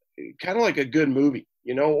kind of like a good movie,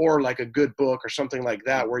 or like a good book or something like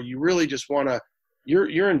that, where you really just want to,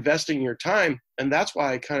 you're investing your time. And that's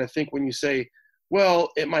why I kind of think when you say, well,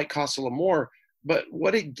 it might cost a little more, but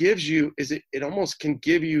what it gives you is it almost can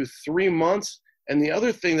give you 3 months. And the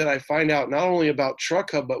other thing that I find out not only about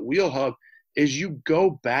Truck Hub, but Wheel Hub, is you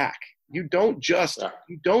go back. You don't just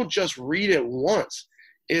read it once.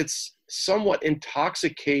 It's somewhat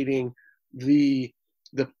intoxicating, the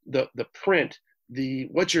print,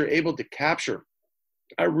 what you're able to capture.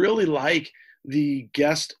 I really like the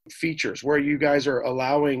guest features where you guys are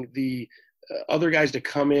allowing the other guys to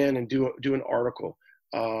come in and do an article.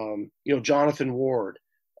 Jonathan Ward,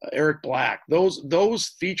 Eric Black, those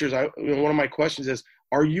features. One of my questions is,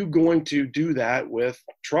 are you going to do that with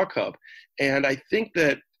Truck Hub? And I think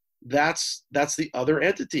that's the other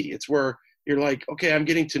entity. It's where you're like, okay, I'm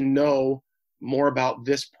getting to know more about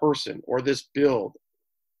this person or this build.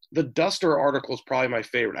 The Duster article is probably my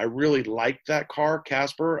favorite. I really liked that car,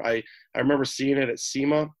 Casper. I remember seeing it at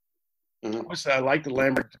SEMA. I like the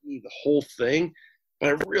Lamborghini, the whole thing, but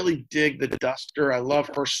I really dig the Duster. I love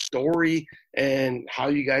her story and how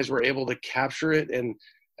you guys were able to capture it. And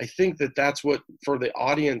I think that's what, for the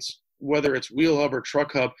audience, whether it's Wheel Hub or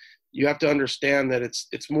Truck Hub, you have to understand that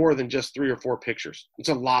it's more than just 3 or 4 pictures. It's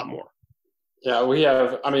a lot more. Yeah, we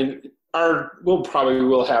have,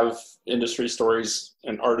 we'll have industry stories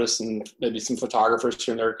and artists and maybe some photographers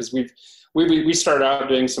here and there, because we started out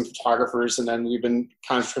doing some photographers, and then we've been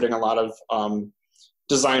concentrating a lot of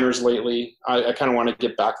designers lately. I kind of want to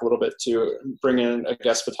get back a little bit to bring in a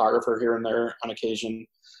guest photographer here and there on occasion.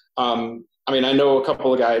 I know a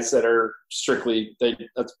couple of guys that are strictly,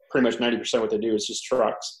 that's pretty much 90% what they do is just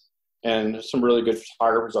trucks, and some really good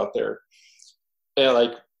photographers out there.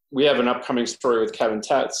 Yeah, we have an upcoming story with Kevin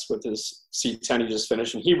Tetz with his C10 he just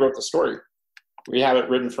finished, and he wrote the story. We have it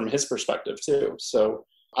written from his perspective too. So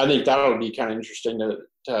I think that'll be kind of interesting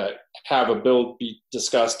to have a build be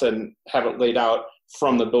discussed and have it laid out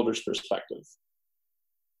from the builder's perspective.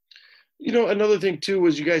 Another thing too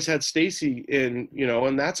was you guys had Stacy in,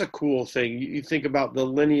 and that's a cool thing. You think about the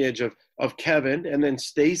lineage of Kevin and then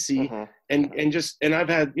Stacy, and I've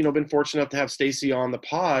had, been fortunate enough to have Stacy on the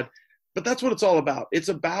pod. But that's what it's all about. It's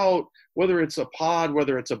about whether it's a pod,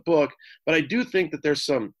 whether it's a book. But I do think that there's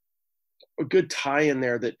a good tie in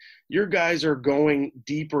there that your guys are going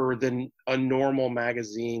deeper than a normal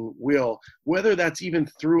magazine will, whether that's even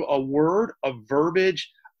through a word, a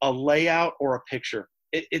verbiage, a layout, or a picture.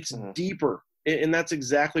 It's deeper, and that's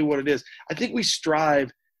exactly what it is. I think we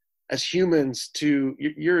strive as humans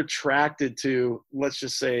you're attracted to, let's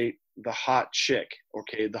just say, the hot chick,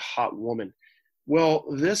 okay, the hot woman. Well,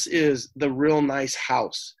 this is the real nice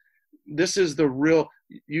house. This is the real,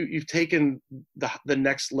 you've taken the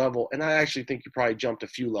next level. And I actually think you probably jumped a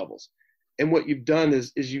few levels. And what you've done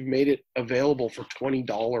is you've made it available for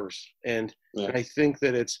 $20. And I think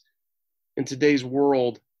that it's, in today's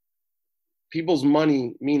world, people's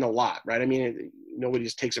money mean a lot, right? Nobody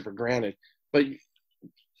just takes it for granted, but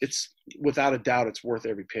it's, without a doubt, it's worth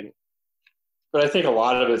every penny. But I think a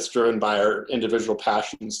lot of it's driven by our individual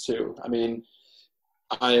passions too.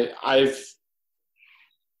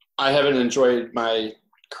 I haven't enjoyed my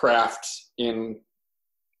craft when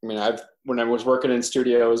I was working in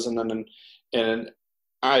studios, and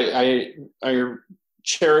I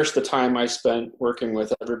cherish the time I spent working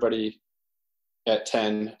with everybody at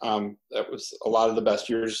 10. That was a lot of the best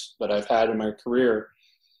years that I've had in my career.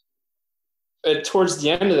 But towards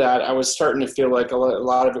the end of that, I was starting to feel like a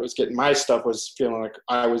lot of it was my stuff was feeling like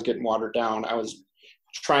I was getting watered down. I was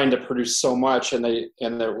trying to produce so much, and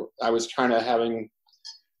I was kind of having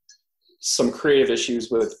some creative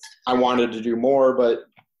issues with, I wanted to do more, but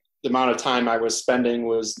the amount of time I was spending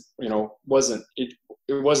wasn't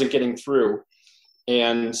getting through.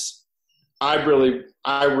 And I really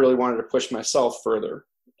wanted to push myself further.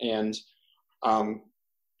 And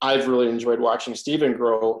I've really enjoyed watching Steven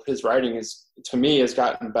grow. His writing to me has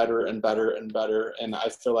gotten better and better and better. And I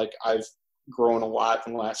feel like I've grown a lot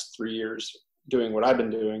in the last 3 years doing what I've been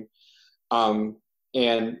doing.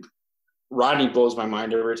 And Rodney blows my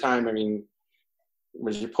mind every time. I mean,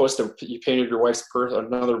 when you painted your wife's purse,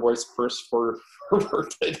 another wife's purse for her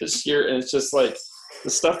birthday this year, and it's just like the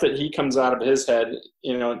stuff that he comes out of his head,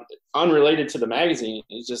 you know, unrelated to the magazine.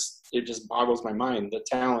 It just boggles my mind, the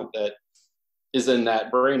talent that is in that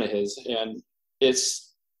brain of his. And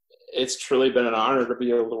it's truly been an honor to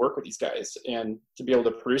be able to work with these guys and to be able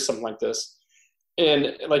to produce something like this.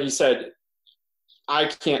 And like you said, I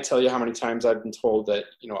can't tell you how many times I've been told that,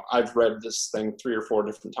 you know, I've read this thing 3 or 4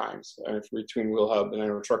 different times between Wheel Hub and I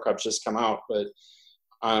know Truck Hub's just come out, but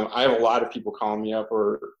I have a lot of people calling me up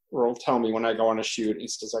or will tell me when I go on a shoot,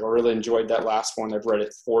 it's just like, I really enjoyed that last one. I've read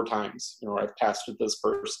it 4 times, you know, I've passed with this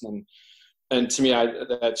person. And to me,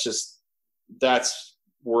 that's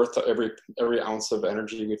worth every ounce of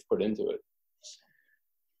energy we've put into it.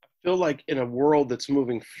 I feel like in a world that's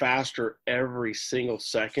moving faster every single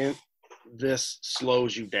second, this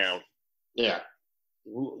slows you down. Yeah.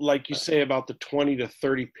 Like you say about the 20 to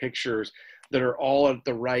 30 pictures that are all at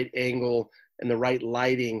the right angle and the right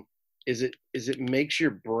lighting, is it makes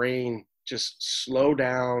your brain just slow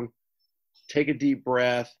down, take a deep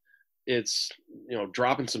breath. It's, you know,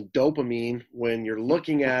 dropping some dopamine when you're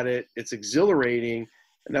looking at it. It's exhilarating.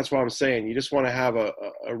 And that's what I'm saying. You just want to have a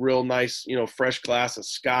real nice, you know, fresh glass of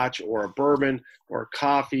scotch or a bourbon or a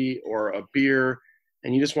coffee or a beer,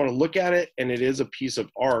 and you just want to look at it, and it is a piece of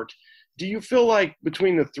art. Do you feel like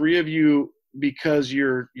between the 3 of you, because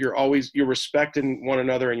you're respecting one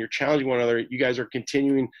another and you're challenging one another, you guys are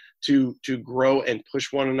continuing to grow and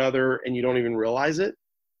push one another, and you don't even realize it?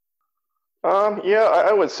 Yeah,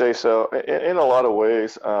 I would say so. In a lot of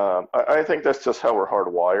ways, I think that's just how we're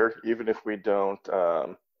hardwired. Even if we don't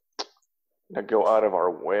go out of our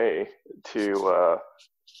way to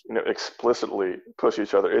explicitly push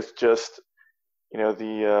each other, it's just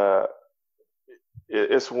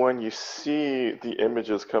it's when you see the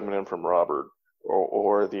images coming in from Robert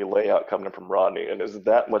or the layout coming in from Rodney, and is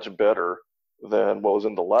that much better than what was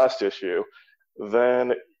in the last issue,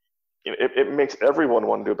 then it makes everyone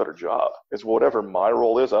want to do a better job. It's whatever my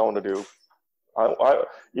role is, I want to do.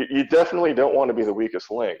 You definitely don't want to be the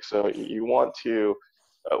weakest link. So you want to,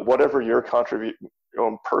 whatever your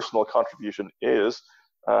own personal contribution is,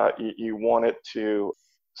 you want it to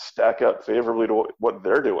stack up favorably to what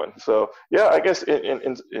they're doing. So yeah, I guess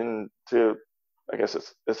it's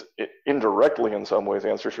indirectly in some ways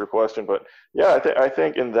answers your question, but yeah, I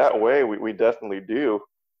think in that way we definitely do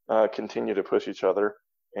continue to push each other.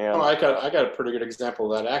 And I got a pretty good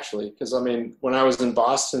example of that actually, because I mean, when I was in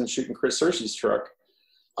Boston shooting Chris Searcy's truck,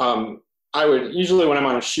 I would usually when I'm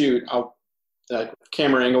on a shoot, I'll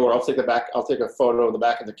camera angle, or I'll take a photo of the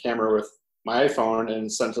back of the camera with my iPhone and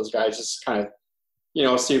send those guys just kind of,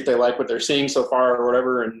 see if they like what they're seeing so far or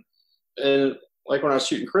whatever. And like when I was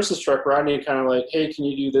shooting Chris's truck, Rodney kind of like, hey, can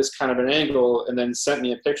you do this kind of an angle? And then sent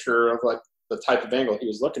me a picture of like the type of angle he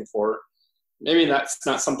was looking for. Maybe that's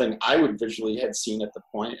not something I would visually had seen at the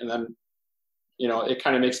point. And then, it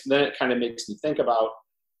kind of makes me think about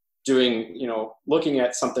doing, looking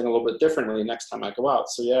at something a little bit differently next time I go out.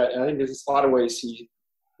 So yeah, I think there's a lot of ways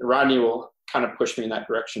Rodney will kind of push me in that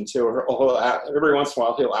direction too. Or every once in a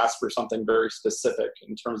while, he'll ask for something very specific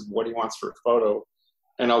in terms of what he wants for a photo,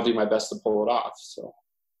 and I'll do my best to pull it off. So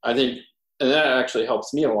I think, and that actually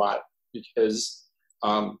helps me a lot because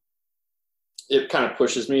it kind of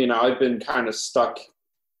pushes me. Now I've been kind of stuck.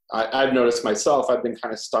 I've noticed myself, I've been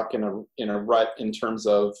kind of stuck in a rut in terms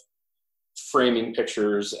of framing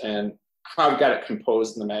pictures and how I've got it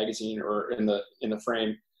composed in the magazine or in the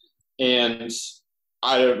frame. And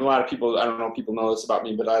a lot of people, I don't know if people know this about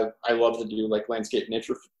me, but I love to do like landscape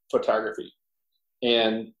nature photography.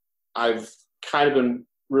 And I've kind of been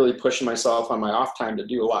really pushing myself on my off time to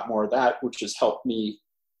do a lot more of that, which has helped me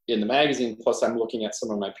in the magazine. Plus I'm looking at some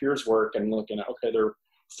of my peers' work and looking at, okay, they're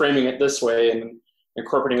framing it this way and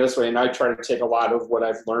incorporating it this way. And I try to take a lot of what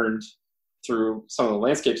I've learned through some of the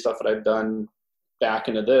landscape stuff that I've done back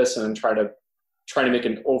into this and try to make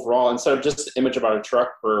an overall, instead of just an image about a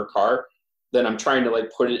truck or a car, then I'm trying to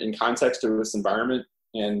like put it in context to this environment,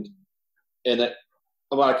 and that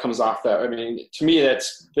a lot comes off that. I mean, to me,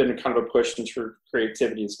 that's been kind of a push into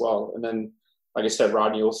creativity as well. And then, like I said,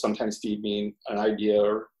 Rodney will sometimes feed me an idea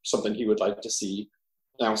or something he would like to see.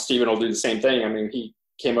 Now, Steven will do the same thing. I mean, he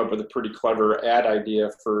came up with a pretty clever ad idea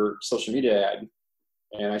for social media ad,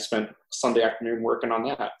 and I spent Sunday afternoon working on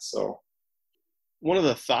that. So one of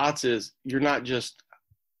the thoughts is you're not just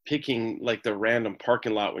picking like the random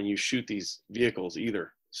parking lot when you shoot these vehicles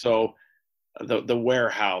either. So the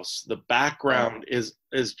warehouse, the background is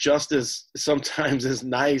just as sometimes as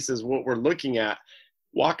nice as what we're looking at.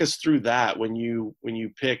 walk us through that when you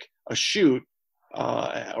pick a shoot,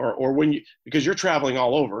 or when you, because you're traveling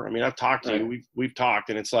all over. I mean, I've talked to you, we've talked,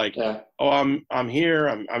 and it's like, oh, I'm here,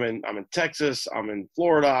 I'm in Texas, I'm in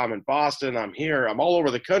Florida, I'm in Boston, I'm here, I'm all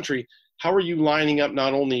over the country. How are you lining up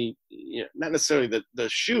not only, not necessarily the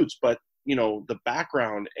shoots, but the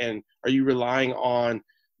background, and are you relying on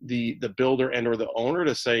the builder and or the owner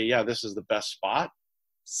to say, yeah, this is the best spot?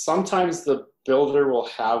 Sometimes the builder will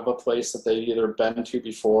have a place that they've either been to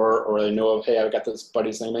before, or they know of, hey, I've got this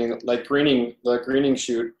buddy's name. I mean, like the greening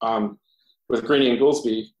shoot with Greenie and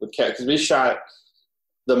Goolsby with Cat, because we shot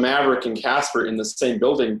the Maverick and Casper in the same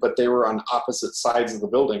building, but they were on opposite sides of the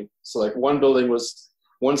building. So like one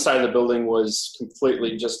side of the building was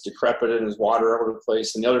completely just decrepit and there's water all over the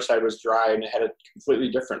place, and the other side was dry and it had a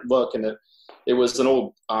completely different look. And it was an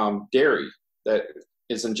old dairy that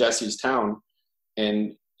is in Jesse's town,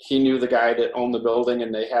 and he knew the guy that owned the building,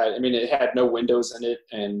 and it had no windows in it,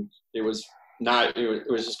 and it was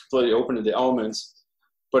just completely open to the elements,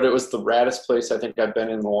 but it was the raddest place I think I've been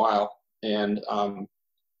in a while. And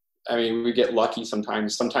we get lucky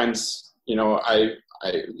sometimes. Sometimes,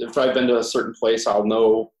 if I've been to a certain place, I'll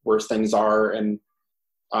know where things are, and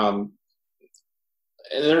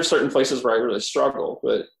there are certain places where I really struggle,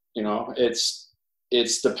 but it's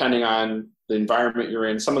depending on the environment you're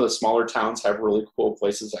in. Some of the smaller towns have really cool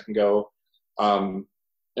places I can go. In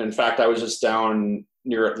fact, I was just down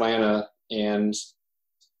near Atlanta, and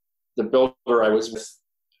the builder I was with,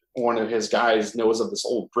 one of his guys knows of this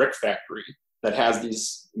old brick factory that has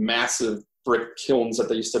these massive brick kilns that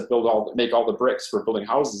they used to make all the bricks for building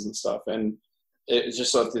houses and stuff. And it's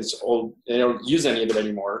just like this old, they don't use any of it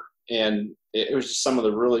anymore. And it was just some of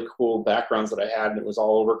the really cool backgrounds that I had, and it was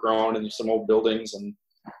all overgrown and some old buildings, and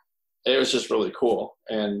it was just really cool.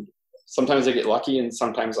 And sometimes I get lucky, and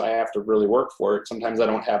sometimes I have to really work for it. Sometimes I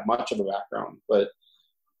don't have much of a background, but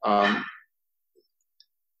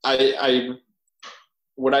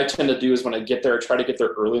what I tend to do is when I get there, I try to get there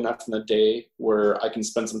early enough in the day where I can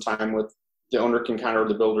spend some time with the owner, or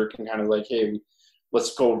the builder can kind of like, hey,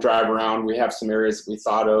 let's go drive around. We have some areas that we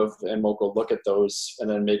thought of, and we'll go look at those and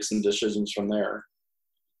then make some decisions from there.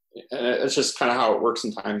 And it's just kind of how it works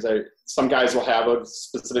sometimes. Some guys will have a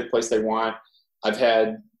specific place they want. I've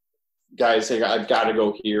had guys say, I've got to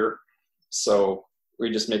go here. So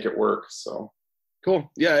we just make it work. So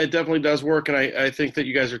cool. Yeah, it definitely does work. And I think that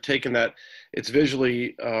you guys are taking that. It's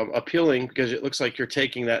visually appealing, because it looks like you're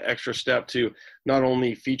taking that extra step to not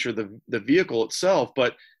only feature the vehicle itself,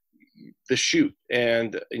 but the shoot,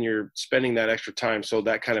 and you're spending that extra time. So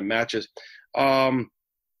that kind of matches. I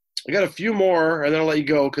got a few more, and then I'll let you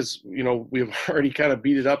go, because we've already kind of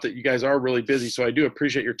beat it up that you guys are really busy. So I do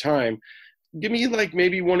appreciate your time. Give me like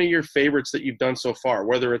maybe one of your favorites that you've done so far,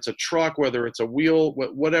 whether it's a truck, whether it's a wheel,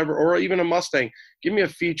 whatever, or even a Mustang. Give me a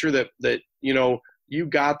feature that you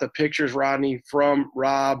got the pictures, Rodney, from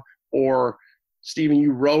Rob, or Steven,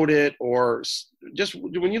 you wrote it, or just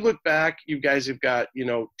when you look back, you guys have got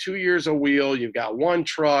 2 years of wheel, you've got one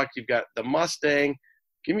truck, you've got the Mustang.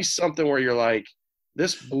 Give me something where you're like,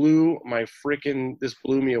 this blew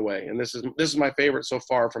me away, and this is my favorite so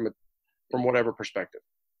far from whatever perspective.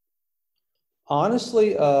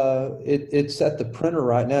 Honestly, it's at the printer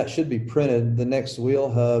right now. It should be printed, the next wheel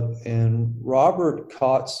hub. And Robert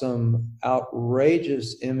caught some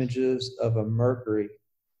outrageous images of a Mercury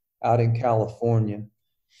out in California.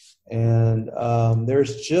 And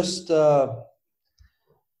there's just, I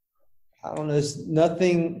don't know, it's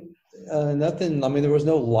nothing. I mean, there was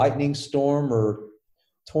no lightning storm or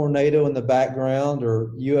tornado in the background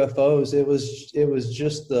or UFOs. It was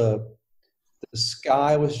just the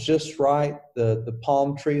sky was just right. The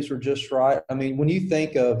palm trees were just right. I mean, when you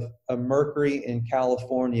think of a Mercury in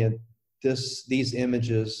California, these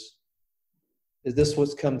images, is this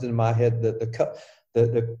what comes into my head?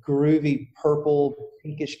 The groovy purple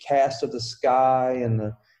pinkish cast of the sky,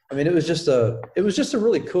 and it was just a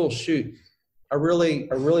really cool shoot. I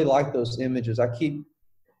really like those images. I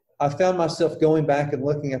found myself going back and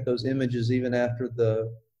looking at those images even after the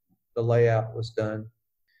layout was done.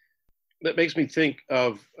 That makes me think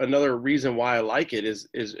of another reason why I like it is,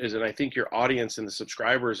 and I think your audience and the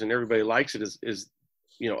subscribers and everybody likes it is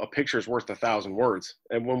a picture is worth 1,000 words.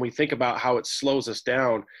 And when we think about how it slows us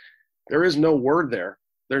down, there is no word there.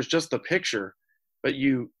 There's just the picture, but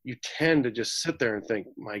you tend to just sit there and think,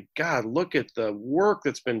 my God, look at the work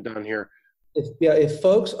that's been done here. If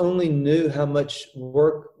folks only knew how much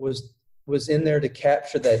work was in there to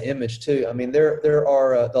capture that image too. I mean, there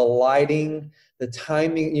are the lighting, the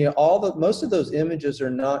timing, most of those images are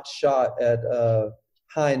not shot at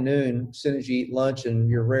high noon as soon as you eat lunch and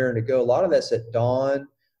you're raring to go. A lot of that's at dawn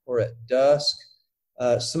or at dusk.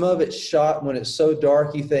 Some of it's shot when it's so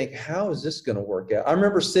dark, you think, how is this going to work out? I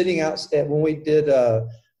remember sitting out when we did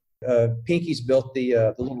Pinky's built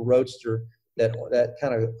the little roadster, that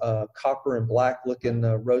kind of copper and black looking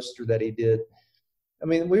roadster that he did. I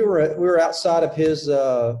mean, we were outside of his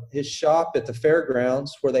shop at the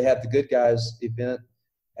fairgrounds where they had the Good Guys event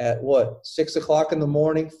at 6 o'clock in the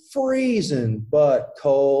morning, freezing but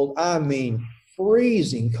cold. I mean,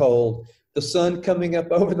 freezing cold. The sun coming up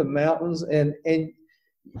over the mountains, and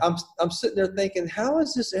I'm sitting there thinking, how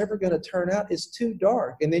is this ever going to turn out? It's too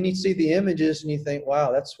dark. And then you see the images and you think,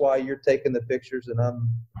 wow, that's why you're taking the pictures and I'm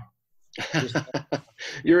just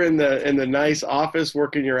you're in the nice office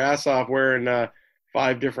working your ass off, wearing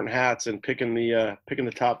 5 different hats and picking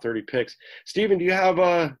the top 30 picks. Steven, do you have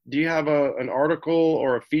an article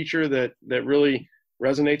or a feature that really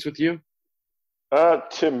resonates with you?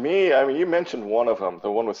 To me, I mean, you mentioned one of them,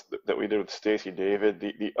 the one that we did with Stacy David.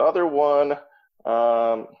 The other one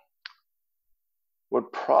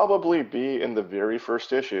would probably be in the very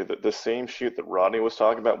first issue, the same shoot that Rodney was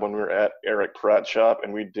talking about when we were at Eric Pratt's shop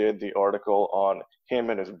and we did the article on him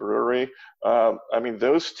and his brewery. I mean,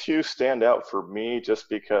 those two stand out for me just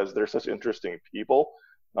because they're such interesting people.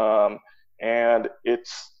 And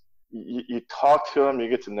you talk to them, you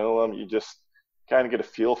get to know them, you just kind of get a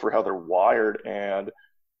feel for how they're wired, and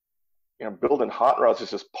building hot rods is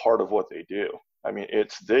just part of what they do. I mean,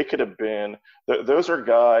 they could have been, those are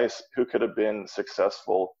guys who could have been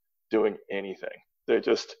successful doing anything. They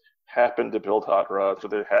just happen to build hot rods, or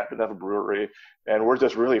they happen to have a brewery, and we're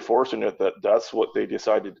just really fortunate that that's what they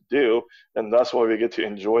decided to do, and that's why we get to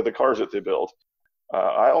enjoy the cars that they build.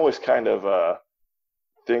 I always kind of I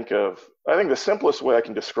think the simplest way I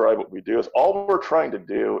can describe what we do is all we're trying to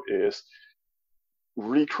do is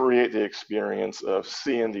recreate the experience of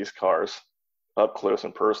seeing these cars up close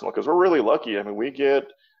and personal, because we're really lucky. I mean, we get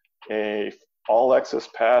a all access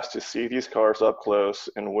pass to see these cars up close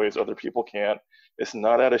in ways other people can't. It's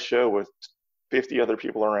not at a show with 50 other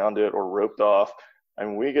people around it or roped off. I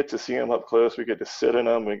mean, we get to see them up close. We get to sit in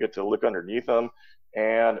them. We get to look underneath them.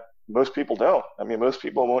 And most people don't. I mean, most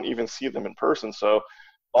people won't even see them in person. So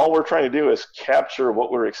all we're trying to do is capture what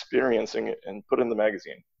we're experiencing and put in the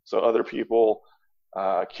magazine so other people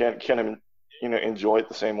can enjoy it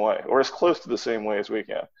the same way, or as close to the same way as we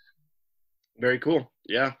can. Very cool.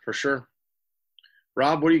 Yeah, for sure.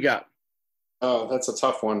 Rob, what do you got? Oh, that's a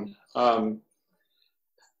tough one.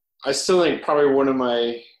 I still think probably one of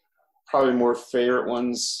my more favorite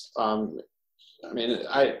ones. I mean,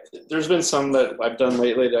 there's been some that I've done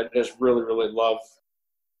lately that I just really, really love.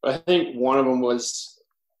 But I think one of them was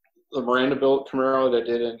the Miranda built Camaro that I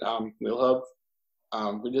did in Wheel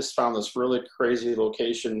Hub. We just found this really crazy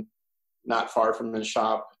location not far from his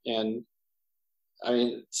shop, and I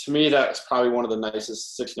mean, to me, that's probably one of the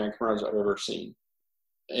nicest 69 Camaros I've ever seen.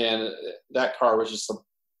 And that car was just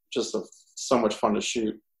so much fun to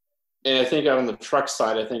shoot. And I think on the truck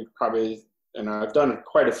side, I think probably, and I've done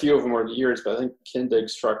quite a few of them over the years, but I think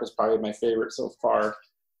Kindig's truck is probably my favorite so far.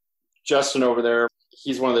 Justin over there,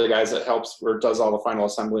 he's one of the guys that helps or does all the final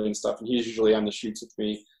assembly and stuff, and he's usually on the shoots with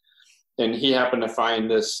me. And he happened to find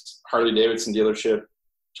this Harley Davidson dealership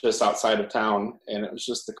just outside of town, and it was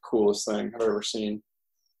just the coolest thing I've ever seen.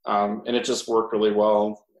 And it just worked really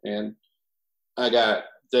well. And I got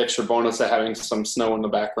the extra bonus of having some snow in the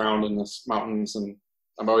background in the mountains, and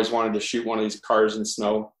I've always wanted to shoot one of these cars in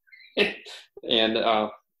snow. And I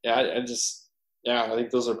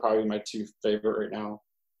think those are probably my two favorite right now.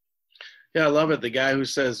 Yeah, I love it. The guy who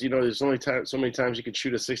says, there's only so many times you can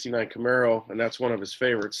shoot a 69 Camaro, and that's one of his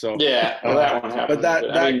favorites. So yeah, well, that one happens.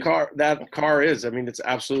 But that car is, I mean, it's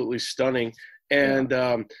absolutely stunning. And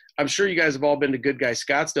I'm sure you guys have all been to Good Guy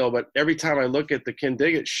Scottsdale, but every time I look at the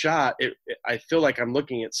Kindig shot, I feel like I'm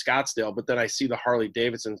looking at Scottsdale, but then I see the Harley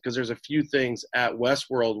Davidson, because there's a few things at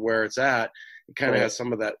Westworld where it's at. It kind of has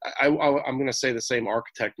some of that. I'm going to say the same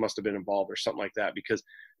architect must have been involved or something like that, because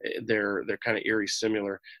they're kind of eerie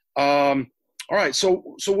similar. All right.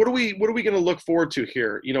 So what are we going to look forward to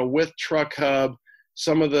here? With Truck Hub,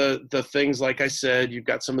 some of the things, like I said, you've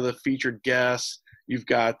got some of the featured guests, you've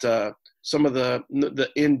got some of the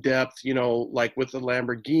in-depth, like with the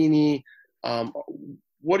Lamborghini.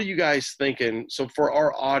 What are you guys thinking? So for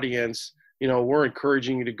our audience, we're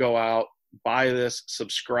encouraging you to go out, buy this,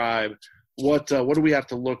 subscribe. What do we have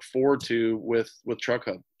to look forward to with Truck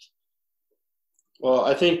Hub? Well,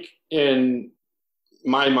 I think in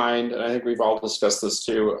my mind, and I think we've all discussed this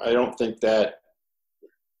too, I don't think that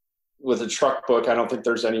with a truck book, I don't think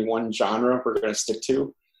there's any one genre we're going to stick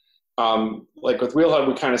to. Like with Wheel Hub,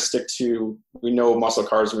 we kind of stick to, we know muscle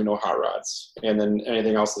cars and we know hot rods, and then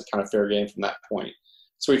anything else is kind of fair game from that point.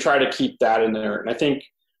 So we try to keep that in there. And I think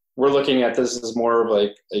we're looking at this as more of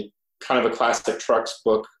like a kind of a classic trucks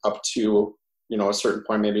book up to, a certain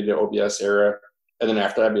point, maybe the OBS era. And then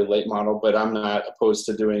after that, be a late model. But I'm not opposed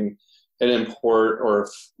to doing an import or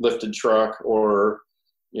lifted truck or,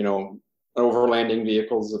 overlanding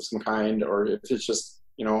vehicles of some kind, or if it's just,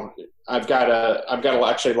 I've got to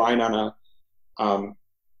actually line on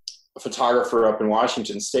a photographer up in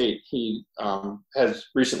Washington State. He has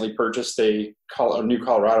recently purchased a new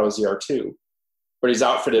Colorado ZR2, but he's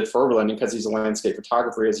outfitted for overlanding because he's a landscape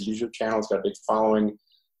photographer. He has a YouTube channel. He's got a big following.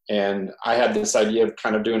 And I had this idea of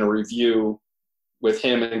kind of doing a review with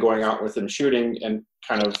him and going out with him shooting and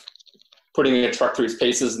kind of putting a truck through his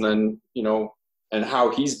paces and then, and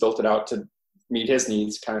how he's built it out to meet his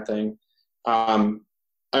needs kind of thing.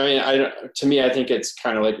 To me, I think it's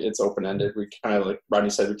kind of like it's open-ended. We kind of, like Rodney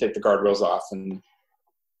said, we take the guardrails off and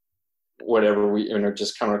whatever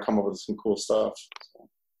just kind of come up with some cool stuff.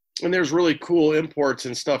 And there's really cool imports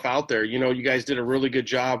and stuff out there. You guys did a really good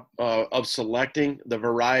job of selecting. The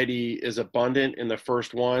variety is abundant in the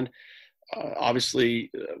first one. Obviously,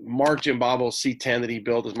 Mark Jimbable's C10 that he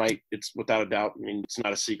built it's without a doubt. It's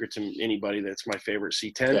not a secret to anybody that's my favorite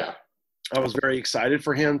C10. Yeah. I was very excited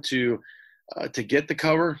for him to get the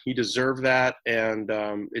cover. He deserved that, and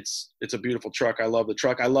it's a beautiful truck. I love the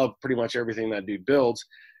truck. I love pretty much everything that dude builds.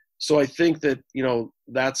 So I think that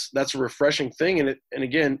that's a refreshing thing. And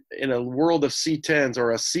again, in a world of C10s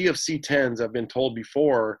or a sea of C10s, I've been told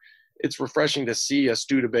before, it's refreshing to see a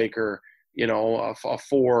Studebaker, a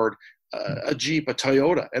Ford, a Jeep, a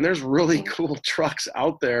Toyota, and there's really cool trucks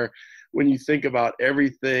out there. When you think about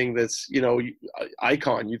everything that's,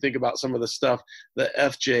 Icon, you think about some of the stuff, the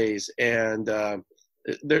FJs, and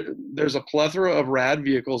there's a plethora of rad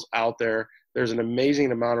vehicles out there. There's an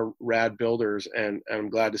amazing amount of rad builders, and I'm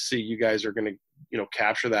glad to see you guys are going to,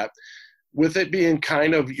 capture that. With it being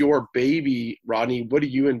kind of your baby, Rodney, what do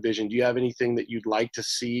you envision? Do you have anything that you'd like to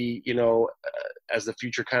see, as the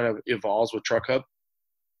future kind of evolves with Truck Hub?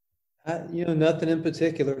 Nothing in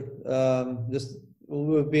particular. Just it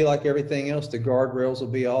would be like everything else. The guardrails will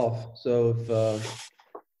be off. So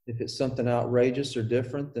if it's something outrageous or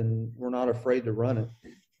different, then we're not afraid to run it.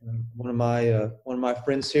 One of my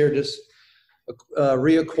friends here just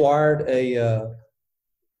reacquired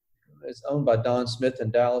it's owned by Don Smith in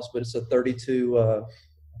Dallas, but it's a 32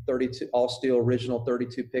 all steel original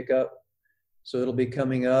 32 pickup. So it'll be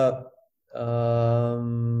coming up.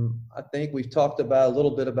 I think we've talked a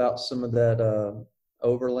little bit about some of that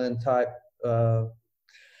overland type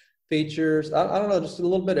features. I don't know, just a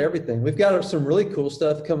little bit of everything. We've got some really cool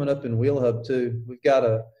stuff coming up in Wheel Hub too. We've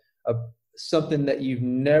got something that you've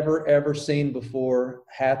never ever seen before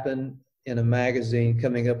happen in a magazine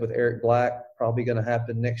coming up with Eric Black. Probably going to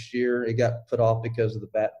happen next year. It got put off because of the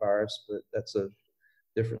bat virus, but that's a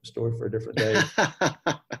different story for a different day.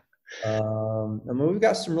 We've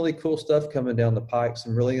got some really cool stuff coming down the pike,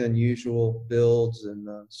 some really unusual builds and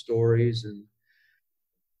stories. And,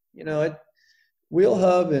 Wheel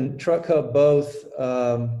Hub and Truck Hub both,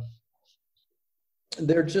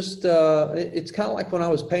 they're just, it's kind of like when I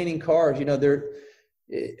was painting cars,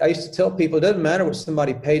 I used to tell people, it doesn't matter what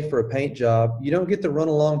somebody paid for a paint job. You don't get to run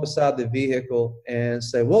along beside the vehicle and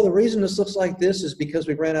say, well, the reason this looks like this is because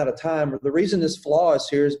we ran out of time, or the reason this flaw is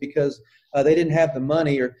here is because they didn't have the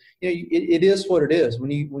money, or it is what it is.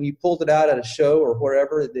 When you pulled it out at a show or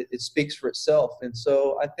wherever, it speaks for itself. And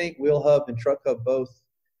so I think Wheel Hub and Truck Hub both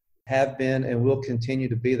have been and will continue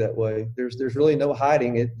to be that way. There's really no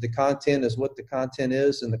hiding it. The content is what the content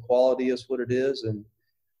is, and the quality is what it is, and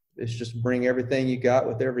it's just bring everything you got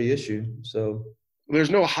with every issue. So there's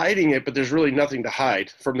no hiding it, but there's really nothing to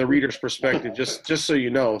hide from the reader's perspective, just so you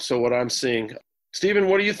know. So what I'm seeing. Stephen,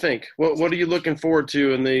 what do you think? What are you looking forward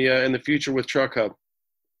to in the future with Truck Hub?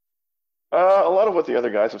 A lot of what the other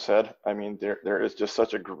guys have said. I mean, there is just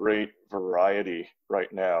such a great variety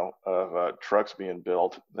right now of trucks being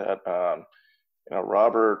built that,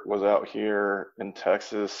 Robert was out here in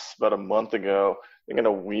Texas about a month ago. I think in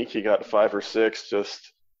a week he got 5 or 6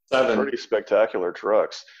 just 7 pretty spectacular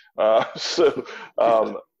trucks. It's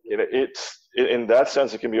in that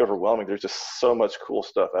sense, it can be overwhelming. There's just so much cool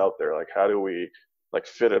stuff out there. Like, how do we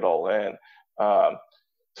fit it all in?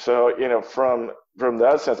 From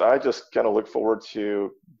that sense, I just kind of look forward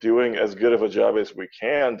to doing as good of a job as we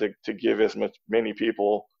can to give as many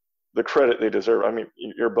people the credit they deserve. I mean,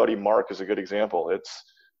 your buddy Mark is a good example. It's,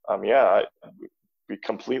 we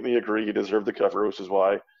completely agree he deserved the cover, which is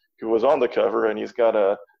why he was on the cover, and he's got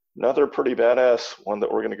another pretty badass one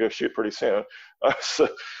that we're going to go shoot pretty soon.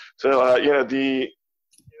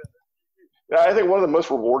 I think one of the most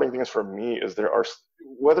rewarding things for me is there are,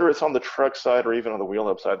 whether it's on the truck side or even on the wheel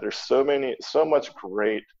hub side, there's so much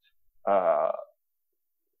great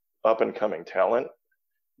up and coming talent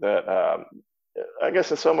that I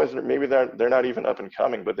guess in some ways maybe they're not even up and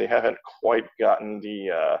coming, but they haven't quite gotten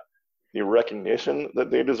the recognition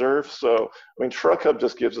that they deserve. So I mean, Truck Hub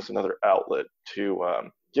just gives us another outlet to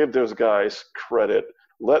give those guys credit,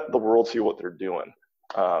 let the world see what they're doing,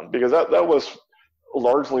 because that was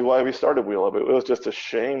largely why we started Wheel Hub. It was just a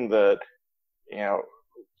shame that, you know,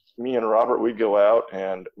 me and Robert, we'd go out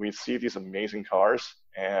and we'd see these amazing cars,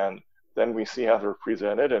 and then we see how they're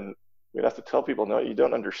presented, and we'd have to tell people, no, you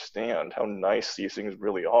don't understand how nice these things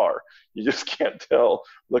really are. You just can't tell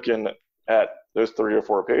looking at those 3 or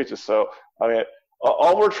 4 pages. So, I mean,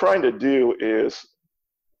 all we're trying to do is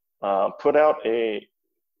put out a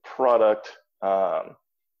product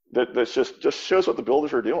that just shows what the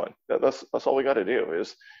builders are doing. That's all we got to do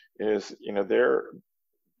is you know, they're,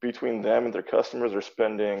 between them and their customers are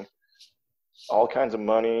spending all kinds of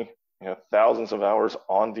money, you know, thousands of hours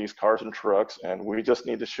on these cars and trucks, and we just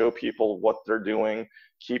need to show people what they're doing,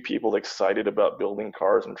 keep people excited about building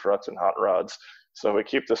cars and trucks and hot rods, so we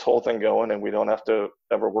keep this whole thing going and we don't have to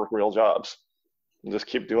ever work real jobs. We'll just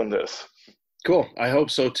keep doing this. Cool. I hope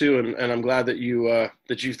so too, and I'm glad that you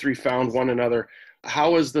three found one another.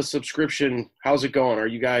 How is the subscription? How's it going? Are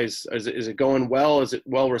you guys? Is it going well? Is it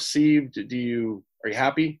well received? Are you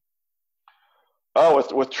happy? Oh,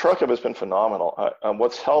 with Truck Hub, it's been phenomenal.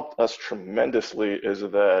 What's helped us tremendously is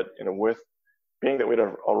that, you know, with being that we'd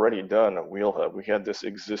already done a Wheel Hub, we had this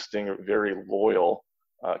existing very loyal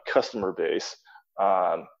customer base.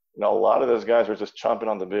 You know, a lot of those guys were just chomping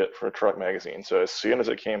on the bit for a truck magazine. So as soon as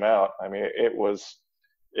it came out, I mean, it was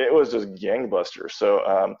just gangbusters.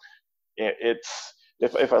 So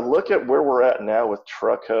if I look at where we're at now with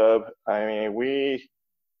Truck Hub, I mean,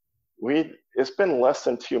 it's been less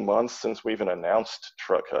than 2 months since we even announced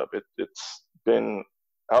Truck Hub. It's been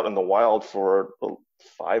out in the wild for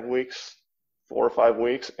 5 weeks, 4 or 5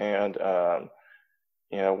 weeks, and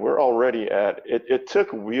you know, we're already at it. It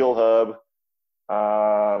took Wheel Hub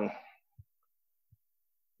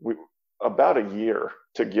about a year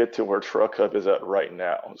to get to where Truck Hub is at right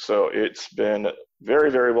now. So it's been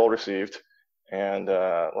very, very well received, and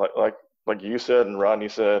like you said and Rodney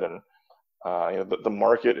said, and you know, the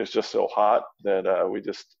market is just so hot that we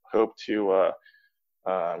just hope to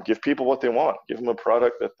give people what they want, give them a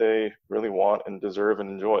product that they really want and deserve and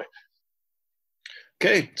enjoy.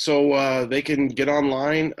 Okay, so they can get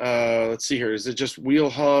online. Let's see here. Is it just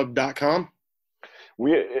wheelhub.com?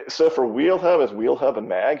 So for Wheel Hub, it's Wheelhub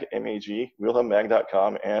Mag, M-A-G,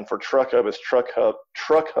 wheelhubmag.com. And for Truck Hub, it's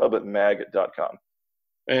truckhubmag.com.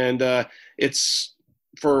 And it's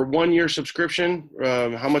for 1 year subscription.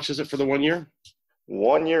 How much is it for the 1 year?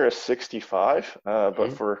 1 year is $65,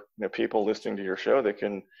 but for, you know, people listening to your show, they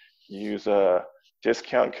can use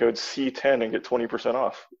discount code C10 and get 20%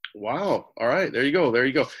 off. Wow. All right. There you go. There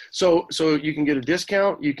you go. So you can get a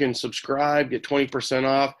discount, you can subscribe, get 20%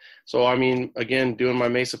 off. So, I mean, again, doing my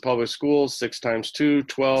Mesa Public Schools, 6 times 2,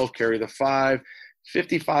 12, carry the 5,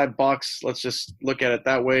 $55. Let's just look at it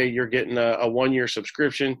that way. You're getting a 1 year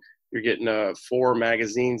subscription. You're getting 4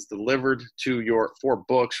 magazines delivered to your 4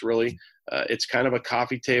 books, really. It's kind of a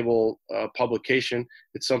coffee table publication.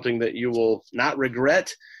 It's something that you will not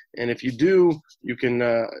regret. And if you do, you can,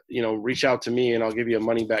 you know, reach out to me and I'll give you a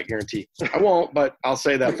money back guarantee. I won't, but I'll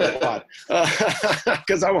say that for the pod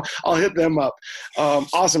because I'll hit them up.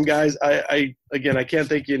 Awesome, guys. I can't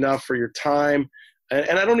thank you enough for your time.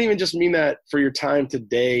 And I don't even just mean that for your time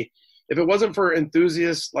today. If it wasn't for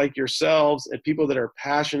enthusiasts like yourselves and people that are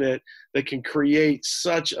passionate, that can create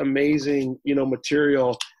such amazing, you know,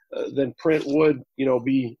 material, then print would, you know,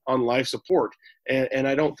 be on life support. And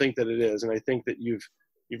I don't think that it is. And I think that you've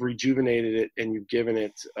rejuvenated it and you've given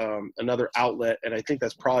it another outlet. And I think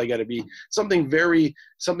that's probably got to be something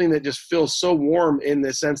that just feels so warm in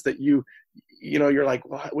the sense that you know, you're like,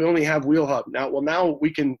 well, we only have Wheel Hub now. Well, now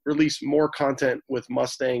we can release more content with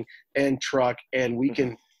Mustang and truck, and we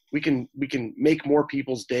can make more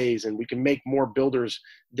people's days, and we can make more builders'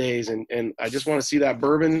 days. And I just want to see that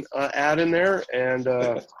bourbon ad in there, and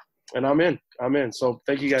I'm in. So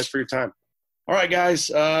thank you guys for your time. All right,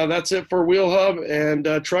 guys, that's it for Wheel Hub and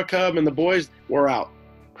Truck Hub and the boys. We're out.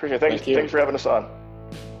 Appreciate it. Thanks for having us on.